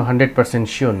 এখনও 100%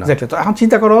 শিওর না। তো এখন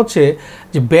চিন্তা করা হচ্ছে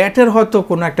যে ব্যাটের হয়তো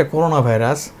কোনো একটা করোনা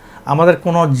ভাইরাস, আমাদের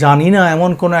কোনো জানি না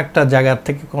এমন কোনো একটা জায়গার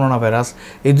থেকে করোনা ভাইরাস,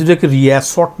 এই দুটোকে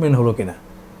রিঅ্যাসর্টমেন্ট হলো কিনা।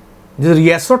 যদি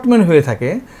রিঅ্যাসর্টমেন্ট হয়ে থাকে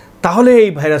তাহলে এই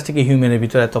ভাইরাসটিকে হিউম্যানের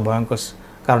ভিতরে এত ভয়ঙ্কর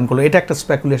কারণ করলো, এটা একটা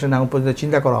স্পেকুলেশন এখন পর্যন্ত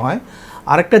চিন্তা করা হয়।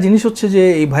 আরেকটা জিনিস হচ্ছে যে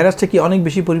এই ভাইরাসটা কি অনেক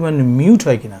বেশি পরিমাণে মিউট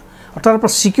হয় কিনা, অর্থাৎ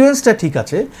আপনার সিকোয়েন্সটা ঠিক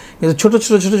আছে কিন্তু ছোটো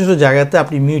ছোটো জায়গাতে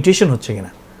আপনি মিউটেশন হচ্ছে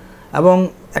কিনা। এবং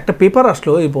একটা পেপার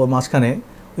আসলো এই মাঝখানে,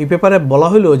 ওই পেপারে বলা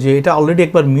হলো যে এটা অলরেডি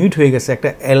একবার মিউট হয়ে গেছে, একটা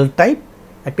এল টাইপ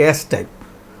একটা এস টাইপ,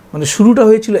 মানে শুরুটা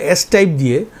হয়েছিল এস টাইপ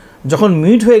দিয়ে, যখন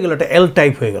মিউট হয়ে গেল এটা এল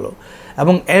টাইপ হয়ে গেল।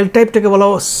 এবং এল টাইপটাকে বলা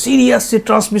হয় seriously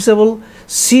ট্রান্সমিসেবল,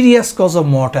 serious cause of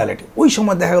mortality. ওই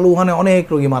সময় দেখা গেলো ওখানে অনেক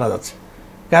রোগী মারা যাচ্ছে,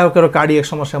 কারো কার্ডিয়াক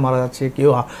সমস্যা মারা যাচ্ছে, কেউ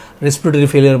রেসপিরেটরি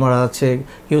ফেলিয়ার মারা যাচ্ছে,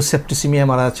 কেউ সেপ্টিসিমিয়া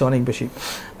মারা যাচ্ছে অনেক বেশি।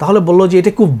 তাহলে বললো যে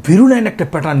এটা খুব ভিরুলেন্ট একটা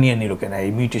প্যাটার্ন নিয়ে নিল কেনা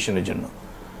এই মিউটেশনের জন্য,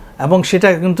 এবং সেটা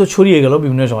কিন্তু ছড়িয়ে গেল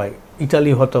বিভিন্ন সময়,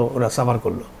 ইটালি হয়তো ওরা সাফার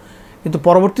করলো। কিন্তু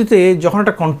পরবর্তীতে যখন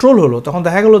এটা কন্ট্রোল হলো তখন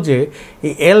দেখা গেলো যে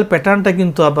এই এল প্যাটার্নটা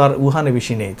কিন্তু আবার উহানে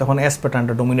বেশি নেই, তখন এস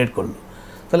প্যাটার্নটা ডোমিনেট করলো।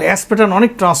 তাহলে এস প্যাটার্ন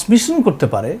অনেক ট্রান্সমিশন করতে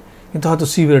পারে কিন্তু হয়তো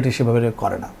সিভিয়ারিটি সেভাবে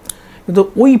করে না। কিন্তু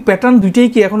ওই প্যাটার্ন দুইটাই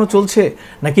কি এখনও চলছে,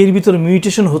 নাকি এর ভিতরে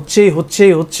মিউটেশন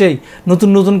হচ্ছেই,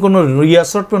 নতুন কোনো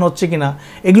রিঅ্যাসর্টমেন্ট হচ্ছে কি না,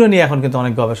 এগুলো নিয়ে এখন কিন্তু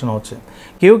অনেক গবেষণা হচ্ছে।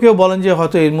 কেউ বলেন যে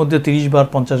হয়তো এর মধ্যে 30 বার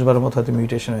 50 বারের মতো হয়তো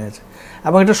মিউটেশন হয়েছে,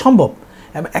 এবং এটা সম্ভব।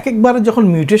 একবারে যখন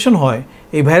মিউটেশন হয়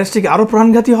এই ভাইরাসটিকে আরও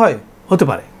প্রাণঘাতী হতে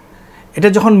পারে। এটা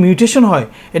যখন মিউটেশন হয়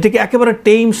এটাকে একেবারে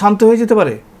টেম শান্ত হয়ে যেতে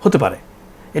পারে, হতে পারে।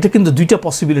 এটা কিন্তু দুইটা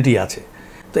পসিবিলিটি আছে,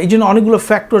 তো এই জন্য অনেকগুলো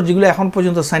ফ্যাক্টর যেগুলো এখন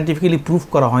পর্যন্ত সায়েন্টিফিক্যালি প্রুফ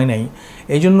করা হয় নাই,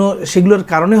 এই জন্য সেগুলোর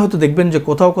কারণে হয়তো দেখবেন যে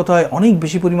কোথাও কোথাও অনেক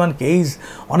বেশি পরিমাণ কেস,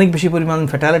 অনেক বেশি পরিমাণ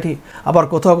ফ্যাটালিটি, আবার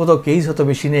কোথাও কোথাও কেস হয়তো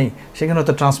বেশি নেই, সেখানে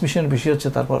হয়তো ট্রান্সমিশন বেশি হচ্ছে,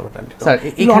 তারপর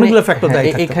অনেকগুলো ফ্যাক্টর দেয়।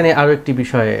 এখানে আরও একটি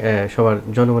বিষয় সবার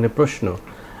জনগণের প্রশ্ন,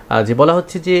 যে বলা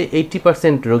হচ্ছে যে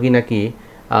 80% রোগী নাকি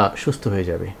সুস্থ হয়ে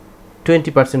যাবে,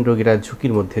 20% রোগীরা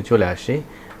ঝুঁকির মধ্যে চলে আসে,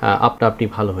 আপনা আপনি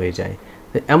ভালো হয়ে যায়।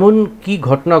 এমন কি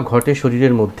ঘটনা ঘটে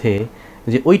শরীরের মধ্যে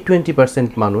যে ওই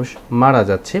 20% মানুষ মারা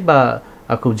যাচ্ছে বা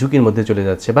খুব ঝুঁকির মধ্যে চলে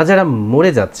যাচ্ছে, বা যারা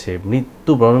মরে যাচ্ছে,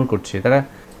 মৃত্যুবরণ করছে, তারা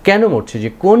কেন মরছে? যে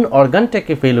কোন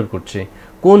অর্গানটাকে ফেলিওর করছে,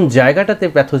 কোন জায়গাটাতে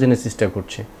প্যাথোজেনেসিসটা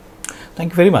করছে? Thank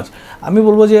you very much. আমি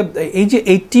বলবো যে এই যে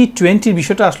 80-20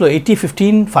 বিষয়টা আসলো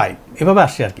 80-15-5 এভাবে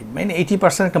আসছে আর কি। মানে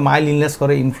 80% একটা মাইল্ড ইলনেস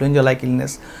করে, ইনফ্লুয়েঞ্জা লাইক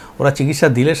ইলনেস, ওরা চিকিৎসা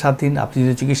দিলে 7 দিন, আপনি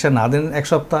যদি চিকিৎসা না দেন 1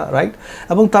 সপ্তাহ, রাইট,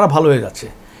 এবং তারা ভালো হয়ে যাচ্ছে।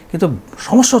 কিন্তু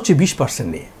সমস্যা হচ্ছে 20%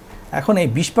 নিয়ে। এখন এই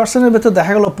 20%-এর ভেতর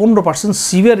দেখা গেল 15%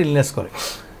 সিভিয়ার ইলনেস করে।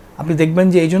 আপনি দেখবেন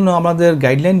যে এই জন্য আমাদের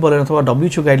গাইডলাইন বলেন অথবা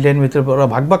WHO গাইডলাইনের ভিতরে ওরা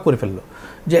ভাগ করে ফেললো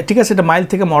যে ঠিক আছে, এটা মাইল্ড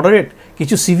থেকে মডারেট,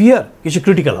 কিছু সিভিয়ার, কিছু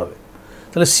ক্রিটিক্যাল হবে।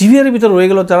 তাহলে সিভিয়ারের ভিতরে রয়ে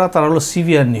গেল তারা হলো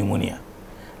সিভিয়ার নিউমোনিয়া,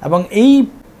 এবং এই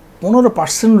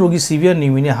 15% রোগী সিভিয়ার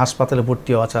নিউমোনিয়া হাসপাতালে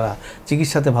ভর্তি হওয়া ছাড়া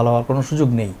চিকিৎসাতে ভালো হওয়ার কোনো সুযোগ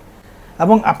নেই।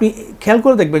 এবং আপনি খেয়াল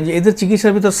করে দেখবেন যে এদের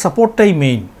চিকিৎসার ভিতরে সাপোর্টটাই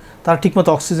মেইন। তারা ঠিকমতো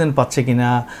অক্সিজেন পাচ্ছে কিনা,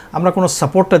 আমরা কোনো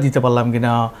সাপোর্টটা দিতে পারলাম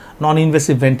কিনা, নন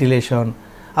ইনভেসিভ ভেন্টিলেশন।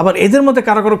 আবার এদের মধ্যে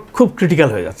কারো খুব ক্রিটিক্যাল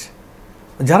হয়ে যাচ্ছে।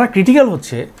 যারা ক্রিটিক্যাল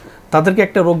হচ্ছে তাদেরকে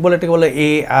একটা রোগ বলে, এটাকে বলে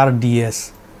ARDS,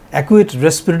 acute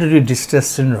respiratory distress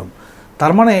syndrome.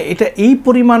 তার মানে এটা এই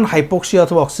পরিমাণ হাইপক্সিয়া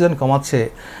অথবা অক্সিজেন কমাচ্ছে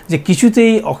যে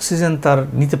কিছুতেই অক্সিজেন তার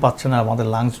নিতে পারছে না আমাদের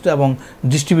লাংসটা, এবং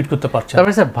ডিস্ট্রিবিউট করতে পারছে না।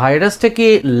 তারপরে স্যার, ভাইরাসটা কি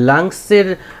লাংসের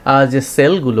যে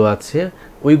সেলগুলো আছে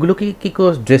ওইগুলোকে কি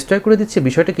ডিস্ট্রয় করে দিচ্ছে?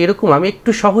 বিষয়টা কি এরকম? আমি একটু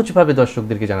সহজভাবে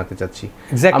দর্শকদেরকে জানাতে চাচ্ছি,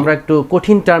 আমরা একটু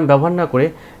কঠিন টার্ম ব্যবহার না করে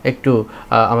একটু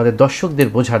আমাদের দর্শকদের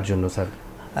বোঝার জন্য স্যার।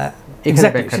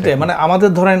 সেটাই, মানে আমাদের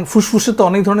ধরেন ফুসফুসে তো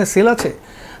অনেক ধরনের সেল আছে,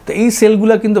 তো এই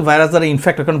সেলগুলো কিন্তু ভাইরাস দ্বারা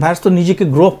ইনফেক্ট, কারণ ভাইরাস তো নিজেকে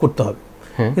গ্রো আপ করতে হবে।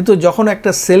 কিন্তু যখন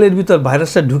একটা সেলের ভিতর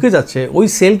ভাইরাসটা ঢুকে যাচ্ছে, ওই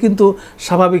সেল কিন্তু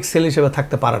স্বাভাবিক সেল হিসেবে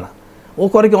থাকতে পারে না। ও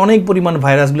করে কি অনেক পরিমাণ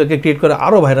ভাইরাসগুলোকে ক্রিয়েট করে,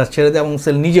 আরও ভাইরাস ছেড়ে দেয় এবং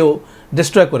সেল নিজেও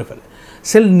ডিস্ট্রয় করে ফেলে।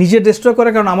 সেল নিজে ডিস্ট্রয় করে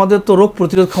কারণ আমাদের তো রোগ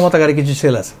প্রতিরোধ ক্ষমতাকারী কিছু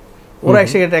সেল আছে, ওরা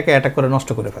এসে এটাকে অ্যাটাক করে নষ্ট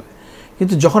করে ফেলে।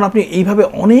 কিন্তু যখন আপনি এইভাবে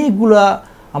অনেকগুলা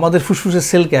আমাদের ফুসফুসের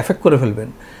সেলকে এফেক্ট করে ফেলবেন,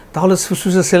 তাহলে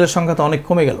ফুসফুসের সেলের সংখ্যা তো অনেক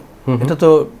কমে গেল, এটা তো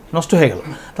নষ্ট হয়ে গেল।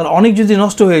 তাহলে অনেক যদি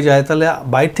নষ্ট হয়ে যায়, তাহলে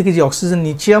বাইরে থেকে যে অক্সিজেন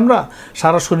নিচ্ছি আমরা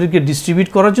সারা শরীরকে ডিস্ট্রিবিউট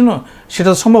করার জন্য, সেটা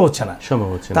তো সম্ভব হচ্ছে না।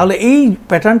 তাহলে এই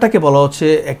প্যাটার্নটাকে বলা হচ্ছে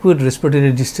অ্যাকুইট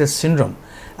রেসপিরেটরি ডিস্ট্রেস সিনড্রোম।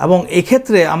 এবং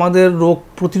এক্ষেত্রে আমাদের রোগ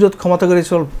প্রতিরোধ ক্ষমতাকারী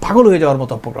সেল পাগল হয়ে যাওয়ার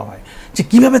মতো প্রোগ্রাম হয় যে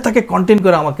কীভাবে তাকে কন্টেন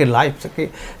করে আমাকে লাইফটাকে,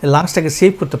 লাংসটাকে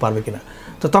সেভ করতে পারবে কিনা।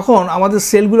 তো তখন আমাদের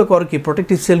সেলগুলো করে কি,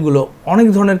 প্রোটেক্টিভ সেলগুলো অনেক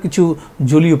ধরনের কিছু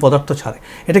জলীয় পদার্থ ছাড়ে,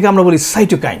 এটাকে আমরা বলি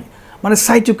সাইটোকাইন। মানে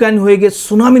সাইটোকাইন হয়ে গিয়ে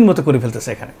সুনামির মতো করে ফেলতেছে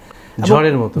এখানে,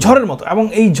 ঝড়ের মতো। এবং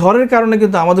এই ঝড়ের কারণে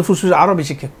কিন্তু আমাদের ফুসফুস আরও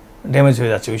বেশি ড্যামেজ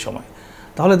হয়ে যাচ্ছে ওই সময়।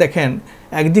 তাহলে দেখেন,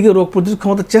 একদিকে রোগ প্রতিরোধ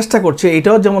ক্ষমতার চেষ্টা করছে,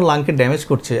 এটাও যেমন লাংকে ড্যামেজ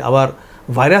করছে, আবার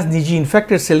ভাইরাস নিজে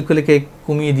ইনফেক্টেড সেলগুলোকে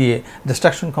কমিয়ে দিয়ে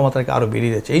ডিস্ট্রাকশন ক্ষমতাকে আরও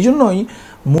বেরিয়ে যাচ্ছে। এই জন্যই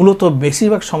মূলত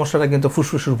বেশিরভাগ সমস্যাটা কিন্তু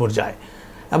ফুসফুসের উপর যায়।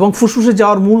 এবং ফুসফুসে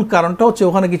যাওয়ার মূল কারণটা হচ্ছে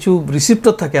ওখানে কিছু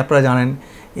রিসিপ্টর থাকে, আপনারা জানেন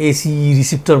ACE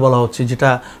রিসিপ্টর বলা হচ্ছে, যেটা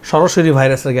সরাসরি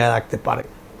ভাইরাসের গায়ে রাখতে পারে।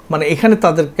 মানে এখানে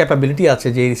তাদের ক্যাপাবিলিটি আছে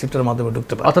যে এই রিসিপ্টরের মাধ্যমে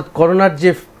ঢুকতে পারে। অর্থাৎ করোনার যে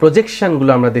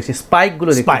প্রজেকশনগুলো আমরা দেখছি,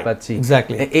 স্পাইকগুলো দেখতে পাচ্ছি,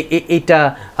 এক্স্যাক্টলি এইটা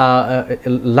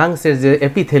লাংসের যে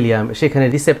এপিথেলিয়াম, সেখানে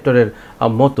রিসেপ্টরের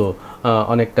মতো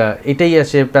অনেকটা এটাই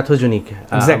আছে প্যাথোজেনিক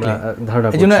ধারণা।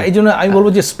 এই জন্য আমি বলবো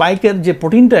যে স্পাইকের যে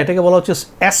প্রোটিনটা, এটাকে বলা হচ্ছে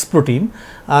S প্রোটিন,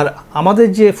 আর আমাদের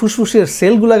যে ফুসফুসের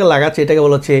সেলগুলোকে লাগাচ্ছে এটাকে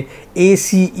বলা হচ্ছে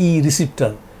ACE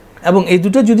রিসিপ্টর। এবং এই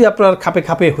দুটো যদি আপনার খাপে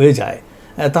খাপে হয়ে যায়,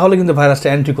 তাহলে কিন্তু ভাইরাসটা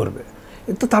এন্ট্রি করবে।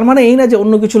 তো তার মানে এই না যে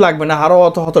অন্য কিছু লাগবে না, আরও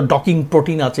হয়তো ডকিং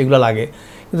প্রোটিন আছে, এগুলো লাগে,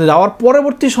 কিন্তু যাওয়ার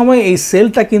পরবর্তী সময়ে এই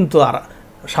সেলটা কিন্তু আর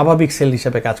স্বাভাবিক সেল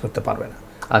হিসেবে কাজ করতে পারবে না।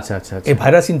 আচ্ছা আচ্ছা, এই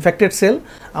ভাইরাস ইনফেক্টেড সেল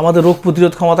আমাদের রোগ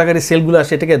প্রতিরোধ ক্ষমতাকারী সেলগুলো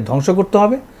আসে, এটাকে ধ্বংস করতে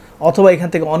হবে, অথবা এখান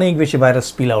থেকে অনেক বেশি ভাইরাস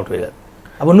স্পিল আউট হয়ে যাবে,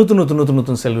 আবার নতুন নতুন নতুন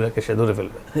নতুন সেলগুলোকে সে ধরে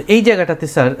ফেলবে। এই জায়গাটাতে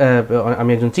স্যার, আমি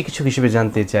একজন চিকিৎসক হিসেবে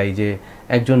জানতে চাই যে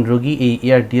একজন রোগী এই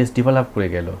ARDS ডেভেলপ করে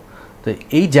গেল, তো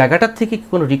এই জায়গাটার থেকে কি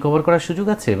কোনো রিকভার করার সুযোগ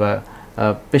আছে, বা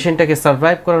পেশেন্টটাকে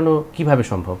সার্ভাইভ করানো কিভাবে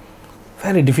সম্ভব?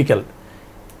 Very difficult.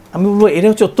 আমি বলবো এটা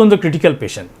হচ্ছে অত্যন্ত ক্রিটিক্যাল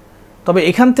পেশেন্ট, তবে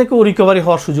এখান থেকেও রিকভারি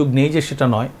হওয়ার সুযোগ নেই যে সেটা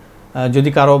নয়। যদি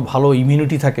কারো ভালো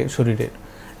ইমিউনিটি থাকে শরীরের,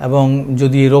 এবং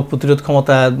যদি রোগ প্রতিরোধ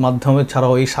ক্ষমতার মাধ্যমে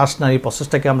ছাড়াও এই শ্বাসনালীর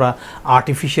প্রসেসটাকে আমরা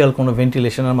আর্টিফিশিয়াল কোনো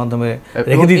ভেন্টিলেশনের মাধ্যমে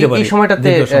রেখে দিতে পারি, এই সময়টাতে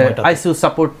আইসিইউ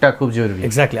সাপোর্টটা খুব জরুরি।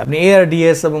 এক্স্যাক্টলি। আপনি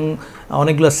ARDS এবং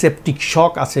অনেকগুলো সেপটিক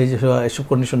শক আছে, যে এসব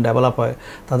কন্ডিশন ডেভেলপ হয়,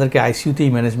 তাদেরকে আইসিইউতেই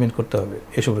ম্যানেজমেন্ট করতে হবে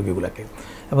এসব রোগীগুলোকে।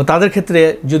 এবং তাদের ক্ষেত্রে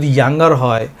যদি ইয়াঙ্গার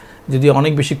হয়, যদি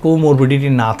অনেক বেশি কোমরবিডিটি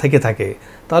না থেকে থাকে,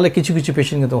 তাহলে কিছু কিছু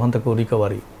পেশেন্ট কিন্তু ওখান থেকে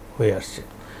রিকভারি হয়ে আসছে।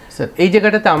 স্যার এই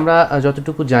জায়গাটাতে আমরা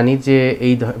যতটুকু জানি যে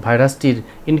এই ভাইরাসটির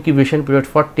ইনকিউবেশন পিরিয়ড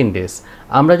 14 ডেজ।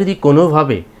 আমরা যদি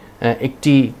কোনোভাবে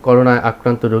একটি করোনা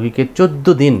আক্রান্ত রোগীকে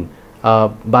 14 দিন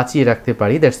বাঁচিয়ে রাখতে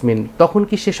পারি, দ্যাটস মিন তখন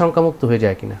কি সে শঙ্কামুক্ত হয়ে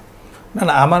যায় কিনা? না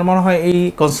না, আমার মনে হয় এই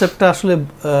কনসেপ্টটা আসলে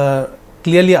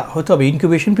ক্লিয়ারলি হতে হবে।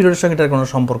 ইনকিউবেশন পিরিয়ডের সঙ্গে এটার কোনো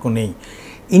সম্পর্ক নেই।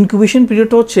 ইনকিউবেশন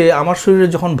পিরিয়ডটা হচ্ছে আমার শরীরে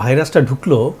যখন ভাইরাসটা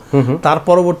ঢুকলো তার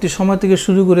পরবর্তী সময় থেকে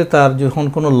শুরু করে তার যখন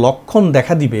কোনো লক্ষণ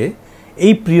দেখা দিবে,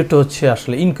 এই পিরিয়ডটা হচ্ছে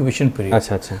আসলে ইনকিউবেশন পিরিয়ড।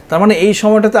 আচ্ছা আচ্ছা, তার মানে এই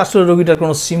সময়টাতে আসলে রোগীটার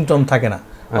কোনো সিমটম থাকে না,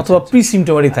 অথবা প্রি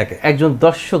সিমটমাটিক থাকে। একজন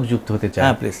দর্শক যুক্ত হতে চায়।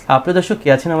 হ্যাঁ প্লিজ। আপনার দর্শক কে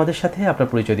আছেন আমাদের সাথে? আপনার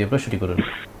পরিচয় দিয়ে প্রশ্নটি করুন।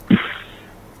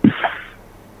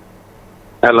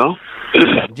 হ্যালো,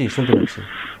 জি শুনতে পাচ্ছি।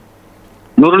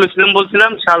 নুরুল ইসলাম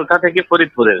বলছিলাম, সালথা থেকে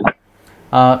ফরিদপুরের।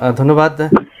 ধন্যবাদ।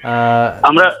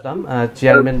 আমরা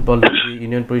চেয়ারম্যান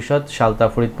ইউনিয়ন পরিষদ সালতা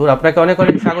ফরিদপুর, আপনাকে অনেক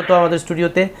অনেক স্বাগত আমাদের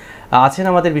স্টুডিওতে। আছেন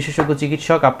আমাদের বিশেষজ্ঞ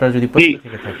চিকিৎসক, আপনার যদি প্রশ্ন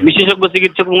থেকে থাকে। বিশেষজ্ঞ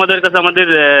চিকিৎসক আমাদের কাছে আমাদের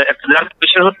একটা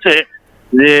বিষয় হচ্ছে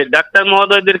যে ডাক্তার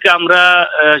মহোদয়দেরকে আমরা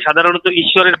সাধারণত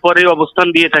ঈশ্বরের পরে অবস্থান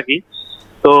দিয়ে থাকি।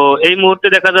 তো এই মুহূর্তে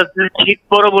দেখা যাচ্ছে শীত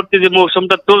পরবর্তী যে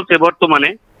মৌসুমটা চলছে বর্তমানে,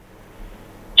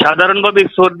 সাধারণভাবে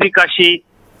সর্দি, কাশি,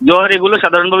 জ্বর এগুলো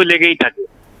সাধারণভাবে লেগেই থাকে।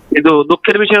 কিন্তু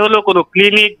দুঃখের বিষয় হলো কোনো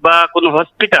ক্লিনিক বা কোনো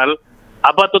হসপিটাল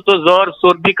আপাতত জ্বর,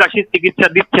 সর্দি, কাশির চিকিৎসা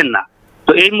দিচ্ছেন না।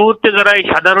 তো এই মুহূর্তে যারা এই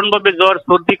সাধারণভাবে জ্বর,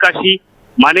 সর্দি, কাশি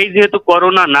মানেই যেহেতু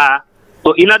করোনা না, তো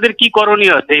ইনাদের কি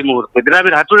করণীয় আছে এই মুহূর্তে?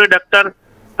 গ্রামের হাতুড়ে ডাক্তার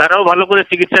তারাও ভালো করে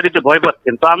চিকিৎসা দিতে ভয়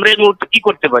পাচ্ছেন। তো আমরা এই মুহূর্তে কি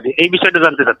করতে পারি, এই বিষয়টা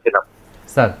জানতে চাচ্ছিলাম।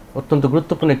 স্যার অত্যন্ত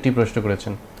গুরুত্বপূর্ণ একটি প্রশ্ন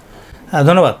করেছেন। হ্যাঁ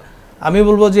ধন্যবাদ। আমি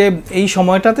বলবো যে এই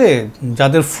সময়টাতে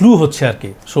যাদের ফ্লু হচ্ছে আর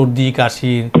কি, সর্দি,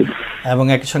 কাশি এবং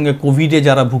একই সঙ্গে কোভিডে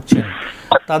যারা ভুগছেন,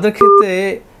 তাদের ক্ষেত্রে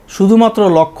শুধুমাত্র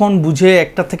লক্ষণ বুঝে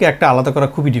একটা থেকে একটা আলাদা করা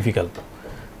খুবই ডিফিকাল্ট।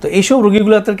 তো এইসব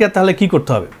রোগীগুলোদেরকে তাহলে কি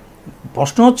করতে হবে?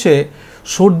 প্রশ্ন হচ্ছে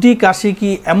সর্দি, কাশি কি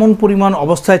এমন পরিমাণ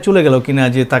অবস্থায় চলে গেল কিনা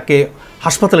যে তাকে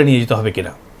হাসপাতালে নিয়ে যেতে হবে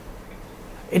কিনা।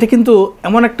 এটা কিন্তু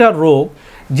এমন একটা রোগ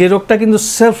যে রোগটা কিন্তু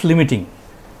সেলফ লিমিটিং,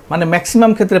 মানে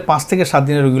ম্যাক্সিমাম ক্ষেত্রে 5 থেকে 7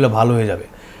 দিনের রোগীগুলো ভালো হয়ে যাবে।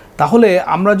 তাহলে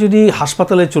আমরা যদি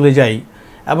হাসপাতালে চলে যাই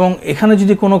এবং এখানে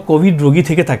যদি কোনো কোভিড রোগী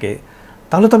থেকে থাকে,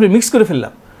 তাহলে তো আপনি মিক্স করে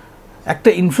ফেললাম। একটা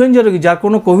ইনফ্লুয়েঞ্জা রোগী যার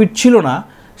কোনো কোভিড ছিল না,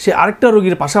 সে আরেকটা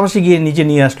রোগীর পাশাপাশি গিয়ে নিজে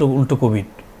নিয়ে আসলো উল্টো কোভিড।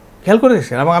 খেয়াল করে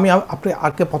দেখছেন? এবং আমি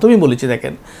আপনি প্রথমেই বলেছি,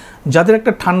 দেখেন যাদের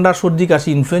একটা ঠান্ডা, সর্দি, কাশি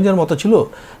ইনফ্লুয়েঞ্জার মতো ছিল,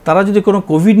 তারা যদি কোনো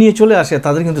কোভিড নিয়ে চলে আসে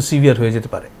তাদের কিন্তু সিভিয়ার হয়ে যেতে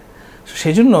পারে।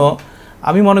 সেই জন্য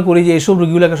আমি মনে করি যে এইসব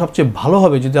রোগীগুলোকে সবচেয়ে ভালো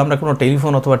হবে যদি আমরা কোনো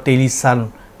টেলিফোন অথবা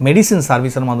মেডিসিন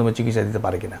সার্ভিসের মাধ্যমে চিকিৎসা দিতে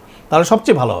পারি কিনা, তাহলে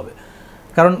সবচেয়ে ভালো হবে।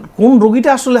 কারণ কোন রোগীটা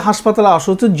আসলে হাসপাতালে আসা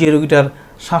হচ্ছে, যে রোগীটার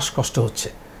শ্বাসকষ্ট হচ্ছে,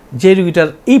 যে রোগীটার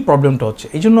এই প্রবলেমটা হচ্ছে।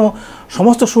 এই জন্য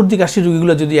সমস্ত সর্দি কাশির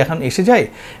রোগীগুলো যদি এখন এসে যায়,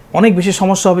 অনেক বেশি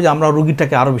সমস্যা হবে যে আমরা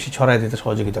রোগীটাকে আরও বেশি ছড়ায় দিতে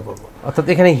সহযোগিতা করবো। অর্থাৎ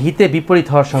এখানে হিতে বিপরীত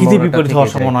হওয়ার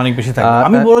সম্ভাবনা অনেক বেশি থাকে।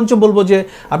 আমি বরঞ্চ বলবো যে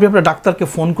আপনি আপনার ডাক্তারকে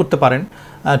ফোন করতে পারেন।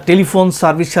 টেলিফোন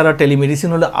সার্ভিস ছাড়া টেলিমেডিসিন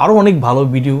হলে আরও অনেক ভালো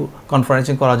ভিডিও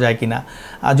কনফারেন্সিং করা যায় কিনা,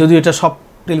 যদিও এটা সব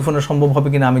টেলিফোনে সম্ভব হবে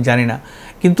কিনা আমি জানি না,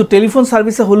 কিন্তু টেলিফোন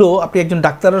সার্ভিসে হলেও আপনি একজন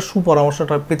ডাক্তারের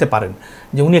সুপরামর্শটা পেতে পারেন,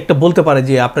 যে উনি একটা বলতে পারে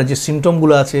যে আপনার যে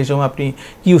সিমটমগুলো আছে এই সময় আপনি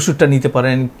কী ওষুধটা নিতে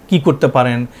পারেন, কি করতে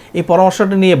পারেন। এই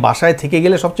পরামর্শটা নিয়ে বাসায় থেকে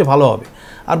গেলে সবচেয়ে ভালো হবে।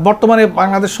 আর বর্তমানে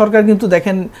বাংলাদেশ সরকার কিন্তু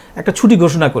দেখেন একটা ছুটি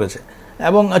ঘোষণা করেছে,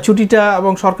 এবং ছুটিটা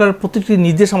এবং সরকারের প্রত্যেকটি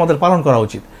নির্দেশ আমাদের পালন করা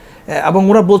উচিত। এবং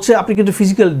ওরা বলছে আপনি কিন্তু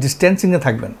ফিজিক্যাল ডিস্ট্যান্সিংয়ে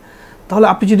থাকবেন। তাহলে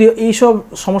আপনি যদি এইসব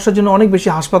সমস্যার জন্য অনেক বেশি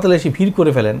হাসপাতালে এসে ভিড়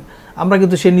করে ফেলেন, আমরা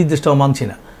কিন্তু সেই নির্দেশটাও মানছি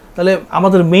না। তাহলে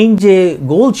আমাদের মেইন যে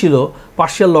গোল ছিল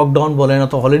পার্শিয়াল লকডাউন বলেন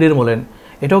অথবা হলিডে বলেন,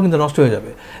 এটাও কিন্তু নষ্ট হয়ে যাবে।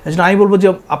 এই জন্য আমি বলবো যে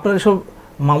আপনার এসব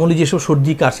মামুলি যেসব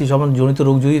সর্দি, কাশি জনিত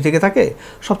রোগ যদি থেকে থাকে,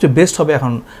 সবচেয়ে বেস্ট হবে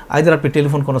এখন আইদার আপনি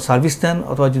টেলিফোন কোনো সার্ভিস দেন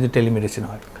অথবা যদি টেলিমেডিসিন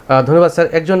হয়। ধন্যবাদ স্যার।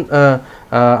 একজন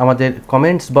আমাদের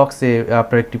কমেন্টস বক্সে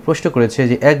আপনার একটি প্রশ্ন করেছে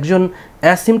যে একজন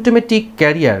অ্যাসিমটোমেটিক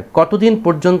ক্যারিয়ার কতদিন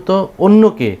পর্যন্ত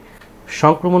অন্যকে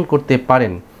সংক্রমণ করতে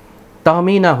পারেন?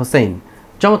 তাহমিনা হোসেন,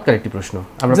 চমৎকার একটি প্রশ্ন,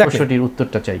 আমরা প্রশ্নটির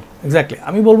উত্তরটা চাই। এক্স্যাক্টলি,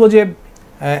 আমি বলবো যে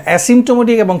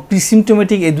অ্যাসিমটোমেটিক এবং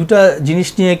প্রিসিমটোমেটিক এই দুটা জিনিস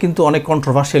নিয়ে কিন্তু অনেক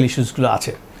কন্ট্রোভার্সিয়াল ইস্যুসগুলো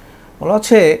আছে। বলা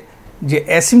হচ্ছে যে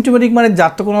অ্যাসিমটোমেটিক মানে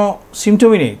যার তো কোনো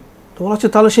সিমটমই নেই, তো বলা হচ্ছে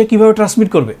তাহলে সে কীভাবে ট্রান্সমিট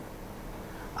করবে।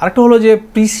 আরেকটা হলো যে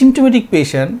প্রিসিমটোমেটিক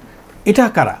পেশেন্ট, এটা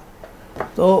কারা?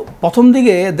 তো প্রথম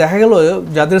দিকে দেখা গেল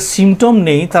যাদের সিমটম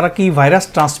নেই তারা কি ভাইরাস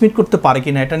ট্রান্সমিট করতে পারে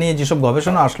কি না, এটা নিয়ে যেসব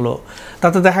গবেষণা আসলো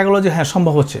তাতে দেখা গেলো যে হ্যাঁ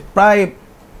সম্ভব হচ্ছে। প্রায়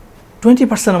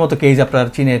 20% মতো কেস আপনার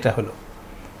চীনে এটা হলো।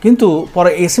 কিন্তু পরে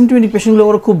অ্যাসিমটোমেটিক পেশেন্টগুলো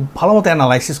ওরা খুব ভালো মতো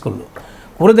অ্যানালাইসিস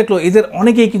করে দেখলো এদের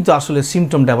অনেকেই কিন্তু আসলে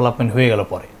সিমটম ডেভেলপমেন্ট হয়ে গেল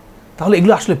পরে। তাহলে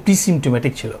এগুলো আসলে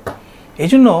প্রিসিমটোমেটিক ছিল। এই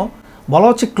জন্য বলা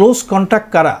হচ্ছে ক্লোজ কন্ট্যাক্ট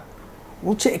কারা,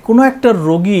 বলছে কোনো একটা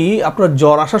রোগী আপনার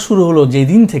জ্বর আসা শুরু হলো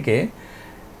যেদিন থেকে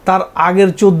তার আগের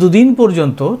 14 দিন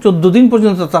পর্যন্ত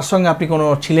তার সঙ্গে আপনি কোনো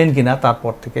ছিলেন কিনা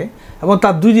তারপর থেকে এবং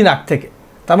তার 2 দিন আগ থেকে,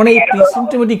 তার মানে এই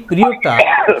প্রিসিমটোমেটিক পিরিয়ডটা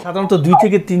সাধারণত 2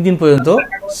 থেকে 3 দিন পর্যন্ত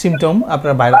সিমটম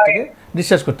আপনার বাইরে থেকে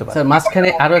ডিসচার্জ করতে পারে। স্যার মাঝখানে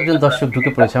আরো একজন দর্শক ঢুকে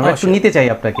পড়েছে, আমরা একটু নিতে চাই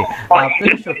আপনাকে।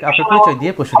 আপনার পরিচয়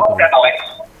দিয়ে প্রশ্ন করুন।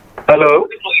 হ্যালো,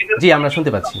 জি আমরা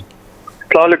শুনতে পাচ্ছি।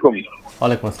 আসসালামু আলাইকুম।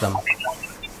 ওয়ালাইকুম আসসালাম।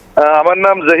 আমার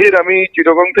নাম জাহির, আমি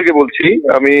চিটাগং থেকে বলছি।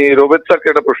 আমি রোবেদ স্যারকে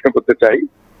একটা প্রশ্ন করতে চাই।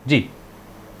 জি,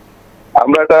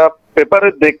 আমরা একটা পেপারে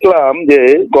দেখলাম যে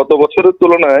গত বছরের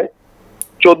তুলনায়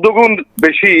 14 গুণ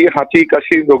বেশি হাঁচি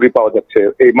কাশি রোগী পাওয়া যাচ্ছে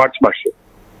এই মার্চ মাসে।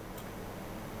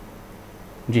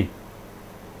 জি,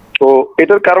 তো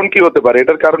এটার কারণ কি হতে পারে?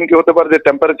 এটার কারণ কি হতে পারে যে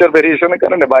টেম্পারেচার ভেরিয়েশনের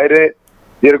কারণে, বাইরে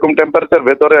যেরকম টেম্পারেচার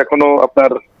ভেতরে এখনো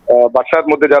আপনার বাসার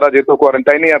মধ্যে যারা যেহেতু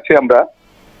কোয়ারেন্টাইনে আছে আমরা,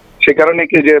 সে কারণে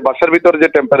কি যে বাসার ভিতরে যে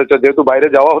টেম্পারেচার, যেহেতু বাইরে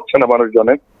যাওয়া হচ্ছে না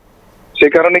মানুষজনের, সে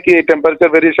কারণে কি এই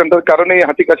টেম্পারেচার ভেরিয়েশনটার কারণে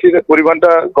হাঁচি কাশির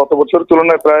পরিমাণটা গত বছরের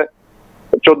তুলনায় প্রায়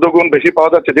 14 গুণ বেশি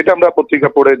পাওয়া যাচ্ছে, যেটা আমরা পত্রিকা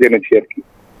পড়ে জেনেছি আর কি।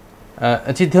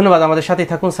 জি ধন্যবাদ, আমাদের সাথেই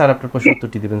থাকুন স্যার, আপনার প্রশ্ন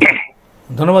উত্তরটি দেবেন।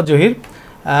 ধন্যবাদ জহির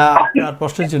আপনার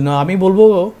প্রশ্নের জন্য। আমি বলবো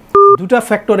দুটা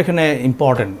ফ্যাক্টর এখানে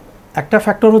ইম্পর্টেন্ট। একটা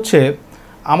ফ্যাক্টর হচ্ছে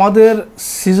আমাদের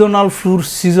সিজনাল ফ্লুর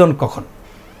সিজন কখন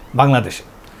বাংলাদেশে।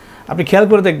 আপনি খেয়াল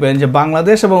করে দেখবেন যে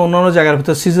বাংলাদেশ এবং অন্যান্য জায়গার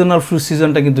ভিতরে সিজনাল ফ্লু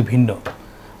সিজনটা কিন্তু ভিন্ন।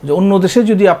 যে অন্য দেশে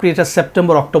যদি আপনি এটা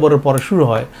সেপ্টেম্বর অক্টোবরের পরে শুরু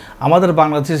হয়, আমাদের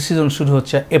বাংলাদেশের সিজন শুরু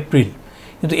হচ্ছে এপ্রিল।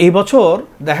 কিন্তু এই বছর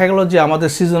দেখা গেল যে আমাদের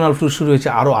সিজনাল ফ্লু শুরু হয়েছে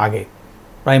আরও আগে,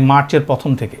 প্রায় মার্চের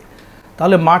প্রথম থেকে।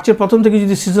 তাহলে মার্চের প্রথম থেকে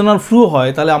যদি সিজনাল ফ্লু হয়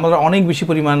তাহলে আমরা অনেক বেশি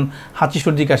পরিমাণ হাঁচি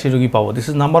সর্দি কাশি রোগী পাবো। দিস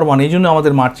ইজ নাম্বার 1, এই জন্য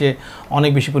আমাদের মার্চে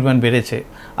অনেক বেশি পরিমাণ বেড়েছে।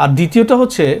 আর দ্বিতীয়টা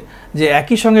হচ্ছে যে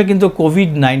একই সঙ্গে কিন্তু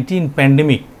কোভিড-19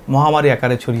 প্যান্ডেমিক মহামারী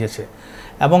আকারে ছড়িয়েছে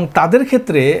এবং তাদের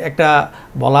ক্ষেত্রে একটা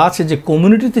বলা আছে যে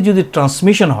কমিউনিটিতে যদি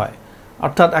ট্রান্সমিশন হয়,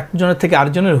 অর্থাৎ একজনের থেকে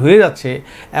আরেকজনের হয়ে যাচ্ছে,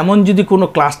 এমন যদি কোনো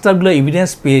ক্লাস্টারগুলো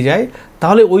এভিডেন্স পেয়ে যায়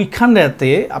তাহলে ওইখানটাতে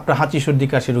আপনার হাঁচি সর্দি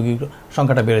কাশি রোগীর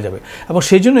সংখ্যাটা বেড়ে যাবে। এবং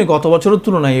সেই জন্যই গত বছরের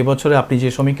তুলনায় এবছরে আপনি যে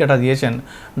সমীক্ষাটা দিয়েছেন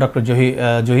ডক্টর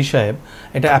জহির সাহেব,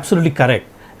 এটা অ্যাবসলিউটলি কারেক্ট।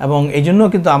 এবং এই জন্য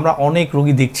কিন্তু আমরা অনেক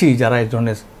রোগী দেখছি যারা এই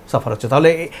ধরনের সাফার হচ্ছে। তাহলে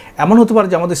এমন হতে পারে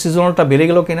যে আমাদের সিজনটা বেড়ে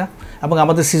গেল কিনা এবং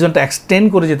আমাদের সিজনটা এক্সটেন্ড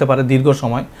করে যেতে পারে দীর্ঘ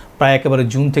সময়, প্রায় একেবারে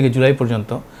জুন থেকে জুলাই পর্যন্ত,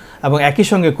 এবং একই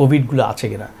সঙ্গে কোভিডগুলো আছে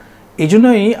কিনা। এই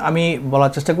জন্যই আমি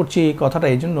বলার চেষ্টা করছি এই কথাটা,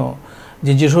 এই জন্য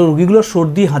যে যেসব রোগীগুলোর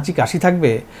সর্দি হাঁচি কাশি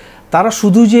থাকবে তারা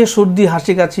শুধু যে সর্দি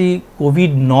হাঁচি কাশি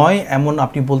কোভিড নয় এমন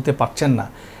আপনি বলতে পারছেন না।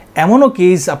 এমনও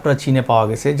কেস আপনার চীনে পাওয়া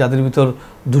গেছে যাদের ভিতর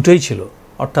দুটোই ছিল,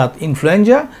 অর্থাৎ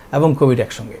ইনফ্লুয়েঞ্জা এবং কোভিড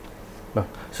একসঙ্গে।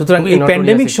 সুতরাং এই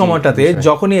প্যান্ডেমিক সময়টাতে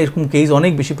যখনই এরকম কেস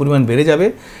অনেক বেশি পরিমাণ বেড়ে যাবে,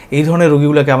 এই ধরনের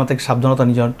রোগীগুলোকে আমাদের সাবধানতা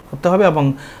নির্ধারণ করতে হবে এবং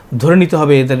ধরে নিতে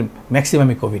হবে এদের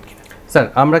ম্যাক্সিমামই কোভিড কিনা। স্যার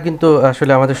আমরা কিন্তু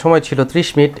আসলে আমাদের সময় ছিল 30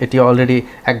 মিনিট, এটি অলরেডি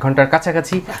 1 ঘন্টার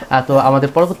কাছাকাছি। তো আমাদের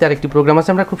পরবর্তী আরেকটি প্রোগ্রাম আছে,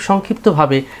 আমরা খুব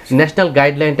সংক্ষিপ্তভাবে ন্যাশনাল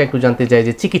গাইডলাইনটা একটু জানতে চাই,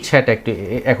 যে চিকিৎসাটা একটু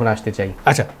এখন আসতে চাই।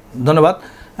 আচ্ছা, ধন্যবাদ।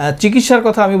 চিকিৎসার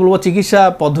কথা আমি বলবো, চিকিৎসা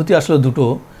পদ্ধতি আসলে দুটো,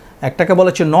 একটাকে বলা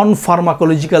হচ্ছে নন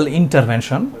ফার্মাকোলজিক্যাল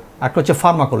ইন্টারভেনশন, একটা হচ্ছে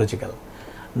ফার্মাকোলজিক্যাল।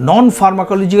 নন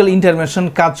ফার্মাকোলজিক্যাল ইন্টারভেনশন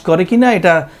কাজ করে কি না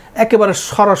এটা একেবারে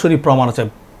সরাসরি প্রমাণ আছে,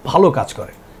 ভালো কাজ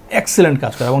করে, এক্সেলেন্ট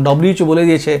কাজ করে। এবং WHO বলে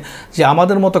দিয়েছে যে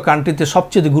আমাদের মতো কান্ট্রিতে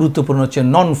সবচেয়ে গুরুত্বপূর্ণ হচ্ছে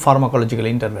নন ফার্মাকোলজিক্যাল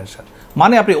ইন্টারভেনশন,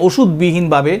 মানে আপনি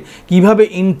ওষুধবিহীনভাবে কীভাবে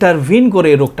ইন্টারভিন করে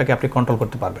এই রোগটাকে আপনি কন্ট্রোল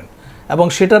করতে পারবেন। এবং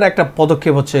সেটার একটা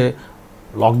পদক্ষেপ হচ্ছে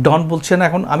লকডাউন বলছেন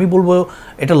এখন, আমি বলবো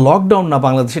এটা লকডাউন না,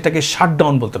 বাংলাদেশ এটাকে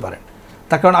শাটডাউন বলতে পারেন।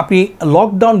 তার কারণ আপনি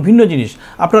লকডাউন ভিন্ন জিনিস,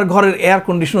 আপনার ঘরের এয়ার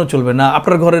কন্ডিশনও চলবে না,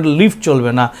 আপনার ঘরের লিফট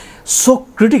চলবে না, সো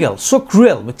ক্রিটিক্যাল, সো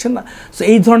ক্রুয়েল, বুঝছেন না। সো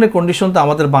এই ধরনের কন্ডিশন তো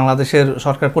আমাদের বাংলাদেশের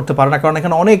সরকার করতে পারে না, কারণ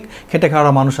এখানে অনেক খেটে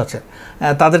খাওয়া মানুষ আছে,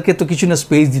 তাদেরকে তো কিছু না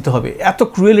স্পেস দিতে হবে, এত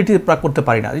ক্রুয়েলিটি করতে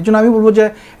পারি না। এই জন্য আমি বলবো যে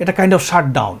এটা কাইন্ড অফ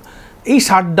শাটডাউন। এই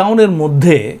শাটডাউনের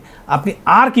মধ্যে আপনি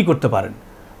আর কি করতে পারেন,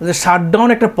 যে শাটডাউন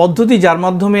একটা পদ্ধতি যার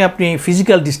মাধ্যমে আপনি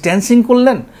ফিজিক্যাল ডিস্ট্যান্সিং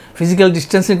করলেন, ফিজিক্যাল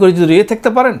ডিস্ট্যান্সিং করে যদি রয়ে থাকতে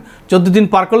পারেন, 14 দিন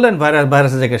পার করলেন,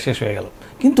 ভাইরাসের জায়গায় শেষ হয়ে গেল।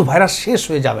 কিন্তু ভাইরাস শেষ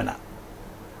হয়ে যাবে না,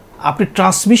 আপনি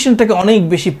ট্রান্সমিশনটাকে অনেক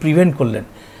বেশি প্রিভেন্ট করলেন,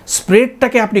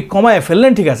 স্প্রেডটাকে আপনি কমায়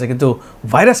ফেললেন, ঠিক আছে, কিন্তু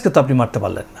ভাইরাসকে তো আপনি মারতে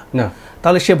পারলেন না।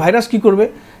 তাহলে সে ভাইরাস কি করবে,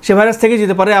 সে ভাইরাস থেকে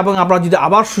যেতে পারে, এবং আপনারা যদি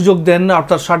আবার সুযোগ দেন,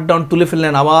 অর্থাৎ শাটডাউন তুলে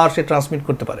ফেললেন, আবার সে ট্রান্সমিট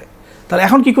করতে পারে। তাহলে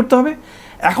এখন কি করতে হবে,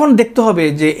 এখন দেখতে হবে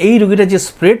যে এই রোগীটা যে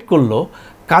স্প্রেড করলো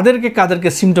কাদেরকে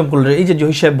সিমটম করলো, এই যে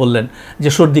জহির সাহেব বললেন যে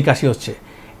সর্দি কাশি হচ্ছে,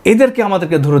 এদেরকে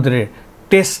আমাদেরকে ধরে ধরে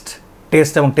টেস্ট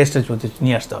এবং টেস্টের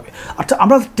নিয়ে আসতে হবে। অর্থাৎ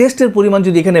আমরা টেস্টের পরিমাণ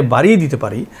যদি এখানে বাড়িয়ে দিতে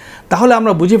পারি তাহলে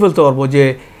আমরা বুঝে ফেলতে পারবো যে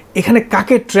এখানে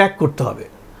কাকে ট্র্যাক করতে হবে।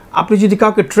 আপনি যদি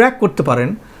কাউকে ট্র্যাক করতে পারেন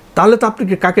তাহলে তো আপনি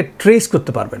কাকে ট্রেস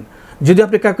করতে পারবেন, যদি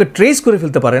আপনি কাউকে ট্রেস করে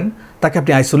ফেলতে পারেন তাকে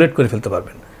আপনি আইসোলেট করে ফেলতে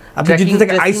পারবেন। আপনি যদি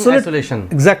তাকে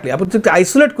এক্স্যাক্টলি আপনি যদি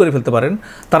আইসোলেট করে ফেলতে পারেন,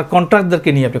 তার কন্ট্রাক্টরকে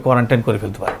নিয়ে আপনি কোয়ারেন্টাইন করে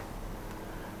ফেলতে পারেন।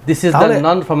 This is the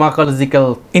non pharmacological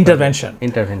intervention.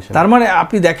 তার মানে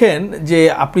আপনি দেখেন যে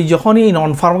আপনি যখনই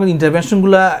নন ফার্মাকোলজিক্যাল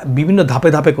ইন্টারভেনশনগুলো বিভিন্ন ধাপে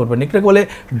ধাপে করবেন, এটাকে বলে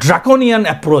ড্রাকোনিয়ান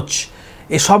অ্যাপ্রোচ,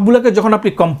 এই সবগুলোকে যখন আপনি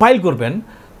কম্পাইল করবেন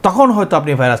তখন হয়তো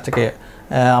আপনি ভাইরাসটাকে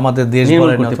আমাদের দেশ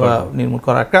বলেন অথবা নির্মূল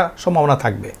করার একটা সম্ভাবনা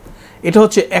থাকবে। এটা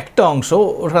হচ্ছে একটা অংশ,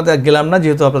 ওটাতে গেলাম না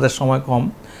যেহেতু আপনাদের সময় কম।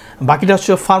 বাকিটা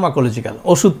হচ্ছে ফার্মাকোলজিক্যাল,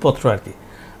 ওষুধপত্র আর কি।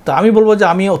 তো আমি বলবো যে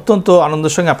আমি অত্যন্ত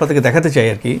আনন্দের সঙ্গে আপনাদেরকে দেখাতে চাই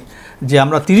আর কি যে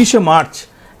আমরা 30শে মার্চ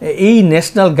এই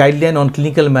national guideline on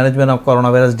clinical management of corona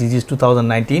virus disease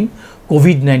 2019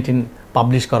 COVID-19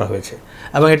 publish করা হয়েছে,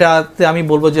 এবং এটাতে আমি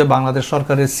বলবো যে বাংলাদেশ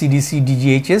সরকারের সিডিসি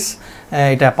ডিজিএইচএস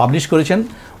এটা পাবলিশ করেছেন,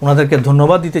 ওনাদেরকে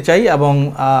ধন্যবাদ দিতে চাই। এবং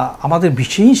আমাদের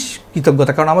বিশেষ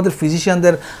কৃতজ্ঞতা, কারণ আমাদের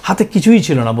ফিজিশিয়ানদের হাতে কিছুই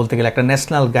ছিল না বলতে গেলে। একটা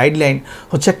ন্যাশনাল গাইডলাইন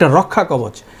হচ্ছে একটা রক্ষা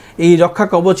কবচ, এই রক্ষা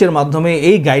কবচের মাধ্যমে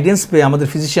এই গাইডেন্স পেয়ে আমাদের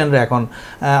ফিজিশিয়ানরা এখন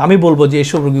আমি বলবো যে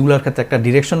এইসব রোগীগুলোর ক্ষেত্রে একটা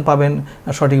ডিরেকশন পাবেন,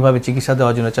 সঠিকভাবে চিকিৎসা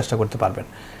দেওয়ার জন্য চেষ্টা করতে পারবেন।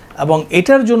 এবং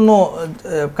এটার জন্য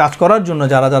কাজ করার জন্য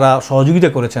যারা যারা সহযোগিতা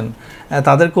করেছেন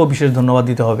তাদেরকেও বিশেষ ধন্যবাদ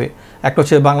দিতে হবে। একটা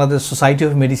হচ্ছে বাংলাদেশ সোসাইটি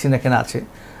অফ মেডিসিন এখানে আছে,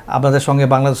 আপনাদের সঙ্গে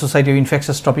Bangladesh society of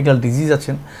infectious tropical disease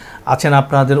আছেন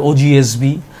আপনাদের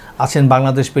ওজিএসবি আছেন,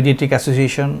 বাংলাদেশ পেডিয়াট্রিক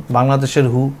অ্যাসোসিয়েশন, বাংলাদেশের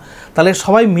হু, তাহলে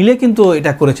সবাই মিলে কিন্তু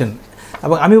এটা করেছেন।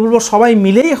 এবং আমি বলবো সবাই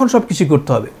মিলেই এখন সব কিছু করতে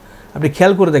হবে। আপনি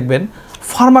খেয়াল করে দেখবেন,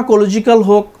 ফার্মাকোলজিক্যাল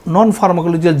হোক নন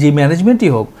ফার্মাকোলজিক্যাল যে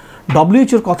ম্যানেজমেন্টই হোক,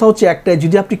 ডব্লিউএইচওর কথা হচ্ছে একটাই,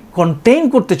 যদি আপনি কন্টেইন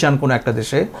করতে চান কোনো একটা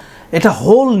দেশে, এটা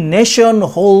whole nation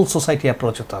whole society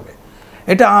approach হতে হবে।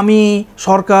 এটা আমি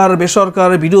সরকার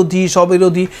বেসরকার বিরোধী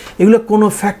স্ববিরোধী এগুলো কোনো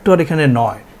ফ্যাক্টর এখানে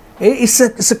নয়, it's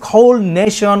a whole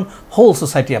nation whole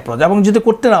society approach. এবং যদি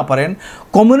করতে না পারেন,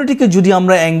 কমিউনিটিকে যদি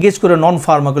আমরা এঙ্গেজ করে নন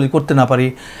ফার্মাকোলজি করতে না পারি,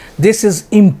 this is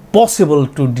impossible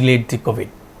to delete the Covid,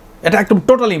 এটা একদম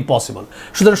টোটালি ইম্পসিবল।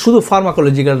 সুতরাং শুধু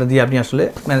ফার্মাকোলজিক্যালটা দিয়ে আপনি আসলে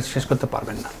ম্যানেজ শেষ করতে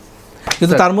পারবেন না।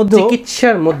 কিন্তু তার মধ্যে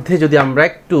চিকিৎসার মধ্যে যদি আমরা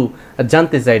একটু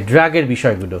জানতে চাই ড্রাগের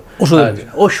বিষয়গুলো,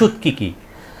 ওষুধ কি কি?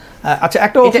 আচ্ছা,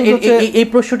 একটা এই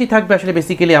প্রশ্নটি থাকবে আসলে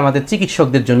বেসিক্যালি আমাদের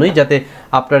চিকিৎসকদের জন্যই, যাতে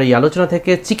আপনার এই আলোচনা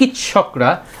থেকে চিকিৎসকরা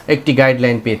একটি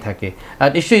গাইডলাইন পেয়ে থাকে। আর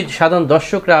নিশ্চয়ই সাধারণ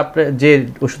দর্শকরা যে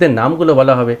ওষুধের নামগুলো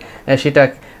বলা হবে সেটা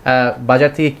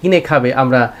বাজার থেকে কিনে খাবে,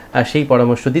 আমরা সেই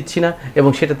পরামর্শ দিচ্ছি না এবং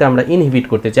সেটাতে আমরা ইনহিবিট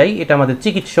করতে চাই। এটা আমাদের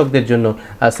চিকিৎসকদের জন্য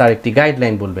স্যার একটি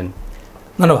গাইডলাইন বলবেন।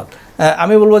 ধন্যবাদ।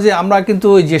 আমি বলবো যে আমরা কিন্তু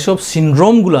যেসব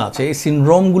সিনড্রোমগুলো আছে এই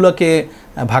সিনড্রোমগুলোকে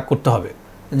ভাগ করতে হবে,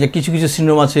 যে কিছু কিছু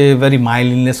সিনড্রোম আছে ভেরি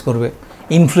মাইল্ড ইলনেস করবে,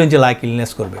 ইনফ্লুয়েঞ্জা লাইক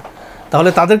ইলনেস করবে, তাহলে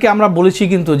তাদেরকে আমরা বলেছি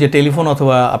কিন্তু যে টেলিফোন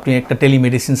অথবা আপনি একটা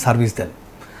টেলিমেডিসিন সার্ভিস দেন।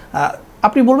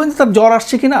 আপনি বলবেন যে তার জ্বর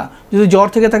আসছে কি না, যদি জ্বর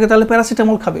থেকে থাকে তাহলে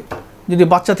প্যারাসিটামল খাবে, যদি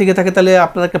বাচ্চা থেকে থাকে তাহলে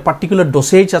আপনার একটা পার্টিকুলার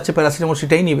ডোসেজ আছে প্যারাসিটামল,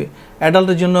 সেটাই নেবে।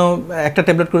 অ্যাডাল্টের জন্য একটা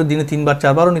ট্যাবলেট করে দিনে 3 বার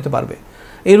 4 বারও নিতে পারবে।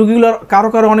 এই রোগীগুলোর কারো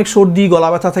কারো অনেক সর্দি গলা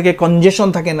ব্যথা থাকে, কনজেশন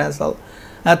থাকে ন্যাসাল,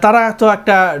 তারা তো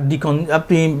একটা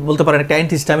আপনি বলতে পারেন একটা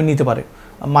অ্যান্টিহিস্টামিন নিতে পারে।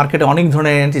 মার্কেটে অনেক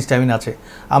ধরনের অ্যান্টিহিস্টামিন আছে,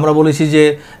 আমরা বলেছি যে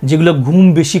যেগুলো ঘুম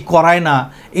বেশি করায় না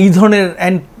এই ধরনের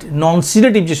নন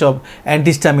সিডেটিভ যেসব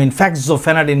অ্যান্টিহিস্টামিন,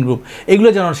 ফ্যাক্সোফেনাডিন গ্রুপ, এগুলো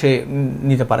যেন সে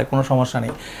নিতে পারে, কোনো সমস্যা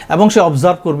নেই। এবং সে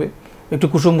অবজার্ভ করবে, একটু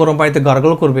কুসুম গরম পানিতে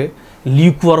গার্গল করবে,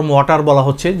 লিউকওয়ার্ম ওয়াটার বলা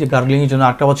হচ্ছে যে গার্গলিংয়ের জন্য,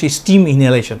 একটা হচ্ছে স্টিম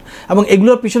ইনহেলেশন। এবং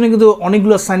এগুলোর পিছনে কিন্তু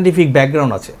অনেকগুলো সায়েন্টিফিক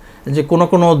ব্যাকগ্রাউন্ড আছে, যে কোনো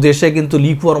কোনো দেশে কিন্তু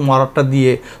লিউকওয়ার্ম ওয়াটারটা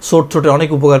দিয়ে সোর থ্রোটে অনেক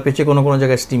উপকার পেয়েছে, কোনো কোনো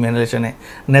জায়গায় স্টিম ইনহেলেশনে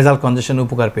নেজাল কনজেশনে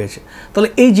উপকার পেয়েছে। তাহলে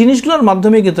এই জিনিসগুলোর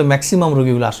মাধ্যমে কিন্তু ম্যাক্সিমাম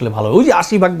রোগীগুলো আসলে ভালো, ওই যে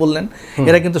 80% বললেন,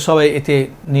 এরা কিন্তু সবাই এতে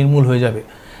নির্মূল হয়ে যাবে।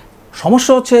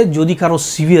 সমস্যা হচ্ছে যদি কারো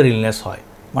সিভিয়ার ইলনেস হয়,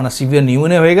 মানে সিভিয়ার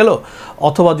নিউমোনিয়া হয়ে গেল,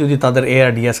 অথবা যদি তাদের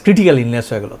ARDS ক্রিটিক্যাল ইলনেস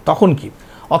হয়ে গেল, তখন কি?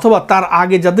 অথবা তার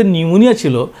আগে যাদের নিউমোনিয়া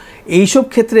ছিল, এইসব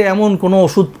ক্ষেত্রে এমন কোনো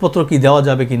ওষুধপত্র কি দেওয়া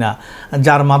যাবে কি না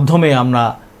যার মাধ্যমে আমরা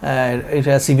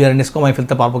এটা সিভিয়ারনেস কমাই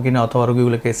ফেলতে পারবো কিনা, অথবা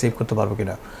রোগীগুলোকে সেভ করতে পারবো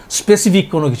কিনা, স্পেসিফিক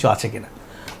কোনো কিছু আছে কিনা,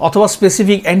 অথবা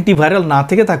স্পেসিফিক অ্যান্টিভাইরাল না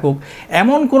থেকে থাকুক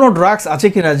এমন কোনো ড্রাগস আছে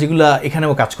কিনা যেগুলো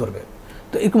এখানেও কাজ করবে।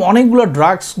 তো এরকম অনেকগুলো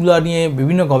ড্রাগসগুলো নিয়ে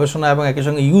বিভিন্ন গবেষণা এবং একই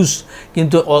সঙ্গে ইউজ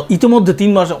কিন্তু ইতিমধ্যে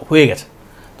 3 মাস হয়ে গেছে।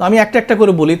 তো আমি একটা একটা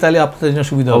করে বলি, তাহলে আপনাদের জন্য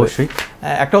সুবিধা হবে। অবশ্যই।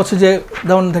 একটা হচ্ছে যে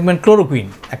যেমন দেখবেন ক্লোরোকুইন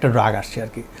একটা ড্রাগ আসছে আর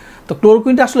কি। তো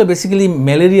ক্লোরোকুইনটা আসলে বেসিক্যালি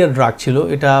ম্যালেরিয়ার ড্রাগ ছিল,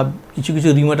 এটা কিছু কিছু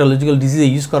রিউমাটোলজিক্যাল ডিজিজে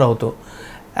ইউজ করা হতো।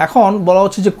 এখন বলা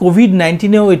হচ্ছে যে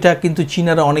কোভিড-19-এও এটা কিন্তু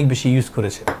চীনারা অনেক বেশি ইউজ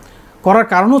করেছে। করার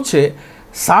কারণ হচ্ছে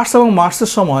সার্স এবং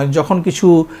মার্সের সময় যখন কিছু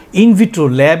ইনভিট্রো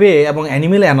ল্যাবে এবং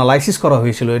অ্যানিমেলে অ্যানালাইসিস করা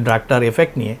হয়েছিল এই ড্রাগটার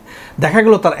এফেক্ট নিয়ে, দেখা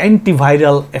গেল তার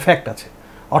অ্যান্টিভাইরাল এফেক্ট আছে।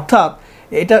 অর্থাৎ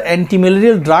এটা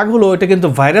অ্যান্টিম্যালেরিয়াল ড্রাগ হলো, এটা কিন্তু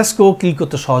ভাইরাসকেও কিল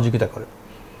করতে সহযোগিতা করে।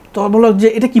 তো বলো যে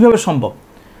এটা কিভাবে সম্ভব?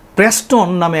 প্রেস্টন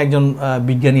নামে একজন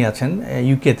বিজ্ঞানী আছেন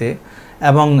ইউকেতে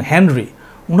এবং হেনরি,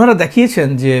 ওনারা দেখিয়েছেন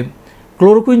যে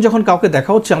ক্লোরোকুইন যখন কাউকে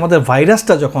দেখা হচ্ছে, আমাদের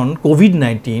ভাইরাসটা যখন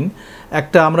কোভিড-19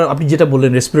 একটা আপনি যেটা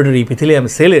বললেন রেসপিরেটরি ইপিথেলিয়াম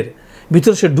সেলের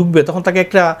ভিতরে সে ঢুকবে, তখন তাকে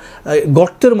একটা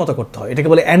গর্তের মতো করতে হয়, এটাকে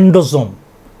বলে অ্যান্ডোজোম।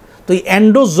 তো এই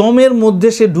অ্যান্ডোজোমের মধ্যে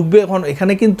সে ঢুকবে, এখন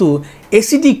এখানে কিন্তু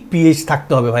অ্যাসিডিক পিএইচ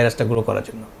থাকতে হবে ভাইরাসটা গ্রো করার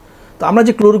জন্য। তো আমরা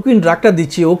যে ক্লোরোকুইন ড্রাগটা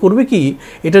দিচ্ছি, ও করবে কি,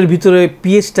 এটার ভিতরে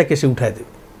পিএইচটাকে সে উঠায়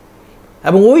দেবে,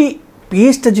 এবং ওই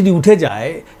পিএইচটা যদি উঠে যায়,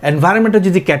 এনভায়রনমেন্টটা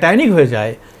যদি ক্যাটায়নিক হয়ে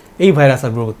যায়, এই ভাইরাস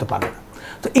আর গ্রো করতে পারে না।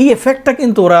 তো এই এফেক্টটা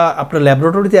কিন্তু ওরা আপনার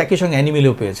ল্যাবরেটরিতে একই সঙ্গে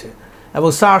অ্যানিমেলেও পেয়েছে, এবং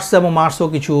সার্স এবং মার্সও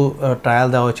কিছু ট্রায়াল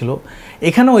দেওয়া হয়েছিল।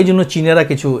 এখানেও এই জন্য চীনেরা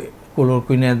কিছু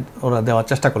ক্লোরোকুইনে ওরা দেওয়ার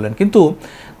চেষ্টা করলেন, কিন্তু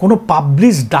কোনো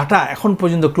পাবলিশ ডাটা এখন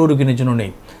পর্যন্ত ক্লোরোকুইনের জন্য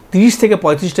নেই। 30 থেকে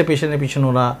 35টা পেশেন্টের পিছনে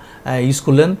ওরা ইউজ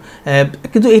করলেন,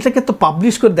 কিন্তু এটাকে তো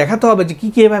পাবলিশ করে দেখাতে হবে যে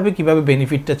কীভাবে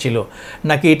বেনিফিটটা ছিল,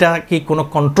 নাকি এটা কি কোনো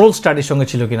কন্ট্রোল স্টাডির সঙ্গে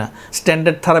ছিল কিনা,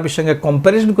 স্ট্যান্ডার্ড থেরাপির সঙ্গে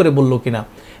কম্প্যারিজন করে বললো কিনা,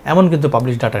 এমন কিন্তু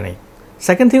পাবলিশ ডাটা নেই।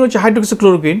 সেকেন্ড থিং হচ্ছে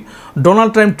হাইড্রোক্সিক্লোরোকুইন।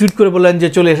 ডোনাল্ড ট্রাম্প টুইট করে বললেন যে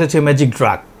চলে এসেছে ম্যাজিক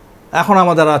ড্রাগ, এখন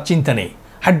আমাদের আর চিন্তা নেই,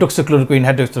 হাইড্রোক্সিক্লোরোকুইন।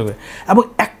 এবং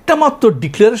একটা মাত্র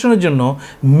ডিক্লারেশনের জন্য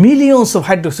মিলিয়নস অফ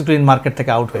হাইড্রোক্সিক্লোরোকুইন মার্কেট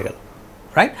থেকে আউট হয়ে গেল,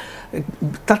 রাইট?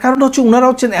 তার কারণ হচ্ছে ওনারা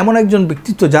হচ্ছেন এমন একজন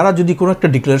ব্যক্তিত্ব যারা যদি কোনো একটা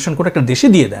ডিক্লারেশন কোনো একটা দেশে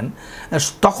দিয়ে দেন,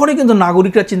 তখনই কিন্তু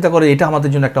নাগরিকরা চিন্তা করে এটা আমাদের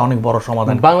জন্য একটা অনেক বড়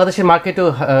সমাধান। বাংলাদেশের মার্কেটেও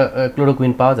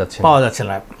ক্লোরোকুইন পাওয়া যাচ্ছে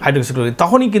না, হাইড্রোক্সিক্লোরোকুইন,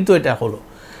 তখনই কিন্তু এটা হলো।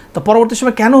 তো পরবর্তী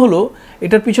সময় কেন হলো,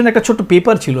 এটার পিছনে একটা ছোট্ট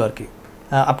পেপার ছিল আর কি।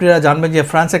 আপনারা জানবেন যে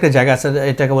ফ্রান্সে একটা জায়গা আছে,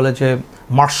 এটাকে বলে যে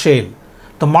মার্শেল।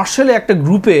 তো মার্শেলে একটা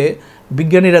গ্রুপে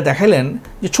বিজ্ঞানীরা দেখালেন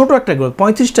যে ছোট একটা গ্রুপ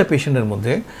 35টা পেশেন্টের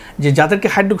মধ্যে যে যাদেরকে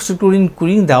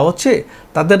হাইড্রোক্সিক্লোরোকুইন দেওয়া হচ্ছে,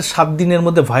 তাদের 7 দিনের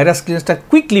মধ্যে ভাইরাস ক্লিয়ারেন্সটা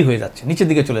কুইকলি হয়ে যাচ্ছে, নিচের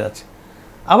দিকে চলে যাচ্ছে।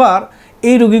 আবার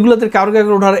এই রোগীগুলোদের কারো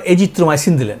ওনারা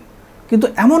এজিথ্রোমাইসিন দিলেন, কিন্তু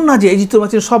এমন না যে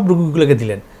এজিথ্রোমাইসিন সব রোগীগুলোকে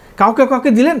দিলেন,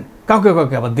 কাউকে দিলেন,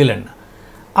 কাউকে আবার দিলেন না।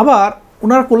 আবার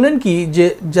ওনারা করলেন কি, যে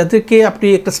যাদেরকে আপনি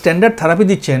একটা স্ট্যান্ডার্ড থেরাপি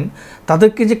দিচ্ছেন,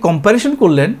 তাদেরকে যে কম্প্যারিজন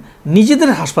করলেন, নিজেদের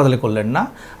হাসপাতালে করলেন না,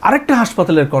 আরেকটা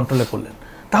হাসপাতালের কন্ট্রোলে করলেন।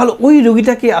 তাহলে ওই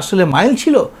রোগীটাকে আসলে মাইল্ড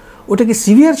ছিল, ওটা কি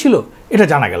সিভিয়ার ছিল, এটা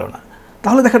জানা গেল না।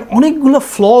 তাহলে দেখেন অনেকগুলো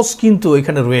ফ্লস কিন্তু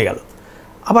এখানে রয়ে গেল।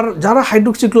 আবার যারা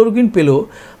হাইড্রোক্সিক্লোরোকুইন পেল,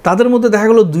 তাদের মধ্যে দেখা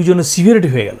গেল 2 জনের সিভিয়ারিটি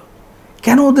হয়ে গেল।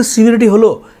 কেন ওদের সিভিয়ারিটি হলো,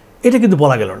 এটা কিন্তু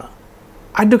বলা গেল না।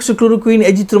 হাইড্রোক্সিক্লোরোকুইন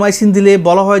এজিথ্রোমাইসিন দিলে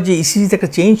বলা হয় যে ইসিজিতে একটা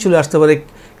চেঞ্জ চলে আসতে পারে,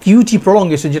 কিউটি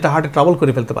প্রলঙ্গেশন, যেটা হার্টে ট্রাবল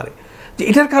করে ফেলতে পারে, যে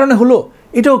এটার কারণে হলো,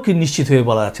 এটাও কি নিশ্চিত হয়ে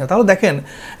বলা যাচ্ছে। তাহলে দেখেন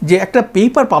যে একটা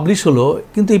পেপার পাবলিশ হলো,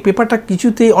 কিন্তু এই পেপারটা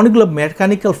কিছুতেই অনেকগুলো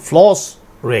মেকানিক্যাল ফ্লস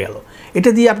রয়ে গেল। এটা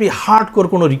দিয়ে আপনি হার্ডকোর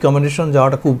কোনো রিকমেন্ডেশন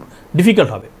যাওয়াটা খুব ডিফিকাল্ট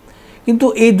হবে। কিন্তু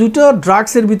এই দুটো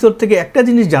ড্রাগসের ভিতর থেকে একটা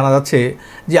জিনিস জানা যাচ্ছে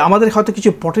যে আমাদের হয়তো কিছু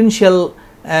পটেনশিয়াল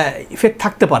ইফেক্ট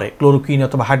থাকতে পারে ক্লোরোকুইন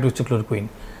অথবা হাইড্রোক্সিক্লোরোকুইন।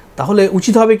 তাহলে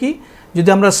উচিত হবে কি, যদি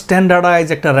আমরা স্ট্যান্ডার্ডাইজ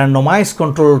একটা র্যান্ডমাইজ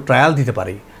কন্ট্রোল ট্রায়াল দিতে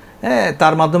পারি,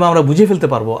 তার মাধ্যমে আমরা বুঝে ফেলতে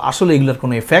পারবো আসলে এগুলোর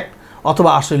কোনো এফেক্ট অথবা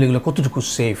আসলে এগুলো কতটুকু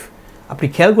সেফ। আপনি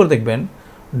খেয়াল করে দেখবেন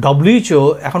WHO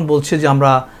এখন বলছে যে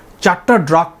আমরা 4টা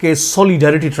ড্রাগকে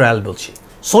সলিডারিটি ট্রায়াল বলছি।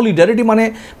 সলিডারিটি মানে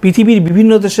পৃথিবীর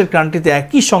বিভিন্ন দেশের কান্ট্রিতে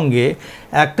একই সঙ্গে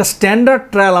একটা স্ট্যান্ডার্ড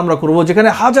ট্রায়াল আমরা করব, যেখানে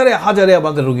হাজারে হাজারে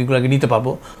আমাদের রোগীগুলোকে নিতে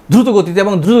পারবো দ্রুত গতিতে,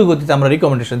 এবং দ্রুত গতিতে আমরা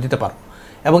রিকমেন্ডেশন দিতে পারবো।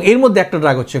 এবং এর মধ্যে একটা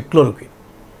ড্রাগ হচ্ছে ক্লোরোকুইন,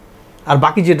 আর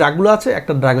বাকি যে ড্রাগগুলো আছে,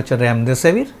 একটা ড্রাগ হচ্ছে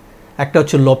রেমডেসিভির, একটা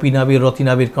হচ্ছে লপিনাভির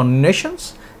রতিনাভির কম্বিনেশনস,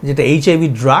 যেটা HIV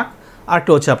ড্রাগ,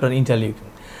 আরেকটা হচ্ছে আপনার ইন্টারলিউকিন।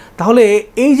 তাহলে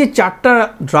এই যে 4টা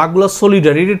ড্রাগগুলো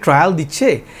সলিডারিটি ট্রায়াল দিচ্ছে,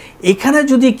 এখানে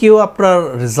যদি কেউ আপনার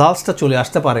রেজাল্টসটা চলে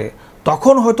আসতে পারে,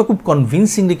 তখন হয়তো খুব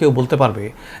কনভিনসিংলি কেউ বলতে পারবে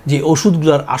যে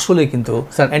ওষুধগুলোর আসলে কিন্তু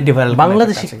অ্যান্টিভাইরাল।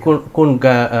 বাংলাদেশে কোন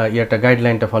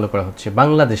গাইডলাইনটা ফলো করা হচ্ছে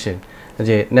বাংলাদেশের,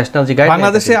 যে ন্যাশনাল যে গাইডলাইন?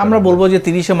 বাংলাদেশে আমরা বলবো যে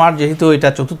 30শে মার্চ যেহেতু এটা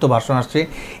 4th ভার্সন আসছে,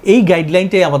 এই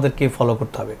গাইডলাইনটাই আমাদেরকে ফলো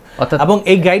করতে হবে। এবং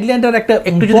এই গাইডলাইনটার একটা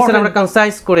একটু যদি স্যার আমরা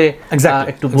কনসাইজ করে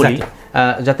একটু বলি,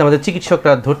 যাতে আমাদের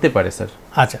চিকিৎসকরা ধরতে পারে স্যার।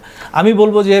 আচ্ছা, আমি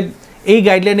বলবো যে এই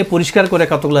গাইডলাইনে পরিষ্কার করে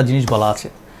কতগুলো জিনিস বলা আছে।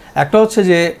 একটা হচ্ছে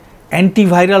যে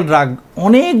অ্যান্টিভাইরাল ড্রাগ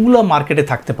অনেকগুলো মার্কেটে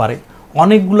থাকতে পারে,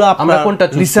 অনেকগুলো আপনার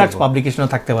রিসার্চ পাবলিকেশনে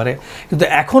থাকতে পারে, কিন্তু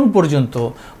এখন পর্যন্ত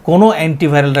কোনো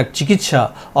অ্যান্টিভাইরাল ড্রাগ চিকিৎসা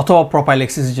অথবা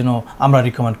প্রোফাইল্যাক্সিসের জন্য আমরা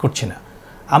রিকমেন্ড করছি না।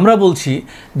 আমরা বলছি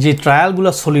যে ট্রায়ালগুলো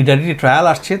সলিডারিটি ট্রায়াল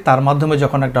আসছে, তার মাধ্যমে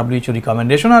যখন একটা WHO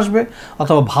রিকমেন্ডেশন আসবে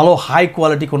অথবা ভালো হাই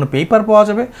কোয়ালিটি কোনো পেপার পাওয়া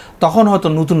যাবে, তখন হয়তো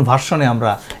নতুন ভার্সনে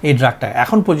আমরা এই ড্রাগটা,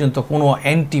 এখন পর্যন্ত কোনো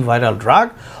অ্যান্টিভাইরাল ড্রাগ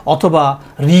অথবা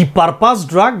রিপারপাস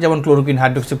ড্রাগ যেমন ক্লোরোকুইন,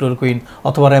 হাইড্রোক্সিক্লোরোকুইন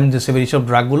অথবা রেমডেসিভির, এইসব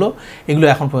ড্রাগগুলো, এগুলো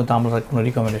এখন পর্যন্ত আমরা কোনো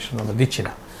রিকমেন্ডেশন আমরা দিচ্ছি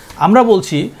না। আমরা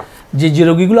বলছি যে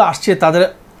রোগীগুলো আসছে তাদের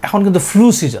এখন কিন্তু ফ্লু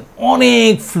সিজন,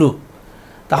 অনেক ফ্লু।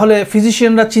 তাহলে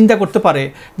ফিজিশিয়ানরা চিন্তা করতে পারে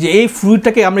যে এই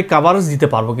ফ্লুটাকে আমরা কাভারেজ দিতে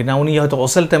পারবো কিনা। উনি হয়তো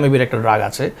ওসেলটামেভির একটা ড্রাগ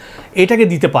আছে, এটাকে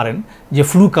দিতে পারেন যে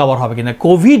ফ্লু কাভার হবে কিনা।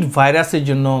 কোভিড ভাইরাসের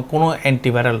জন্য কোনো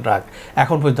অ্যান্টিভাইরাল ড্রাগ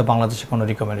এখন পর্যন্ত বাংলাদেশে কোনো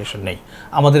রিকমেন্ডেশন নেই।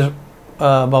 আমাদের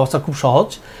ব্যবস্থা খুব সহজ,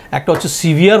 একটা হচ্ছে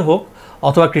সিভিয়ার হোক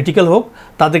অথবা ক্রিটিক্যাল হোক,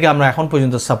 তাদেরকে আমরা এখন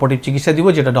পর্যন্ত সাপোর্টিভ চিকিৎসা দিব,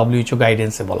 যেটা WHO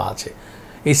গাইডেন্সে বলা আছে।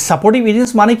 এই সাপোর্টিভ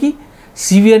এজেন্টস মানে কি?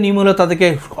 সিভিয়ার নিউমোনিয়া তাদেরকে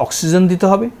অক্সিজেন দিতে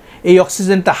হবে, এই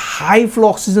অক্সিজেনটা হাই ফ্লো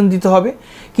অক্সিজেন দিতে হবে,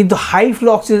 কিন্তু হাই ফ্লো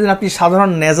অক্সিজেন আপনি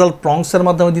সাধারণ নেজাল প্রংসের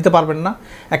মাধ্যমে দিতে পারবেন না।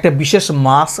 একটা বিশেষ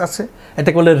মাস্ক আছে,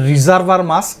 এটাকে বলে রিজার্ভার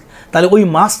মাস্ক। তাহলে ওই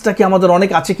মাস্কটা কি আমাদের অনেক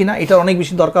আছে কিনা, এটার অনেক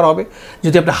বেশি দরকার হবে।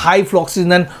 যদি আপনি হাই ফ্লো অক্সিজেন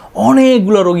দেন,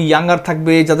 অনেকগুলো রোগী ইয়াঙ্গার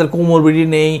থাকবে যাদের কোমরবিডি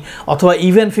নেই, অথবা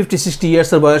ইভেন 50-60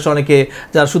 ইয়ার্সের বয়সে অনেকে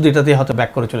যারা শুধু এটাতে হয়তো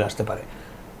ব্যাক করে চলে আসতে পারে।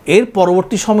 এর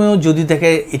পরবর্তী সময়েও যদি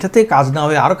দেখে এটাতে কাজ না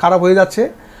হয়ে আরও খারাপ হয়ে যাচ্ছে,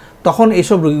 তখন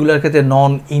এইসব রোগীগুলোর ক্ষেত্রে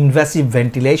নন ইনভ্যাসিভ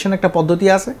ভেন্টিলেশন একটা পদ্ধতি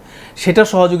আছে, সেটা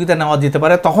সহযোগিতা নেওয়া যেতে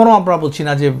পারে। তখনও আমরা বলছি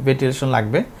না যে ভেন্টিলেশন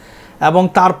লাগবে, এবং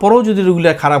তারপরেও যদি রোগীগুলো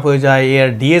খারাপ হয়ে যায়,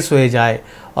 ARDS হয়ে যায়,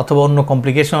 অথবা অন্য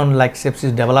কমপ্লিকেশন লাইক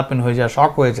সেপসিস ডেভেলপমেন্ট হয়ে যায়,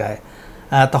 শক হয়ে যায়,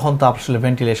 তখন তো আসলে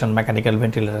ভেন্টিলেশন, মেকানিক্যাল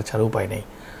ভেন্টিলেটর ছাড়া উপায় নেই।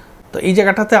 তো এই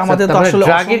জায়গাটাতে আমাদের তো আসলে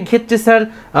ড্রাগের ক্ষেত্রে স্যার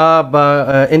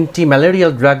অ্যান্টি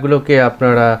ম্যালেরিয়াল ড্রাগগুলোকে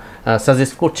আপনারা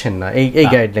সাজেস্ট করছেন না এই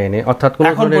গাইডলাইনে, অর্থাৎ কোন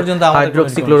ধরনের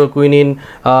হাইড্রোক্সিক্লোরোকুইনিন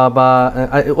বা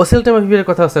ওসেলটামাভিরের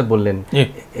কথা স্যার বললেন,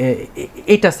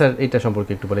 এটা স্যার এটা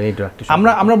সম্পর্কে একটু বলেন। এই ড্রাগটি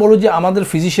আমরা বলবো যে আমাদের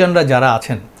ফিজিশিয়ানরা যারা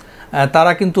আছেন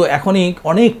তারা কিন্তু এখনই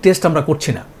অনেক টেস্ট আমরা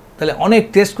করছি না। তাহলে অনেক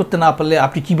টেস্ট করতে না পারলে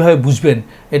আপনি কিভাবে বুঝবেন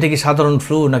এটা কি সাধারণ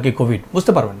ফ্লু নাকি কোভিড?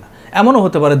 বুঝতে পারবেন না। এমনও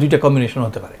হতে পারে, দুইটা কম্বিনেশন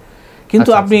হতে পারে।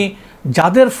 কিন্তু আপনি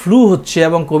যাদের ফ্লু হচ্ছে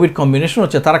এবং কোভিড কম্বিনেশন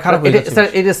হচ্ছে তারা খারাপ হয়ে যাচ্ছে। স্যার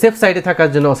এই যে সেফ সাইডে থাকার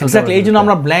জন্য, এক্স্যাক্টলি এই জন্য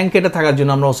আমরা ব্ল্যাঙ্কেটে থাকার জন্য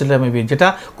আমরা ওসেলটামাইভির, যেটা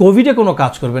কোভিডে কোনো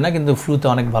কাজ করবে না কিন্তু ফ্লুতে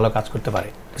অনেক ভালো কাজ করতে পারে।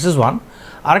 This is one.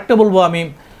 আরেকটা বলবো আমি,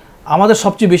 আমাদের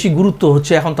সবচেয়ে বেশি গুরুত্ব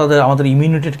হচ্ছে এখন আমাদের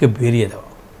ইমিউনিটিকে বেরিয়ে দেওয়া।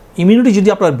 ইমিউনিটি যদি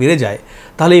আপনার বেড়ে যায়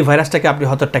তাহলে এই ভাইরাসটাকে আপনি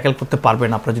হয়তো ট্যাকেল করতে পারবেন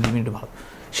আপনার যদি ইমিউনিটি ভালো।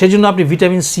 সেজন্য আপনি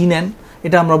ভিটামিন সি নেন,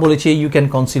 এটা আমরা বলেছি ইউ ক্যান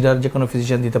কনসিডার, যে কোনো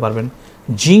ফিজিশিয়ান দিতে পারবেন।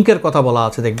 জিঙ্কের কথা বলা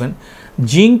আছে, দেখবেন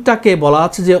জিঙ্কটাকে বলা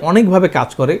আছে যে অনেকভাবে কাজ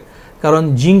করে, কারণ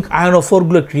জিঙ্ক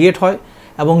আয়নোফোরগুলো ক্রিয়েট হয়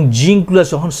এবং জিঙ্কগুলো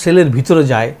যখন সেলের ভিতরে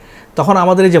যায় তখন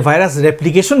আমাদের এই যে ভাইরাস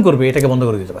রেপ্লিকেশন করবে এটাকে বন্ধ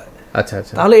করে দিতে পারে। আচ্ছা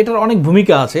আচ্ছা, তাহলে এটার অনেক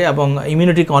ভূমিকা আছে এবং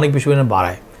ইমিউনিটিকে অনেক বেশি পরিমাণে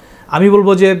বাড়ায়। আমি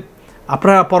বলবো যে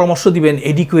আপনারা পরামর্শ দিবেন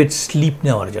এডিকুয়েট স্লিপ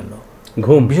নেওয়ার জন্য,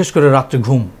 ঘুম, বিশেষ করে রাত্রে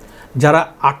ঘুম। যারা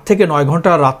 8 থেকে 9 ঘন্টা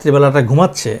রাত্রিবেলাটা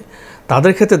ঘুমাচ্ছে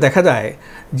তাদের ক্ষেত্রে দেখা যায়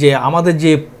যে আমাদের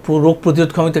যে রোগ প্রতিরোধ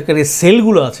ক্ষমতাকারী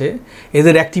সেলগুলো আছে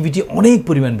এদের অ্যাক্টিভিটি অনেক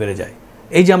পরিমাণ বেড়ে যায়।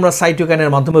 এই যে আমরা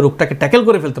সাইটোকাইনের মাধ্যমে রোগটাকে ট্যাকেল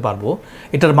করে ফেলতে পারবো,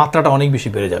 এটার মাত্রাটা অনেক বেশি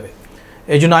বেড়ে যাবে।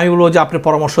 এই জন্য আমি বলবো যে আপনি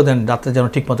পরামর্শ দেন রাত্রে যেন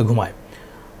ঠিকমতো ঘুমায়।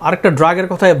 আরেকটা ড্রাগের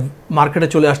কথায় মার্কেটে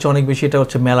চলে আসছে অনেক বেশি, এটা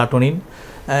হচ্ছে মেলাটোনিন।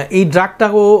 এই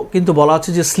ড্রাগটাও কিন্তু বলা আছে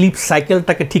যে স্লিপ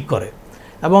সাইকেলটাকে ঠিক করে।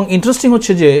 এবং ইন্টারেস্টিং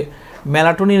হচ্ছে যে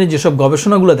মেলাটোনিনের যেসব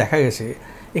গবেষণাগুলো দেখা গেছে,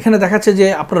 এখানে দেখাচ্ছে যে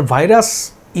আপনার ভাইরাস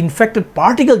ইনফেক্টেড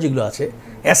পার্টিকেল যেগুলো আছে,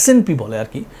 SNP বলে আর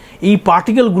কি, এই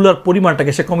পার্টিকেলগুলোর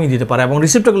পরিমাণটাকে সে কমিয়ে দিতে পারে এবং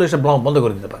রিসেপ্টরগুলো সে বন্ধ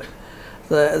করে দিতে পারে।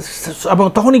 এবং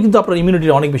তখনই কিন্তু আপনার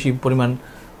ইমিউনিটির অনেক বেশি পরিমাণ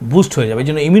বুস্ট হয়ে যাবে। এই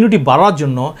জন্য ইমিউনিটি বাড়ার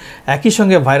জন্য, একই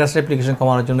সঙ্গে ভাইরাস রেপ্লিকেশন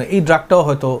কমানোর জন্য এই ড্রাগটাও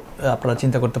হয়তো আপনারা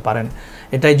চিন্তা করতে পারেন।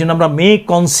 এটাই জন্য আমরা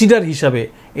কনসিডার হিসাবে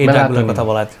এই ড্রাগগুলোর কথা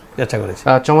বলার চেষ্টা করেছি।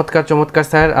 চমৎকার চমৎকার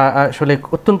স্যার, আসলে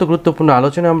অত্যন্ত গুরুত্বপূর্ণ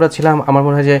আলোচনা আমরা ছিলাম। আমার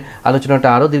মনে হয় যে আলোচনাটা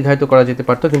আরও দীর্ঘায়িত করা যেতে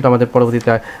পারতো, কিন্তু আমাদের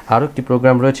পরবর্তীতে আরও একটি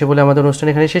প্রোগ্রাম রয়েছে বলে আমাদের অনুষ্ঠান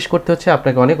এখানে শেষ করতে হচ্ছে।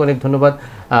 আপনাকে অনেক অনেক ধন্যবাদ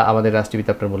আমাদের রাজ টিভিতে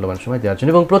আপনার মূল্যবান সময় দেওয়ার জন্য,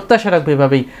 এবং প্রত্যাশা রাখবো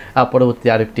এভাবেই পরবর্তী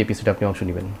আরেকটি এপিসোডে আপনি অংশ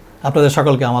নেবেন। আপনাদের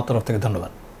সকলকে আমার তরফ থেকে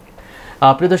ধন্যবাদ।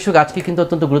 প্রিয় দর্শক, আজকে কিন্তু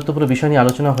অত্যন্ত গুরুত্বপূর্ণ বিষয় নিয়ে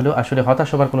আলোচনা হলো। আসলে হতাশ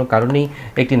হবার কোনো কারণ নেই,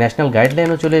 একটি ন্যাশনাল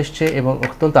গাইডলাইনও চলে এসছে এবং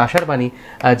অত্যন্ত আশার বাণী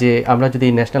যে আমরা যদি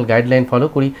এই ন্যাশনাল গাইডলাইন ফলো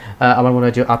করি, আমার মনে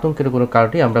হয় যে আতঙ্কের কোনো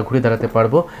কারণেই আমরা ঘুরে দাঁড়াতে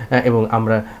পারবো এবং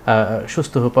আমরা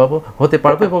সুস্থ হতে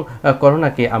পারবো এবং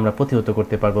করোনাকে আমরা প্রতিহত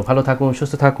করতে পারবো। ভালো থাকুন,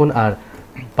 সুস্থ থাকুন, আর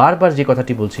বারবার যে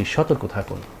কথাটি বলছি, সতর্ক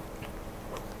থাকুন।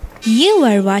 You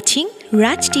are watching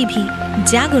Raj TV,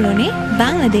 Jagorone,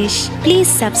 Bangladesh. Please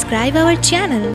subscribe our channel.